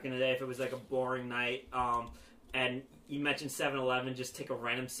lot back in the day if it was like a boring night, and you mentioned 7-Eleven, just take a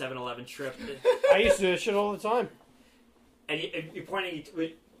random 7-Eleven trip, I used to do this shit all the time. and you're pointing.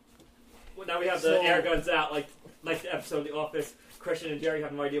 Well, now we have the So- air guns out, like the episode of The Office. Christian and Jerry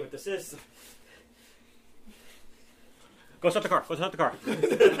have no idea what this is. Go start the car. Go start the car.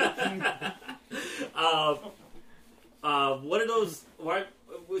 What are those? What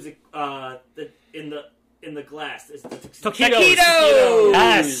was it? In the glass is the Taquitos. Taquitos!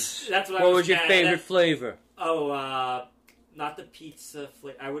 Yes. That's what I What was was your at. favorite flavor? Oh, not the pizza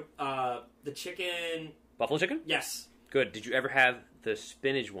flavor. I would the chicken. Buffalo chicken? Yes, Good. Did you ever have the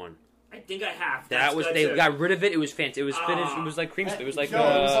spinach one? I think I have. That That's was good they too. got rid of it. It was fancy. It was spinach. Ah. It was like cream. It was like Joe,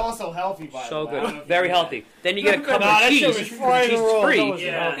 it was also healthy, by so the way. I don't know good, if very you knew healthy. Then you get a cup Nah, of that shit cheese. was The frying cheese the is rolls. That free, was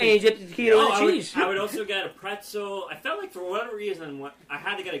Yeah. healthy. and you dip the taquito Oh, in the cheese. I would also get a pretzel. I felt like for whatever reason, I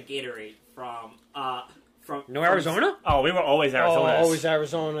had to get a Gatorade from. No Arizona? Oh, we were always Arizona. Oh, always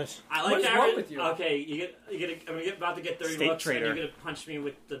Arizona's. I like What is Ari- wrong with you? Okay, I'm about to get 30 State looks, traitor. and you're gonna punch me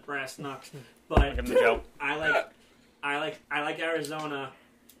with the brass knucks. But Give him the Joe. I like Arizona,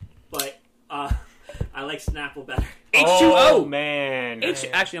 but I like Snapple better. Oh, H2O. man.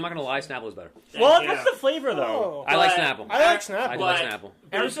 Actually, I'm not gonna lie. Snapple is better. Well, Yeah. that's the flavor, though. Oh. I like But- Snapple. I like I Snapple. do like But- Snapple.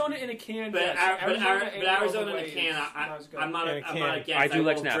 Arizona in a can, But, yes. but Arizona Arizona in all a the can, way is not as good. I'm not In a I'm can. not against. I do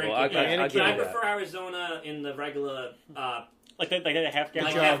like won't Snapple. drink I it. Yeah, in a give But I you that. prefer Arizona in the regular like a half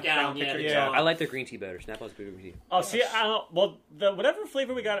gallon. Like half gallon, pitcher. yeah. I like their green tea better. Snaplo's good green tea. Oh, see, I don't. Well, the whatever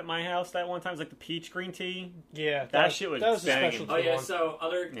flavor we got at my house that one time was like the peach green tea. Yeah, That shit was that was a banging. special Oh yeah, one. so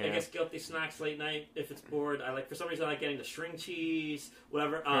other I Yeah. guess guilty snacks late night if it's bored. I like for some reason I like getting the string cheese,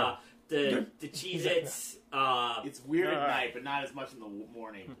 whatever. Yeah. The Cheez-Its. It's weird at Uh. night, but not as much in the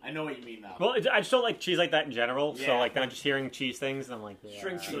morning. I know what you mean, though. Well, I just don't like cheese like that in general. So Yeah. like then I'm just hearing cheese things, and I'm like, yeah.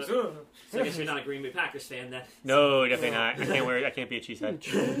 String cheese. So I guess you're not a Green Bay Packers fan then. No, definitely not. I can't be a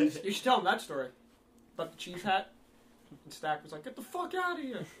cheesehead. You should tell him that story about the cheese hat. And Stack was like, "Get the fuck out of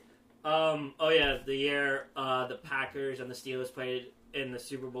here!" Oh yeah, the year the Packers and the Steelers played in the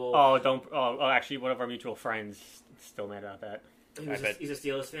Super Bowl. Oh, don't. Oh, actually, one of our mutual friends is still mad about that. He's a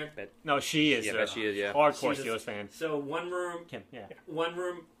Steelers fan. No, she is. Yeah, but she is. Yeah. Hardcore She's a- Steelers fan. So one room, Kim, yeah.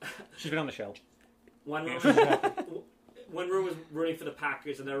 She's been on the show. one room, one room was rooting for the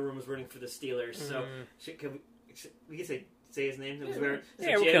Packers, and another room was rooting for the Steelers. So we can say his name. It was weird. So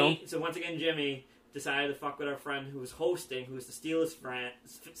Yeah, we'll kill him. So once again, Jimmy decided to fuck with our friend who was hosting, who was the Steelers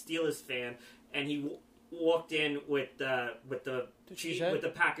fan, and he walked in with the cheese head? with the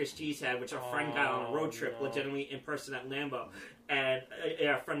Packers cheese head, which our friend got on a road trip, no. legitimately in person at Lambeau. And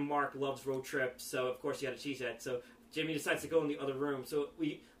our friend Mark loves road trips, so of course he had a cheese head. So Jimmy decides to go in the other room. So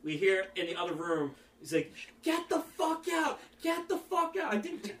we hear in the other room, he's like, "Get the fuck out! Get the fuck out!" I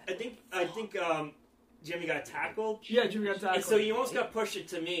think Jimmy got tackled. Yeah, Jimmy got And tackled. so you almost got pushed it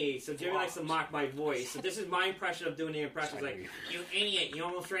to me. So Jimmy likes to mock my voice. So this is my impression of doing the impression. It's like, "You idiot! You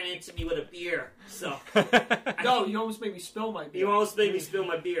almost ran into me with a beer." So No, you almost made me spill my beer. you almost made me spill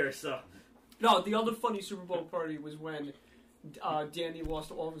my beer. So No, the other funny Super Bowl party was when Danny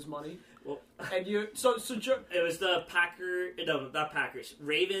lost all of his money. Well- And you, it was the not Packers,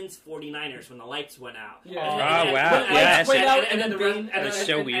 Ravens 49ers when the lights went out. Yeah. Oh, And wow. then- Yes. Went out and then and the then and Bane- then- That's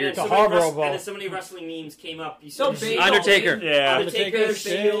so and then weird. so The many Harborough and Bowl. then so many wrestling memes came up. You No, saw Bane- Undertaker. Yeah. Undertaker, Bane-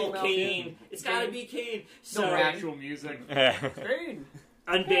 Bale, Kane. It's gotta be Kane. So No actual music. Bane. Unbane.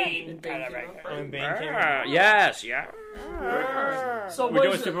 And Bane came out. When Bane came Ah, out. yes, yeah. So We're what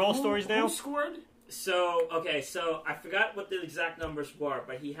doing is it? Super Bowl Who- stories now? Who scored? So I forgot what the exact numbers were,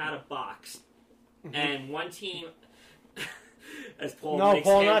 but he had a box, and one team, as Paul No, makes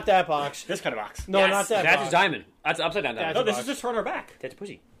Paul, him, not that box. This kind of box. No, Yes. not that That's box. his diamond. That's upside down diamond. No, That's this is just her on her back. That's a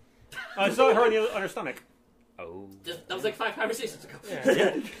pussy. It's not her on her stomach. Oh. that was like 5 conversations ago.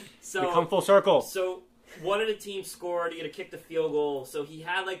 Yeah. We come full circle. So one of the teams scored. He had to kick the field goal. So he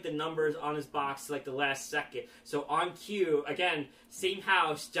had like the numbers on his box like the last second. So on cue, again, same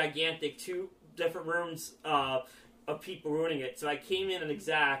house, gigantic, 2 different rooms of people ruining it. So I came in an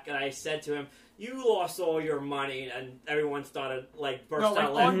exact and I said to him, "You lost all your money," and everyone started like burst No,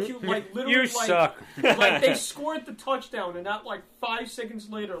 out like laughing. on cue, like literally, You like, suck. like they scored the touchdown, and not like 5 seconds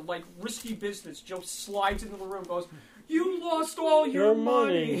later, like risky business, Joe slides into the room, goes, "You lost all your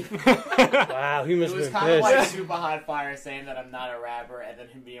money." Wow, he It must was have been kind of pissed. like Super Hot Fire saying that I'm not a rapper, and then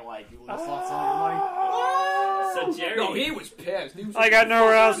him being like, "You lost all your money." So Jerry, No, he was pissed. He was I got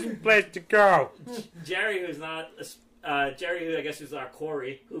nowhere else place to go. Jerry, who's not Jerry, who I guess is our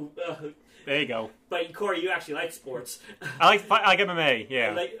Corey, who. There you go. But Corey, you actually like sports. I like MMA.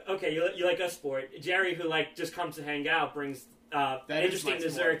 Yeah. Like, okay, you like us sport. Jerry, who like just comes to hang out, brings That is interesting my sport.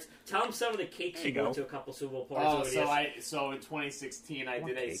 desserts. Tell him some of the cakes There you you went go. to a couple Super Bowl parties. Oh, over the years. so in 2016 I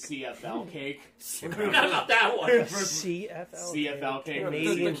did a cake? CFL cake. Not about that one. CFL. CFL cake.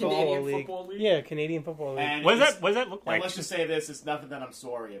 Canadian Football League. Yeah, Canadian Football League. And What it's- does that look And like? let's just say this: it's nothing that I'm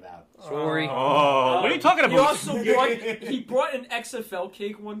sorry about. Sorry. Oh, what are you talking He about? also he brought an XFL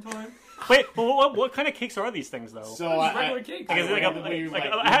cake one time. Wait, well, what kind of cakes are these things though? So It was I regular cake. Like, is it like a- randomly, like-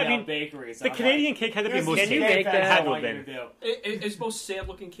 emailed I mean, bakeries. the Canadian cake had to be This most. is Can you cake make that's that? Had all to I have want been. you to do. It's the most sad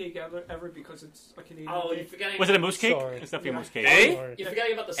looking cake ever because it's a Canadian Oh, you're cake. forgetting. Was it a moose cake? Sorry. It's definitely a moose cake. Eh? Sorry. You're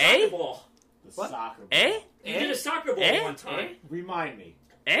forgetting about the soccer Eh? ball. The What? soccer ball. Eh? You did a soccer ball Eh? one time. Remind me.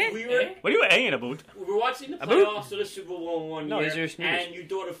 Eh? We were What are you A in about? we were watching the A boot? playoffs of the Super Bowl one No, year, these are sneakers. and you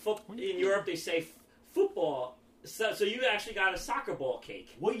do the in Europe they say football. So you actually got a soccer ball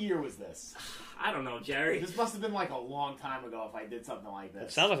cake. What year was this? I don't know, Jerry. This must have been like a long time ago if I did something like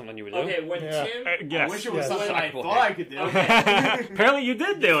this. Sounds like something you would do. Okay, when Yeah. Tim I Yes. wish it was Yes. something I Soccer thought ball I could do. Okay. Apparently, you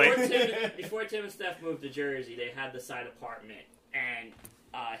did do it. before Tim and Steph moved to Jersey, they had the side apartment, and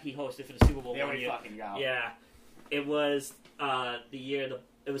he hosted for the Super Bowl There one we year. fucking go. Yeah, it was the year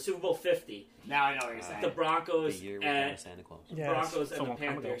it was Super Bowl 50. Now I know what you're saying. The Broncos The year we and got Santa Claus. Yes. Broncos and So the long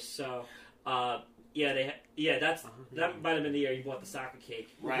time ago. Panthers. So, that might have been the year you bought the soccer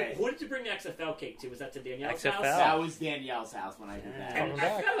cake. Right. Who did you bring the XFL cake to? Was that to Danielle's XFL? house? That was Danielle's house when I did that. And I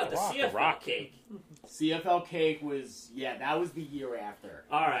Back. forgot about the The Rock. CFL The Rock. cake. CFL Cake was that was the year after.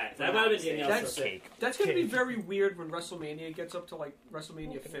 All right, that might have been Danielle's That's first pick. That's going to be very weird when WrestleMania gets up to like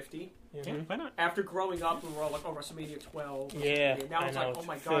WrestleMania 50. Yeah, why not? After growing up, we were all like, "Oh, WrestleMania 12." Yeah, WrestleMania. Now I it's know, like, "Oh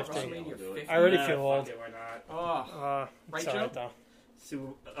my god, 50. WrestleMania 50." I already Nah, feel fuck old. it, we're not. Oh, right, it's alright, Joe? though. So,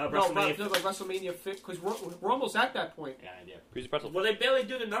 No, WrestleMania. but like WrestleMania 50, because we're almost at that point. Yeah, I do. Greasy pretzel. Well, they barely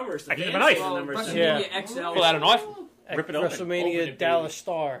do the numbers. The I can fans have a knife. do the Well, numbers. WrestleMania XL. Pull out a knife. Rip it open. WrestleMania Open it, Dallas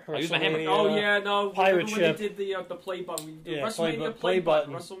Star. I'll use my hammer. WrestleMania, Oh yeah, no. Pirate When ship. they did the play button, we did Yeah, WrestleMania play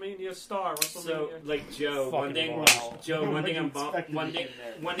button. WrestleMania Star, WrestleMania. So, like Joe, one Fucking thing, wow. Joe, one thing I'm Expected bummed. to be in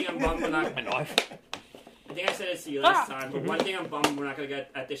there. One thing I'm bummed we're not. A knife. I think I said it to you last time, but one thing I'm bummed we're not gonna get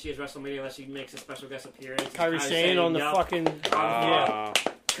at this year's WrestleMania unless she makes a special guest appearance. Kyrie Sane on the fucking. Uh,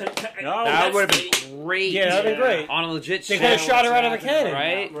 No, that would have been great. Yeah, that'd be great. On a legit They show. could have shot her out of a cannon.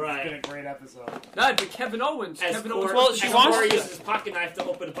 Right? It's been Right. a great episode. No, but Kevin Owens. As Kevin Corey, Owens. Well, she as wants Corey to- uses his pocket knife to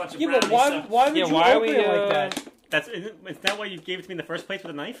open a bunch of Yeah, but brownies. why would Yeah, you why are open we, it like that? Is that why you gave it to me in the first place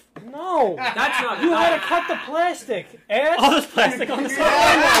with a knife? No. That's not. You had to cut the plastic. Ass. All this plastic on the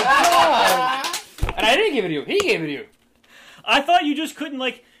side. And I didn't give it to you. He gave it to you. I thought you just couldn't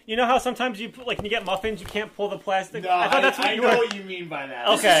you know how sometimes you put, when you get muffins you can't pull the plastic. No, I thought that's what I you know were. what you mean by that.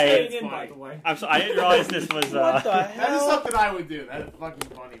 Okay. This is staying It's in, by fine. the way. I'm sorry, I didn't realize this was. What the That is hell? something I would do. That's fucking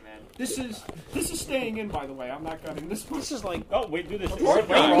funny, man. This is staying in, by the way. I'm not cutting this one. This is like. Oh wait, do this. course,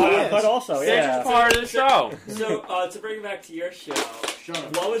 But yes. also, This yeah. is part of the show. So, to bring it back to your show, Shut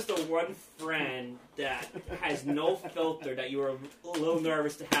up. what was the one friend that has no filter that you were a little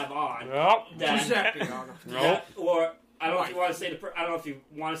nervous to have on? Nope. That, Giuseppe. that- or I don't know if you want to say I don't know if you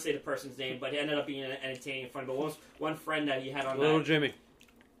want to say the person's name, but it ended up being an entertaining friend. But what was one friend that you had on Little that? Jimmy.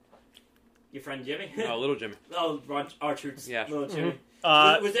 Your friend Jimmy? No, little Jimmy. Oh, R-Truth's Yeah. little Jimmy.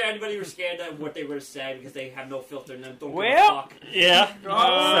 Uh, Was there anybody who was scared that what they were to say because they have no filter and then don't Well- give a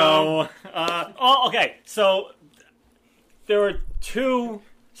fuck? yeah. Okay. So there were two.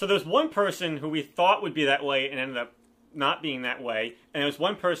 So there's one person who we thought would be that way and ended up not being that way, and there was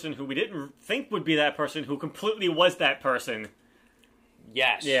one person who we didn't think would be that person who completely was that person.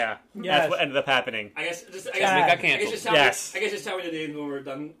 Yes. Yeah, Yes. that's what ended up happening. I guess just Got canceled. just tell Yes. me, I guess just tell me the name when we're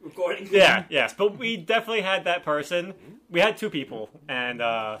done recording. Yeah, yes, but we definitely had that person. We had two people, and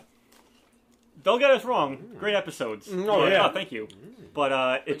don't get us wrong, great episodes. Oh, But, yeah. thank you. But it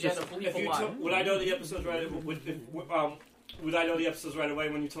But you had just to believe If a you lot. told, would I know the episodes right? Would I know the episodes right away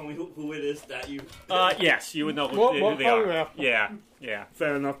when you told me who it is that you? yes, you would know who, Well, who well, they are. oh, Yeah,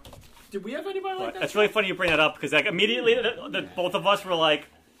 fair enough. Did we have anybody like But that? it's really funny you bring that up because like immediately the both of us were like,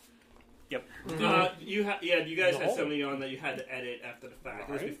 "Yep." You guys had somebody on that you had to edit after the fact.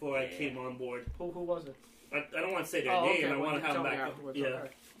 It was before I came on board. Who was it? I don't want to say their Oh, name. okay. I well, want you to have tell them me back. afterwards. Yeah. Okay.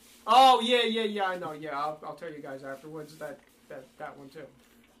 Oh yeah. I know. Yeah, I'll tell you guys afterwards that one too.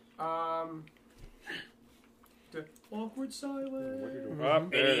 The awkward silence.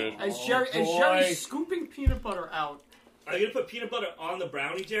 Up there it is. As Oh, Jerry's scooping peanut butter out. Are you gonna put peanut butter on the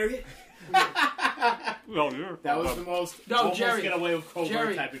brownie, Jerry? Well, you're, That was the most No, almost Jerry. get away with covert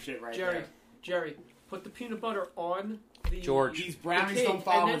Jerry. type of shit right Jerry, there. put the peanut butter on the George. These the brownies cake, don't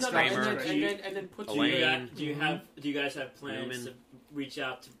follow and then, instructions. and then put Elaine. the Do you guys have plans Newman. to reach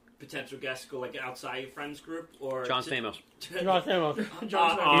out to potential guests, go like outside your friends group, or John to- Stamos. Not them. He's I'm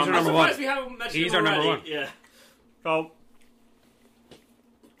our number one. surprised we haven't mentioned He's him our number already. one. Yeah, so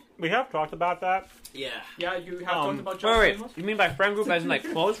we have talked about that. yeah. Yeah, you have talked about John Wait. Stamos? You mean by friend group as in like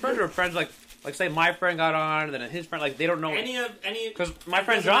close friends or friends like say my friend got on and then his friend, like they don't know. Any Because my it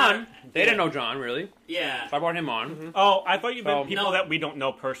friend doesn't John, matter. they didn't know John really. Yeah. So I brought him on. Oh, I thought you meant Oh, people no. that we don't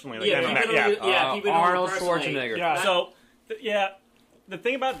know personally. Like, Yeah, I don't people know, don't- yeah, people don't know Arnold personally. Schwarzenegger. Yeah. So, the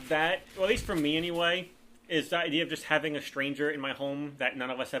thing about that, or at least for me anyway, is the idea of just having a stranger in my home that none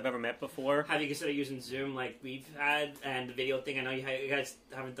of us have ever met before. Have you considered using Zoom like we've had and the video thing? I know you guys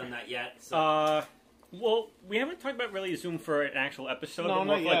haven't done that yet. So. Well, we haven't talked about really Zoom for an actual episode, No, but more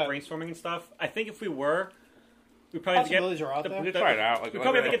not for like yet. brainstorming and stuff. I think if we were, we probably have to get Possibilities are out there. We could try it out. Like, we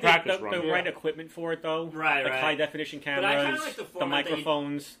probably have to like a get practice the run. right equipment for it though. Right, like right. high definition But I cameras, kinda like the the format that you-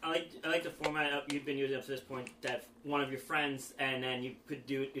 microphones. I like the format you've been using up to this point. That one of your friends, and then you could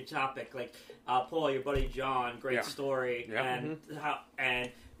do your topic like Paul, your buddy John, great Yeah. story, Yeah. and and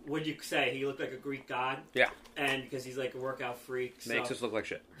would you say he looked like a Greek god? Yeah. And because he's like a workout freak, so. Makes us look like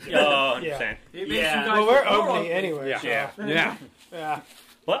shit. Oh, 100%. It makes Yeah. you guys Well, we're look more ugly ugly. anyway. Yeah. so- Yeah. Yeah.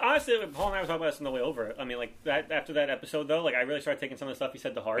 But honestly, Paul and I were talking about this on the way over. I mean, like that after that episode, though, like I really started taking some of the stuff he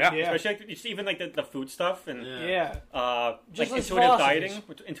said to heart. Yeah. Yeah. Especially like, even like the food stuff and Yeah. Yeah. Just like like intuitive philosophies. dieting,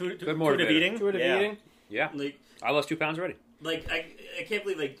 intuitive Good motivator. eating. Intuitive yeah. eating. Yeah. Like, I lost 2 pounds already. I can't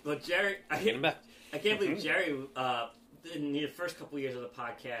believe like Jerry. Getting back. I can't believe Mm-hmm. Jerry in the first couple years of the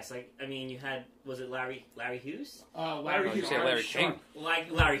podcast, I mean, you had, was it Larry Hughes? Larry You Hughes. say Larry King.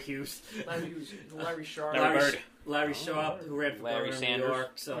 Like Larry Hughes. Larry Hughes. Larry Sharp. Larry Bird. Larry Sharp, who ran for Larry governor in Sanders. New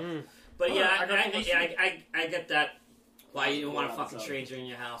York. So, Mm. but Oh, yeah, I got the list. I get that. Why you don't want a Yeah, fucking so- stranger in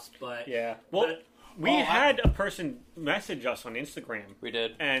your house, but Yeah. Well, but- we had a person message us on Instagram We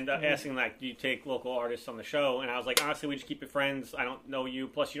did. and asking like, "Do you take local artists on the show?" And I was like, "Honestly, we just keep it friends. I don't know you.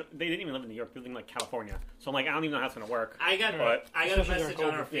 Plus, they didn't even live in New York; they live in like California. So I'm like, I don't even know how it's gonna work." I got But- I got a Especially message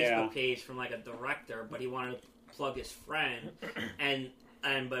during on our COVID. Facebook Yeah. page from like a director, but he wanted to plug his friend,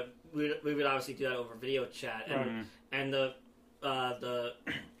 and but we would obviously do that over video chat, and the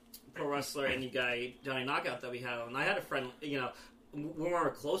pro wrestler and you guy Johnny Knockout that we had on. I had a friend, you know. We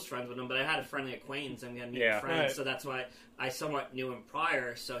weren't close friends with him, but I had a friendly acquaintance, and we had mutual Yeah. friends, Right. so that's why I somewhat knew him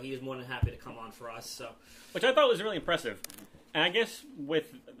prior. So he was more than happy to come on for us. So Which I thought was really impressive. And I guess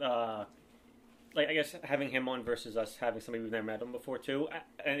with I guess having him on versus us having somebody we've never met him before too,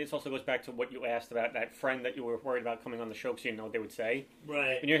 and it also goes back to what you asked about that friend that you were worried about coming on the show because you didn't know what they would say.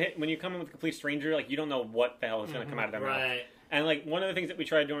 right, When you come in with a complete stranger, like you don't know what the hell is going to come out of their mouth. right. And like one of the things that we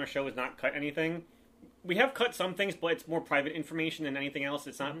try to do on our show is not cut anything. We have cut some things, but it's more private information than anything else.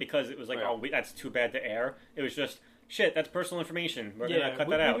 It's not because it was like, Right. that's too bad to air. It was just shit. That's personal information. We're Yeah, gonna cut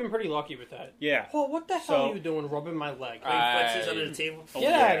we've that out. been pretty lucky with that. Yeah. Paul, what the hell So- are you doing rubbing my leg? Flexies under the table. Oh, Get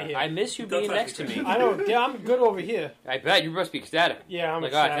yeah. out of here. I miss you Don't being touch next to me. me. I know. Yeah, I'm good over here. I bet you must be ecstatic. Yeah, I'm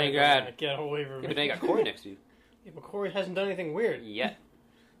Like, God, excited. thank God. Get away from Yeah, me. but then you got Corey next to you. Yeah, but Corey hasn't done anything weird. Yet.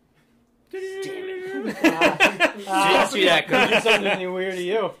 Didn't Didn't see that Did coming. something weird to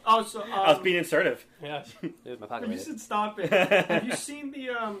you? Oh, so I was being assertive. Yes. There's my pocket you right should stop it. Have you seen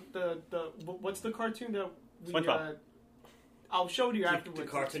the what's the cartoon that we? SpongeBob. I'll show you The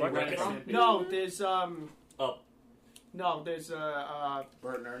afterwards. cartoon What? you recommend? No, there's Oh. no, there's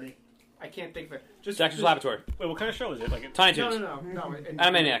Bert and Ernie. I can't think of it. Just Dexter's Laboratory. Wait, what kind of show is it? Like, Tiny No, Toons. no.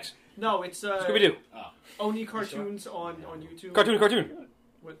 Animaniacs. No, it's Scooby Doo. Oni cartoons on YouTube. Cartoon.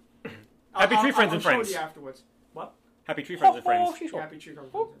 Happy Tree Friends I'll and show Friends. you afterwards. Happy Tree Friends and Friends. Happy Tree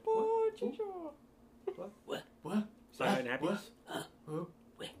Friends. What? Sorry, and Happy. Who?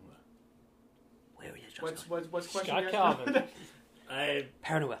 Where are you? What's question? Scott again? Calvin.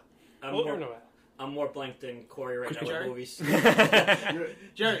 Paranoia. I'm Well, more, no, I'm more blank than Corey right now Jerry? with movies.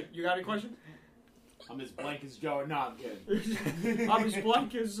 Jerry, you got any question? I'm as blank as Joe. No, I'm kidding. I'm as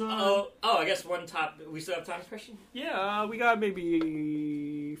blank as. I guess one top. We still have time for question. Yeah, we got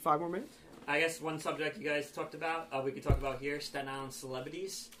maybe 5 more minutes. I guess one subject you guys talked about. We could talk about here: Staten Island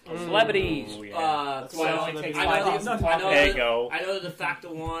celebrities. Celebrities. Oh, yeah. That's why So, it only takes I 5 know, minutes to I talk know, There you go. I know the de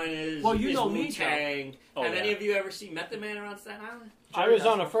facto one is. Well, you is know me, Wu-Tang. Oh, Have yeah. any of you ever seen Method Man around Staten Island? I was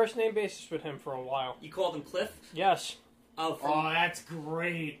on a first name basis with him for a while. You called him Cliff. Yes. Oh, Oh, that's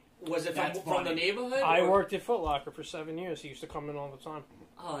great. was it that's from the funny. neighborhood? I or- worked at Foot Locker for 7 years. He used to come in all the time.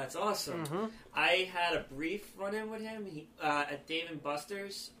 Oh, that's awesome. Mm-hmm. I had a brief run-in with him at Dave &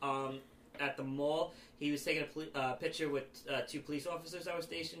 Buster's at the mall. He was taking a picture with 2 police officers that were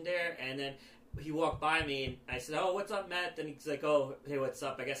stationed there, and then he walked by me, and I said, "Oh, what's up, Matt?" Then he's like, "Oh, hey, what's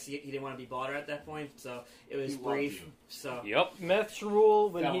up?" I guess he didn't want to be bothered at that point, so it was He loved brief. you. So Yep. Meth's rule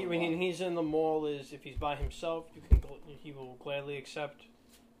when That he one. when he's in the mall is if he's by himself, he will gladly accept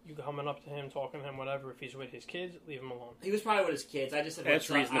you coming up to him, talking to him, whatever. If he's with his kids, leave him alone. he was probably with his kids. I just said, That's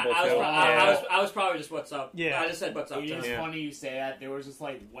 "What's up?" reasonable, I was, too. I was probably just, "What's up?" Yeah. I just said, "What's up?" It to is him. Yeah. funny you say that. There was this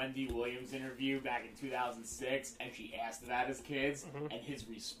like Wendy Williams interview back in 2006, and she asked about his kids, Mhm. and his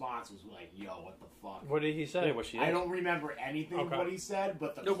response was like, "Yo, what the fuck?" What did he say? Yeah, was she? I don't remember anything of Okay. what he said,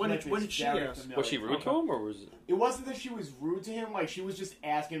 but the No, when clip did- when is did she very ask? familiar. Was she rude to him, or was it? It wasn't that she was rude to him. Like she was just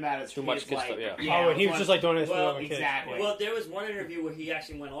asking about his Too kids. much kid like, stuff, yeah. Oh, and he was like- just like, don't ask me Well, about my kids. exactly. Well, there was one interview where he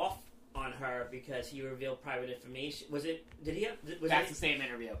actually went off on her because he revealed private information. Was it? Did he have? Was That's it, the same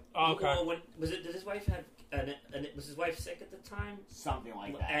interview. Oh, okay. Well, was it? Did his wife have? Was his wife sick at the time? Something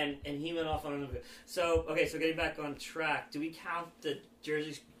like that. And he went off on an interview. So okay, so getting back on track, do we count the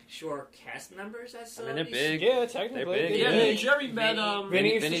Jersey Shore cast members as I mean, they're celebrities? big. Yeah, technically. They're big, Yeah, yeah. me and Jerry met.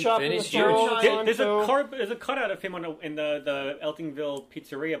 Vinny used to Vinny- shop in the Vinny's store huge. all the time, There's so- there's a cutout of him in the Eltingville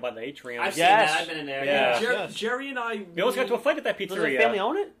pizzeria by the Atrium. I've seen Yes. that. I've been in there. Yeah. Yes. Jerry and I. We almost got to a fight at that Does the pizzeria. family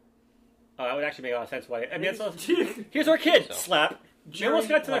own it? Oh, that would actually make a lot of sense. Why? I mean, here's our kid. So. Slap. We almost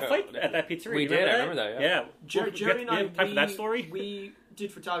got to that Like a- fight at that pizzeria. We You did, I remember that, yeah. Jerry and I. Time for that story. We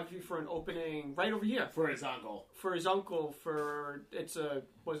did photography for an opening right over here for his uncle. for his uncle. It's a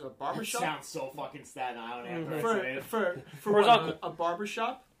That barbershop. sounds so fucking Staten Island after Mhm. I say it. For his what, uncle. a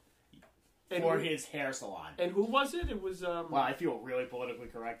barbershop. And For who- his hair salon. And who was it? It was Wow, I feel really politically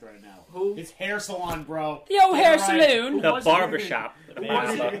correct right now. who? His hair salon, bro. The old hair Right. saloon. The was it? barbershop. Who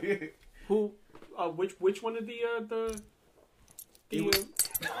was it? Who? Which one of the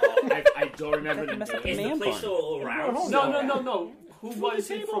I don't remember the Mess up name. Is the Man place bun. still around? No. Who was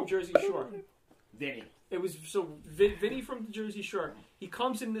he from Jersey Shore? Vinny. It was Vinny from the Jersey Shore. He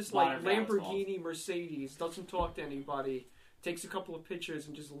comes in this like Lamborghini Mercedes, doesn't talk to anybody, takes a couple of pictures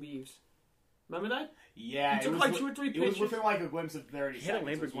and just leaves. Remember that? Yeah, He took like 2 or 3 It was pictures. within like a glimpse of 30 He had a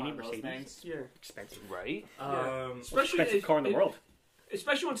seconds. It was one Lamborghini of those Mercedes? things. Yeah, Expensive. Right? especially Expensive car in the world.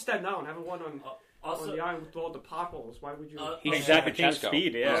 especially on Staten Island, having one on Also, the island with all the potholes. Why would you? He's Exactly, King of Francesco.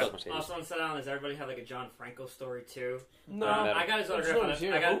 Speed, yeah. Also Mercedes. also on Staten Island, does everybody have like a John Franco story too? No, I got his autograph. Which ones?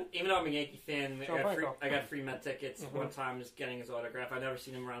 Yeah, I got, who? even though I'm a Yankee fan, John Franco. I got free Met tickets one time just getting his autograph. I've never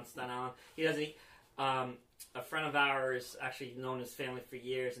seen him around Staten Island. He doesn't. A friend of ours actually known his family for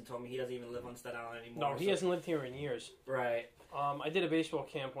years and told me he doesn't even live on Staten Island anymore. No, he hasn't lived here in years. Right. I did a baseball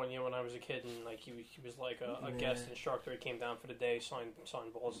camp one year when I was a kid, and like he was like a guest instructor. He came down for the day, signed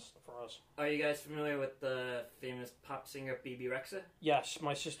balls for us. Are you guys familiar with the famous pop singer BB Rexa? Yes,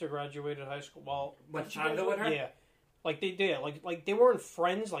 my sister graduated high school. Well, Went Did to you guys Chicago with her? yeah, like they did. Like they weren't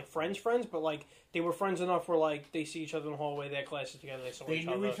friends, like friends, but like they were friends enough where like they see each other in the hallway, they had classes together, they saw They each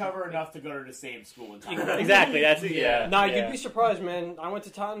knew other. each other enough to go to the same school in time. Exactly, that's it, yeah. Nah, yeah. you'd be surprised, man. I went to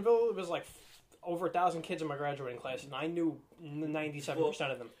Tottenville. It was like over 1,000 kids in my graduating class, and I knew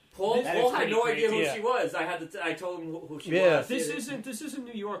 97% of them. Paul That is had pretty no idea who crazy. she was. I told him who she Yeah. was. This isn't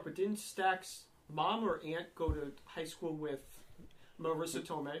New York, but didn't Stack's mom or aunt go to high school with Marissa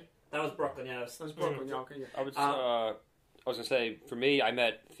Tomei? That was Brooklyn. Yeah. That was Brooklyn. Yeah, okay, yeah. I was gonna say, for me, I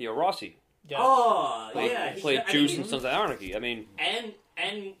met Theo Rossi. Yeah. Oh, Played, yeah. played I think Juice he- and Sons of Anarchy. I mean, and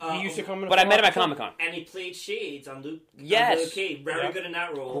He used to come in. but I met him at Comic Con. and he played Shades on Luke. Yes. on Luke Cage. Very Yeah. good in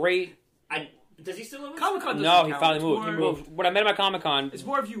that role. Great. Does he still live in Comic Con. No, he finally moved. He moved. When I met him at Comic Con, It's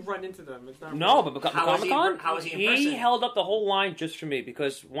more if you run into them. It's not. no, but How was Comic he- Con, how was he in person? held up the whole line just for me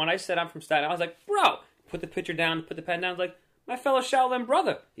because when I said I'm from Staten Island, I was like, bro, put the picture down, put the pen down. I was like, my fellow Shaolin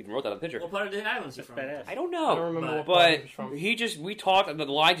brother. He even wrote that on the picture. What part of the island is he from? Badass. I don't I don't know. remember what part But he was from. we talked, and the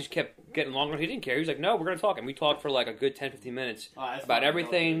line just kept getting longer. He didn't care. He was like, no, we're going to talk. And we talked for like a good 10, 15 minutes That's about not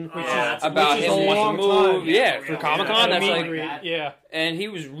everything, good. Yeah, about which is him a wanting long to move. time. Yeah, Yeah, for yeah, Comic Con, yeah. that's Meet like, and greet, yeah. and he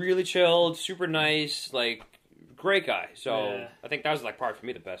was really chilled, super nice, like, great guy. So Yeah. I think that was like part for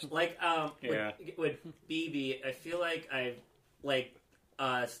me the best. Like Yeah. with BB, I feel like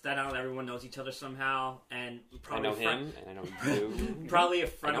Staten Island, everyone knows each other somehow, and I probably know him, and I know you. Probably a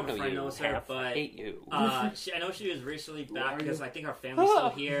friend I of a don't know friend you. knows her, I but hate you. I know she was recently back are because you? I think her family's still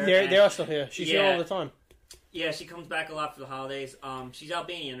here. They're, and- they are still here. She's here Yeah. all the time. Yeah, she comes back a lot for the holidays. She's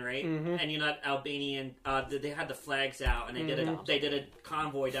Albanian, right? Mhm. And you're not Albanian. They had the flags out, and they did a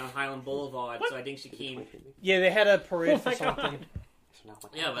convoy down Highland Boulevard. So I think she came. Yeah, they had a parade Oh for my God. something.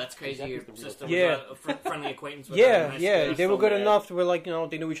 Yeah, but that's crazy. Your sister was Yeah. a friendly acquaintance with her Yeah, in high yeah, school. they were So good bad. enough to where, like, you know,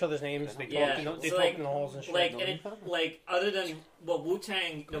 they knew each other's names. They Yeah, talked, you know, they so, talked like- in the halls and shit. Like other than Wu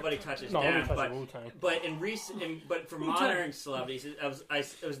Tang, nobody touches No, down. nobody touches But Wu-Tang. but in recent, but for modern celebrities, it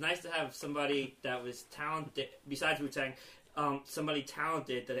was nice to have somebody that was talented besides Wu Tang. Somebody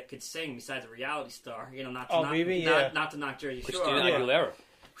talented that could sing besides a reality star. You know, not to Oh, knock, Bibi, not, yeah. not to knock Jersey Shore. Christina Yeah. Aguilera.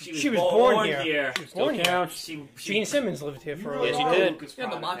 She was born here. here. She was born here. She Gene Simmons lived here for a Yes, he while. did. Lucas Yeah, the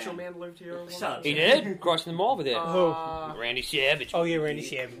Prada Macho fan. Man lived here. Shut up. He did? Crossing the mall over there. Randy Savage. Oh, yeah, Randy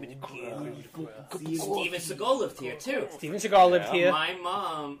Savage. Steven Seagal lived here too. Steven Seagal lived Yeah. here. My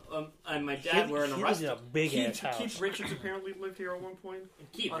mom and my dad were in a He rust. was in a big ass house. Keith Richards apparently lived here at one point.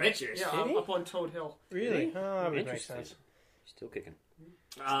 Keith Richards. Yeah, Did he? up on Toad Hill. Really? Oh, that would make Interesting. sense. Still kicking.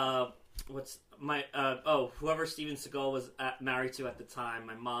 What's my whoever Steven Seagal was married to at the time,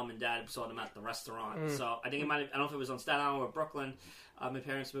 my mom and dad saw them at the restaurant. So I think it might have, I don't know if it was on Staten Island or Brooklyn. My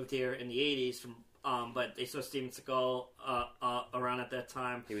parents moved here in the 80s from but they saw Steven Seagal around at that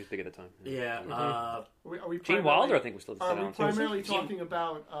time. He was big at the time. Yeah. Are we Gene primarily- Wilder, I think, was still Are we down. primarily Gene- talking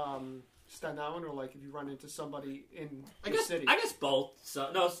about Staten Island, or like if you run into somebody in I the guess city? both.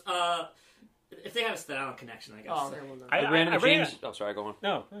 So no, if they had a Staten Island connection, I guess. Oh, okay, well, no. I ran into ran James. Oh, sorry, go on.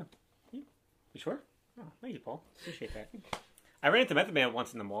 No. You sure? Oh, thank you, Paul. Appreciate that. I ran into Method Man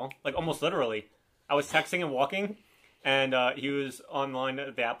once in the mall, like almost literally. I was texting and walking, and he was online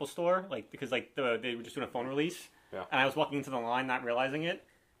at the Apple store, like because like they were just doing a phone release. Yeah. And I was walking into the line, not realizing it,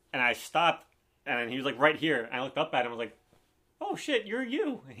 and I stopped, and he was like right here. And I looked up at him, and was like, "Oh shit, you're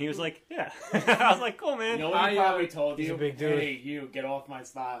you." And he was like, "Yeah." I was like, "Cool, man." You know what he probably told he's you? a big dude. Hey, you, get off my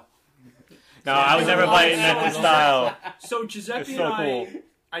style. No, I was never biting Method style. So Giuseppe It's so and cool.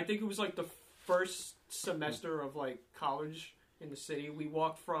 I think it was like the first semester of like college in the city. We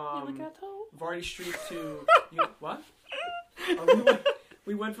walked from Vardy Street to what?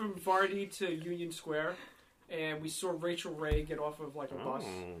 We went from Vardy to Union Square, and we saw Rachel Ray get off of like a bus.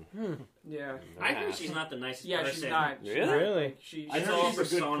 Yeah, I heard she's not the nicest yeah, person. she's not. She's Really? not, Really? like, she's I It's heard all she's a good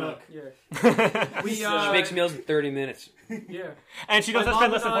persona. cook. yeah. We She makes meals in 30 minutes. yeah. And she doesn't My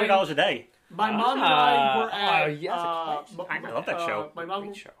spend mom less than and $40 a day. My mom and I were at. yes, of course. I love that show. My mom,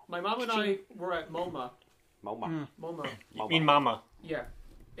 Great show. my mom and I were at MoMA. MoMA. MoMA, You mean Mama, yeah,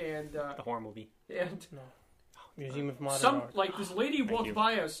 and the horror movie. Museum of Modern some Art. like this lady walked you.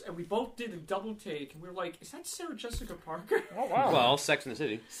 by us, and we both did a double take, and we were like, "Is that Sarah Jessica Parker?" Oh wow. Well, Sex in the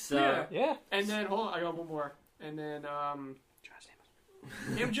City. So Yeah. Yeah. And then hold on, I got one more, and then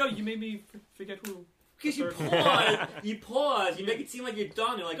damn Joe, you made me forget who. because you Third- pause, you make it seem like you're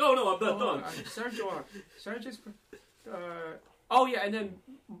done. You're like, oh no, I'm not done. Sarah Jessica. Oh yeah, and then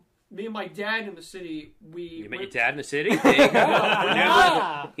me and my dad in the city, You met your went- dad in the city? There you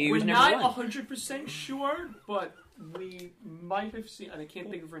go. He We're was not number one. 100% sure, but we might have seen, and I can't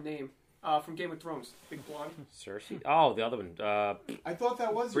think of her name, from Game of Thrones, big blonde. Cersei? Oh, the other one. I thought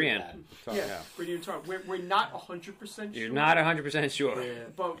that was your Brienne. dad. Yeah, Brienne Tarth. We're not 100% sure. You're not 100% sure.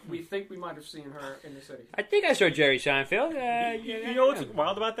 But we think we might have seen her in the city. I think I saw Jerry Seinfeld. You know what's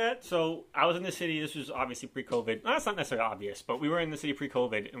wild about that? So I was in the city. This was obviously pre-COVID. No, that's not necessarily obvious, but we were in the city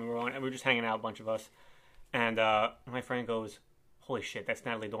pre-COVID, and we were just hanging out, a bunch of us. And my friend goes, "Holy shit, that's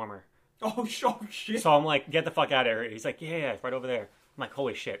Natalie Dormer." Oh, shit. So I'm like, "Get the fuck out of here!" He's like, "Yeah, it's right over there." I'm like,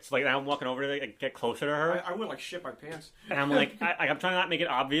 "Holy shit!" So like, I'm walking over there, like, get closer to her, I would like shit my pants. and I'm like, I'm trying to not make it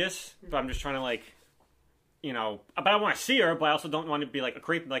obvious, but I'm just trying to like, you know, but I want to see her, but I also don't want to be like a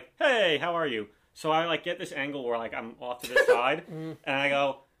creep, and like, "Hey, how are you?" So I like get this angle where like I'm off to the side, and I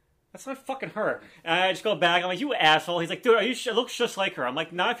go, "That's not fucking her." And I just go back. I'm like, "You asshole." He's like, "Dude, are you it looks just like her." I'm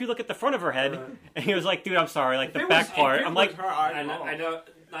like, "Not if you look at the front of her head." And he was like, "Dude, I'm sorry. Like the back part." I'm like, her, I know,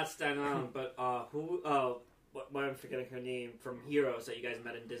 not Staten Island, but why am I forgetting her name from Heroes that you guys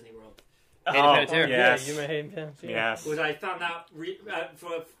met in Disney World? Hayden "Oh, Panettiere. yes, Yeah, you may hate him. yes." Which I found out which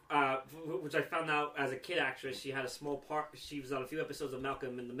I found out as a kid actress. She had a small part. She was on a few episodes of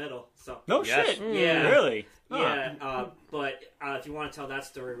Malcolm in the Middle. So No Yes. shit. Yeah. Really? yeah, but if you want to tell that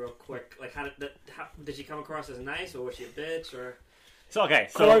story real quick, like how did she come across as nice, or was she a bitch, or? So okay,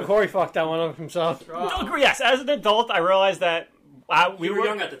 so Corey fucked that one up himself. yes, as an adult, I realized that we You were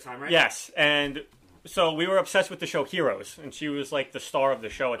young at the time, right? Yes, and so we were obsessed with the show Heroes, and she was like the star of the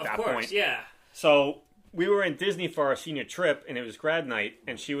show at Of that course, point. yeah. So we were in Disney for our senior trip, and it was grad night,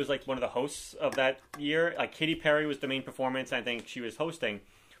 and she was like one of the hosts of that year. Like Katy Perry was the main performance, and I think she was hosting.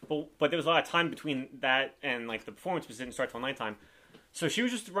 But there was a lot of time between that and like the performance, because it didn't start till nighttime. So she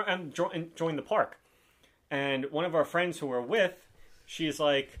was just enjoying the park, and one of our friends who we're with, she's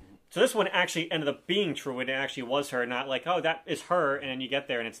like. So this one actually ended up being true, and it actually was her, not like, oh, that is her, and then you get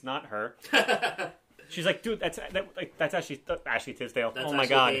there and it's not her. She's like, dude, that's actually Ashley Tisdale. That's oh my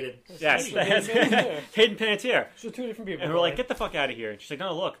actually god, Hayden. yes, that's Hayden Panettiere. So two different people. And we're like, get the fuck out of here. And she's like,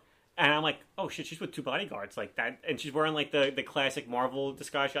 no, look. And I'm like, oh shit, she's with two bodyguards like that, and she's wearing like the classic Marvel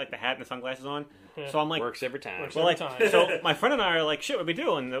disguise, she had, like the hat and the sunglasses on. So I'm like, Works every time. Works. well, like, every time. so my friend and I are like, shit, what we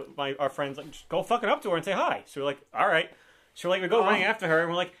do? And our friends like, just go fucking up to her and say hi. So we're like, all right. So we're like, we go running after her, and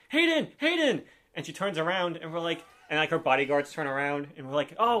we're like, Hayden, and she turns around, and we're like, and like her bodyguards turn around, and we're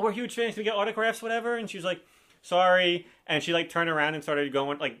like, oh, we're huge fans. Can we get autographs, whatever? And she was like, sorry, and she like turned around and started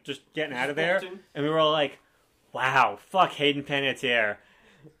going like just getting out of there, and we were all like, wow, fuck Hayden Panettiere.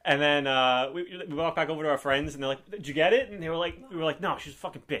 And then we walked back over to our friends, and they're like, "Did you get it?" And we were like, "No, she's a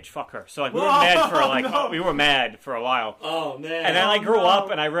fucking bitch. Fuck her." So like we were mad for like we were mad for a while. Oh man! And then I grew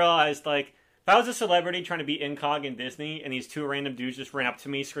up, and I realized like if I was a celebrity trying to be incog in Disney, and these two random dudes just ran up to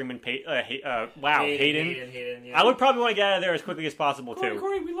me screaming, "Wow, Hayden!" yeah. I would probably want to get out of there as quickly as possible too.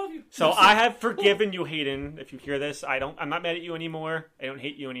 Corey, we love you. So I have forgiven you, Hayden. If you hear this, I'm not mad at you anymore. I don't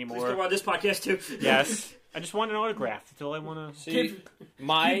hate you Please go anymore. on this podcast too. Yes, I just want an autograph. That's all I want to. See, Give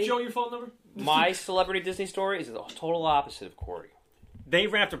Joe your phone number. my celebrity Disney story is the total opposite of Corey. They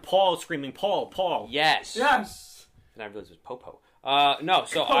ran after Paul, screaming, "Paul!" Yes. Yes. And I realized it was Popo. No,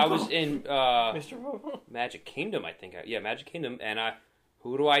 so I was in Mr. Robo. Magic Kingdom, I think. Yeah, Magic Kingdom, and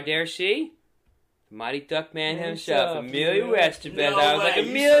who do I dare see? The Mighty Duck Man himself, Emilio Estevez. No I was like, way.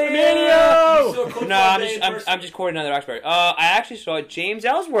 Emilio! No, I'm just Corey another Oxbury. I actually saw James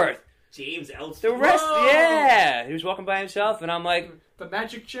Ellsworth. James Ellsworth. The rest, Whoa! yeah. He was walking by himself, and I'm like, The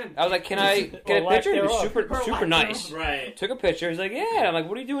magic chin. I was like, can I get a lack picture? He was thereof. super nice. Right. Took a picture. He's like, yeah. I'm like,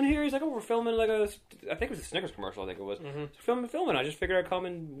 what are you doing here? He's like, oh, we're filming like I think it was a Snickers commercial. I think it was. Filming. I just figured I'd come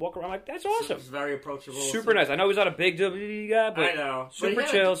and walk around. I'm like, that's awesome. It's very approachable. Super nice. I know he's not a big WWE guy, but I know. super But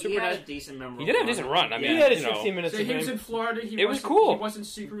he chill, had, super he had nice. a decent memorable. He did have a decent run. I mean, He had you his know. 15 minutes So of he was fame. in Florida. It was cool. He wasn't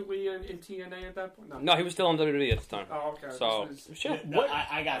secretly in TNA at that point. No, he was still on WWE at the time. Oh, okay. So, This was- chill. No,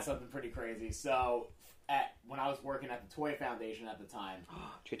 I got something pretty crazy. So, when I was working at the Toy Foundation at the time,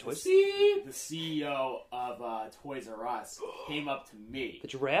 Did you get toys? the CEO of Toys R Us came up to me. The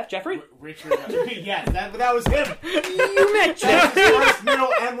giraffe, Jeffrey? Richard, yes, that was him. You met That's his first middle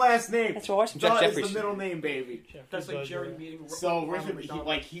and last name. That's awesome. Duh Jeff is the Jeffries. middle name, baby. That's like Jerry meeting. So Ronald Richard,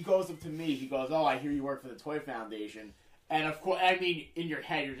 McDonald. he goes up to me. He goes, "Oh, I hear you work for the Toy Foundation." And of course, I mean, in your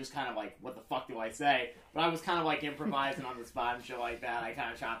head, you're just kind of like, "What the fuck do I say?" But I was kind of like improvising on the spot and shit like that. I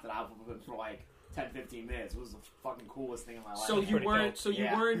kind of chopped it out with him for like 10-15 minutes. It was the fucking coolest thing in my life. So you pretty weren't. dope. So you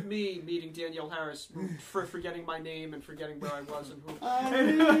Yeah. weren't me meeting Danielle Harris for forgetting my name and forgetting where I was and who.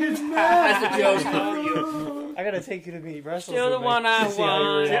 That's the joke for you. I gotta take you to meet wrestlers. Still the with me one I to see how you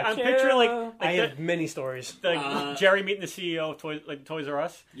want. react. I'm picturing like I the, have many stories. Jerry meeting the CEO of Toys R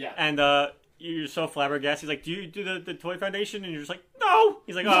Us, Yeah. and you're so flabbergasted. He's like, "Do you do the Toy Foundation?" And you're just like, "No."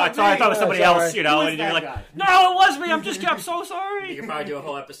 He's like, "Oh, I thought it was somebody Sorry. else," you know. Who is And you're that like, guy? "No, it was me. I'm so You sorry." could probably do a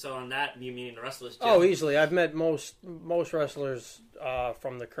whole episode on that, and you meeting the wrestlers. Too. Oh, easily. I've met most wrestlers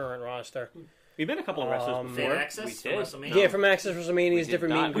from the current roster. We've been a couple of wrestlers Um, Fan before. access We for did. WrestleMania. Yeah, from Access We WrestleMania's did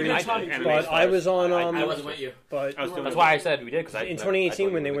different meet not- and we greets. did not do But anime I was on. I wasn't with you. But I was doing That's why I said we did, because in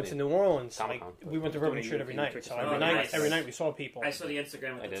 2018 when they went to New Orleans, Comic-Con. we went to Bourbon Street every night. So Oh, nice. every night we saw people. I saw the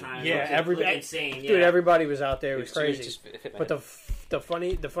Instagram at I the did. time. Yeah, It looked every- insane. Yeah. Dude, everybody was out there. It was too- crazy. just fit my But head.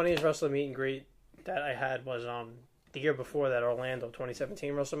 the funniest wrestler meet and greet that I had was the year before that, Orlando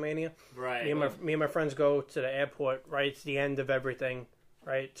 2017 WrestleMania. Right. Me and my friends go to the airport right at the end of everything,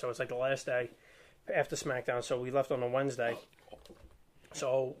 right? So it's like the last day after SmackDown. So we left on a Wednesday.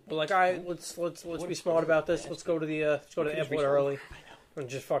 So we're like, all right, let's be smart about this. Let's go to the airport early and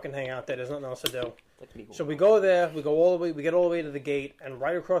just fucking hang out there. There's nothing else to do. So we go there. We go all the way. We get all the way to the gate, and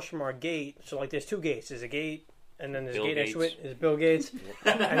right across from our gate. So like, there's two gates. There's a gate, and then there's Bill a gate next to Gates. it. Is Bill Gates,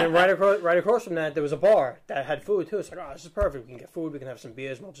 and then right across from that, there was a bar that had food too. It's like, oh, this is perfect. We can get food. We can have some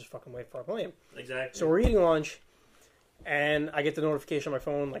beers. And we'll just fucking wait for our plane. Exactly. So we're eating lunch, and I get the notification on my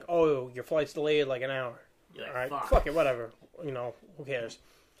phone like, "Oh, your flight's delayed like an hour." You're All like, right, fuck it, whatever. You know, who cares?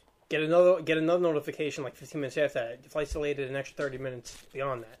 Get another notification like 15 minutes after that. Your flight's delayed an extra 30 minutes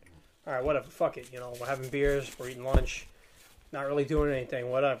beyond that. All right, whatever. Fuck it. You know, we're having beers, we're eating lunch, not really doing anything,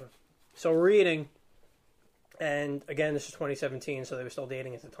 whatever. So we're eating, and again, this is 2017, so they were still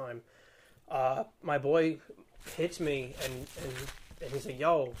dating at the time. My boy hits me, and he's like,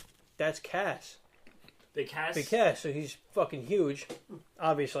 "Yo, that's Cass." Big Cass. Big Cass, so he's fucking huge,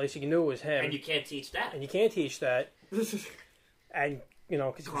 obviously, so you knew it was him. And you can't teach that. And you can't teach that. And, you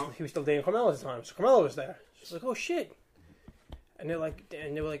know, because he was still dating Carmella at the time, so Carmella was there. She's like, oh, shit. And they were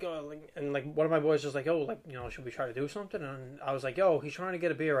like, oh, like, and like one of my boys was like, oh, like, you know, should we try to do something? And I was like, yo, he's trying to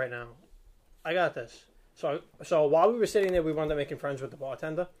get a beer right now. I got this. So while we were sitting there, we wound up making friends with the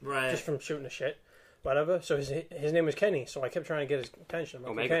bartender, Right. just from shooting the shit. Whatever. So his name was Kenny. So I kept trying to get his attention. I'm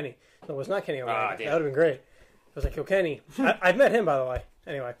like, Omega? Kenny. No, it was not Kenny Omega. Ah, That damn. would have been great. I was like, yo, Kenny. I've met him, by the way.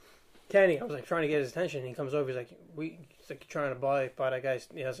 Anyway, Kenny. I was like trying to get his attention. He comes over. He's like, he's like trying to buy that guy's.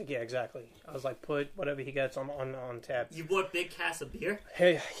 Yeah, I was like, yeah, exactly. I was like, put whatever he gets on tab. You bought Big Cass a beer?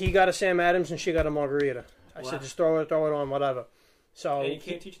 Hey, he got a Sam Adams and she got a margarita. I Wow. said, just throw it on, whatever. So And you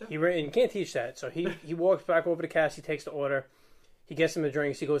can't teach that? and you can't teach that. So he walks back over to Cass. He takes the order. He gets him the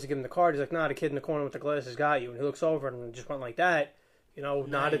drinks. He goes to give him the card. He's like, nah, the kid in the corner with the glasses got you. And he looks over and just went like that. You know,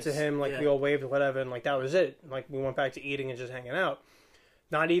 nodded to Nice. him, like Yeah. we all waved or whatever. And like that was it. Like we went back to eating and just hanging out.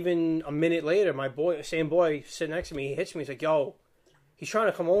 Not even a minute later, my boy, same boy sitting next to me, he hits me. He's like, yo, he's trying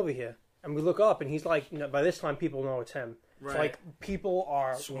to come over here. And we look up and he's like, by this time people know it's him. Right. So like people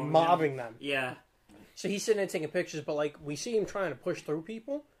are Swarming mobbing them. Yeah. So he's sitting there taking pictures, but like we see him trying to push through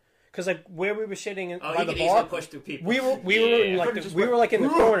people, because like where we were sitting Oh, by you the could bar, easily push through people. we were in like we were like in the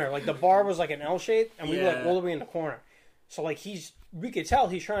corner, like the bar was like an L shape, and we were like Yeah. all the way in the corner. So like we could tell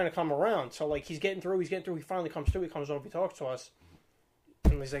he's trying to come around. So like he's getting through. He finally comes through. He comes over. He talks to us,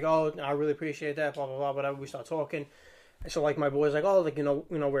 and he's like, "Oh, I really appreciate that." Blah blah blah. Whatever. We start talking. So like my boy's like, "Oh, like you know,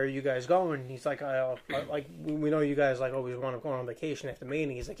 where are you guys going?" He's like, "Like we know you guys like always want to go on vacation after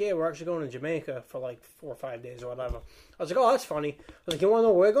Mania." He's like, "Yeah, we're actually going to Jamaica for like 4 or 5 days or whatever." I was like, "Oh, that's funny." I was like, "You want to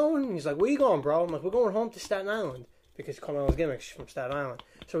know where we're going?" He's like, "Where you going, bro?" I'm like, "We're going home to Staten Island." Because Carmella's gimmick, she's from Staten Island.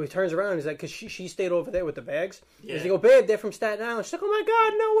 So he turns around, he's like, because she stayed over there with the bags. Yeah. He's like, oh, babe, they're from Staten Island. She's like, oh my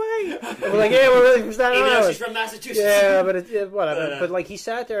God, no way. And we're like, yeah, we're really from Staten Even though Island. she's from Massachusetts. Yeah, but whatever. But, But like, he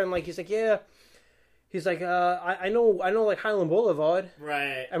sat there and like, he's like, yeah. He's like, I know like Highland Boulevard.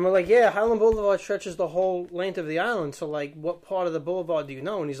 Right. And we're like, yeah, Highland Boulevard stretches the whole length of the island. So like, what part of the boulevard do you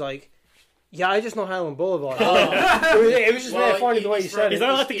know? And he's like, yeah, I just know Highland Boulevard. It was just Well, mad funny the way he he's said from- it. He's not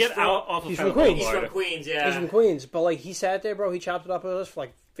allowed to He's get from- out off of he's Highland from Queens. He's from Boulevard. Queens, yeah. He's from Queens, but like he sat there, bro. He chopped it up with us for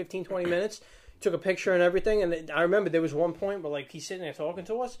like 15, 20 minutes, took a picture and everything. And I remember there was one point where like he's sitting there talking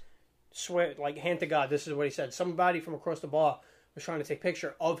to us, swear, like, hand to God, this is what he said. Somebody from across the bar was trying to take a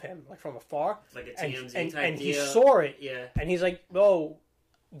picture of him, like, from afar. Like a And, TMZ and, type and he deal. saw it. Yeah. And he's like, "Oh,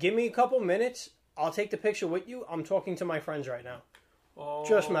 give me a couple minutes. I'll take the picture with you. I'm talking to my friends right now." Oh,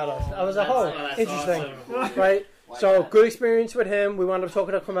 Just met us. I was like, That's interesting. awesome. Right? Like So, that. good experience with him. We wound up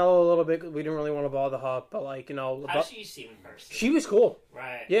talking to Carmelo a little bit. We didn't really want to bother her. But, like, you know, How she seem in person? she was cool.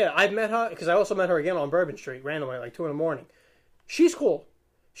 Right. Yeah, I met her because I also met her again on Bourbon Street randomly, like 2 a.m. She's cool.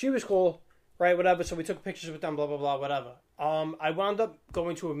 She was cool, right? Whatever. So we took pictures with them, blah blah blah, whatever. I wound up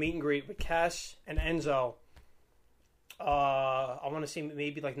going to a meet and greet with Cass and Enzo. I want to say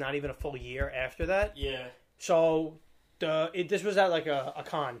maybe like not even a full year after that. Yeah. So this was at like a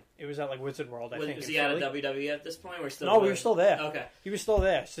con. It was at like Wizard World, I think. Was in he out of Philly. WWE at this point? Or still? No, we were still there. Okay. He was still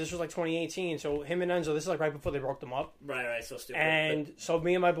there. So this was like 2018. So him and Enzo, this is like right before they broke them up. Right. So stupid. And so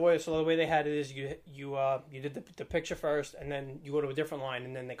me and my boy, so the way they had it is you did the picture first, and then you go to a different line,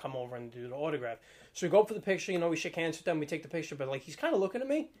 and then they come over and do the autograph. So we go for the picture, we shake hands with them, we take the picture, but like he's kind of looking at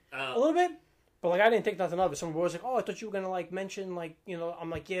me a little bit, but like I didn't think nothing of it. Some boy was like, "Oh, I thought you were gonna like mention like I'm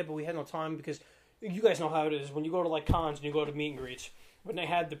like, yeah, but we had no time because you guys know how it is when you go to like cons and you go to meet and greets. When they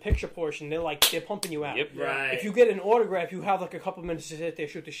had the picture portion, they're pumping you out. Yep. Right. If you get an autograph, you have like a couple minutes to sit there,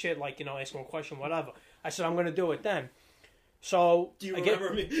 shoot the shit, like ask them a question, whatever. I said I'm gonna do it then. So Do you I get-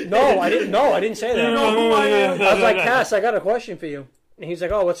 remember me? No, I didn't. No, I didn't say that. You know who I am? I was like, Cass, I got a question for you. And he's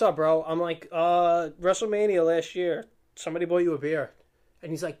like, "Oh, what's up, bro?" I'm like, WrestleMania last year, somebody bought you a beer. And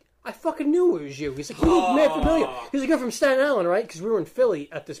he's like, "I fucking knew it was you." He's like, "You look mad familiar." He's like, "You're from Staten Island, right?" Because we were in Philly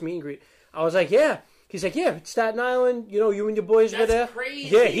at this meet and greet. I was like, "Yeah." He's like, "Yeah, Staten Island, you and your boys were That's there."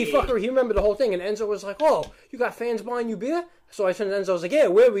 crazy. Yeah, he remembered the whole thing. And Enzo was like, "Oh, you got fans buying you beer?" So I turned to Enzo, I was like, "Yeah,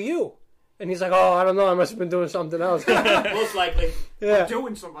 where were you?" And he's like, "Oh, I don't know, I must have been doing something else." Most likely. Yeah.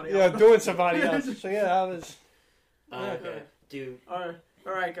 Doing somebody Yeah, else. doing somebody else. So yeah, I was. Okay. Dude, All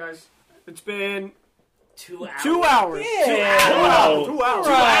right, guys. It's been 2 hours. 2 hours. Yeah. 2 hours.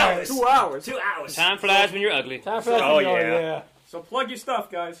 Right. 2 hours. 2 hours. Time flies when you're ugly. Time for that. Oh, video, yeah. So plug your stuff,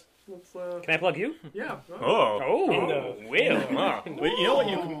 guys. Let's, Can I plug you? yeah. Oh, Oh, Will. Well, you know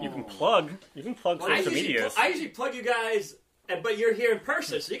what you can plug? You can plug I social usually, medias. I usually plug you guys, but you're here in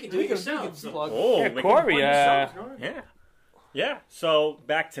person, so you can do it yourself. So. Oh, Yeah, we can Corey. plug Yeah. Yeah. So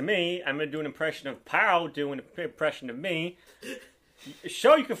back to me. I'm gonna do an impression of Pow doing an impression of me. A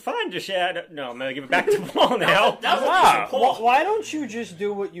show you can find just at. No, I'm gonna give it back to Paul now. That was Wow. Paul. Why don't you just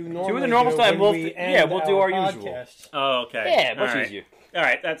do what you normally the normal style, when we'll- we yeah, end we'll do our usual. podcasts? Oh, okay. Yeah, much All right. easier. All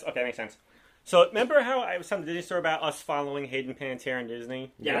right, that's okay. Makes sense. So remember how I was telling the Disney story about us following Hayden Panettiere and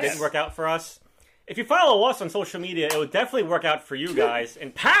Disney? Yes. It didn't work out for us. If you follow us on social media, it would definitely work out for you guys.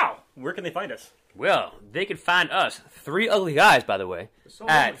 And pow! Where can they find us? Well, they can find us, Three Ugly Guys, by the way,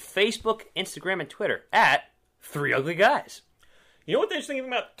 at Facebook, Instagram, and Twitter at Three Ugly Guys. You know what the interesting thing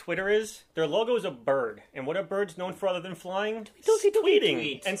about Twitter is? Their logo is a bird. And what are birds known for other than flying? Tweeting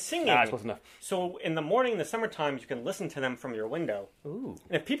tweet. and singing. Ah, it's close enough. So in the morning, in the summertime, you can listen to them from your window. Ooh.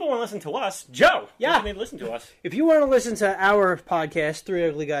 And if people want to listen to us, Joe, Yeah. where can they listen to us? If you want to listen to our podcast, Three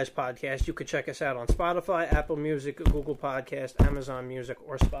Ugly Guys podcast, you could check us out on Spotify, Apple Music, Google Podcast, Amazon Music,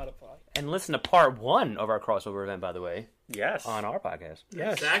 or Spotify. And listen to part 1 of our crossover event, by the way, Yes. on our podcast.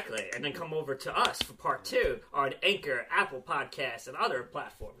 Yes. Exactly. And then come over to us for part 2 on Anchor, Apple Podcasts, and other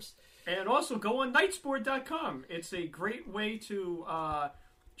platforms. And also go on nightsport.com. It's a great way to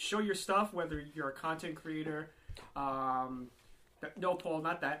show your stuff, whether you're a content creator. No, Paul,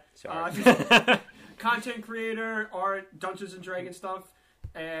 not that. Sorry. Content creator, art, Dungeons and Dragons stuff.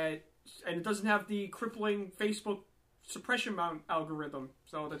 And it doesn't have the crippling Facebook suppression mount algorithm.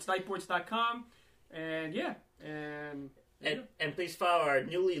 So that's nightboards.com. And yeah. And please follow our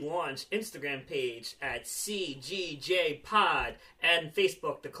newly launched Instagram page at CGJ Pod and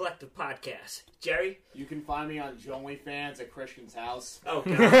Facebook, The Collective Podcast. Jerry? You can find me on JonlyFans at Christian's house. Oh,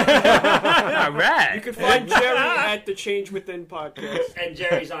 God. All right. You can find Jerry at the Change Within podcast. And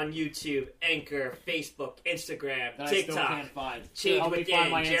Jerry's on YouTube, Anchor, Facebook, Instagram, That I still TikTok. can't find. Change Help me Within.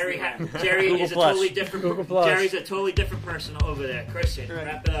 find my Jerry, Instagram. Jerry Google is a Plus. totally different. Google Plus. Jerry's a totally different person over there. Christian, Right.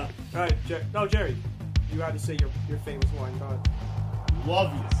 wrap it up. All right, Jerry. You had to say your famous line. Go ahead.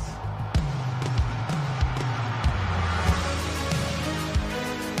 Love yous.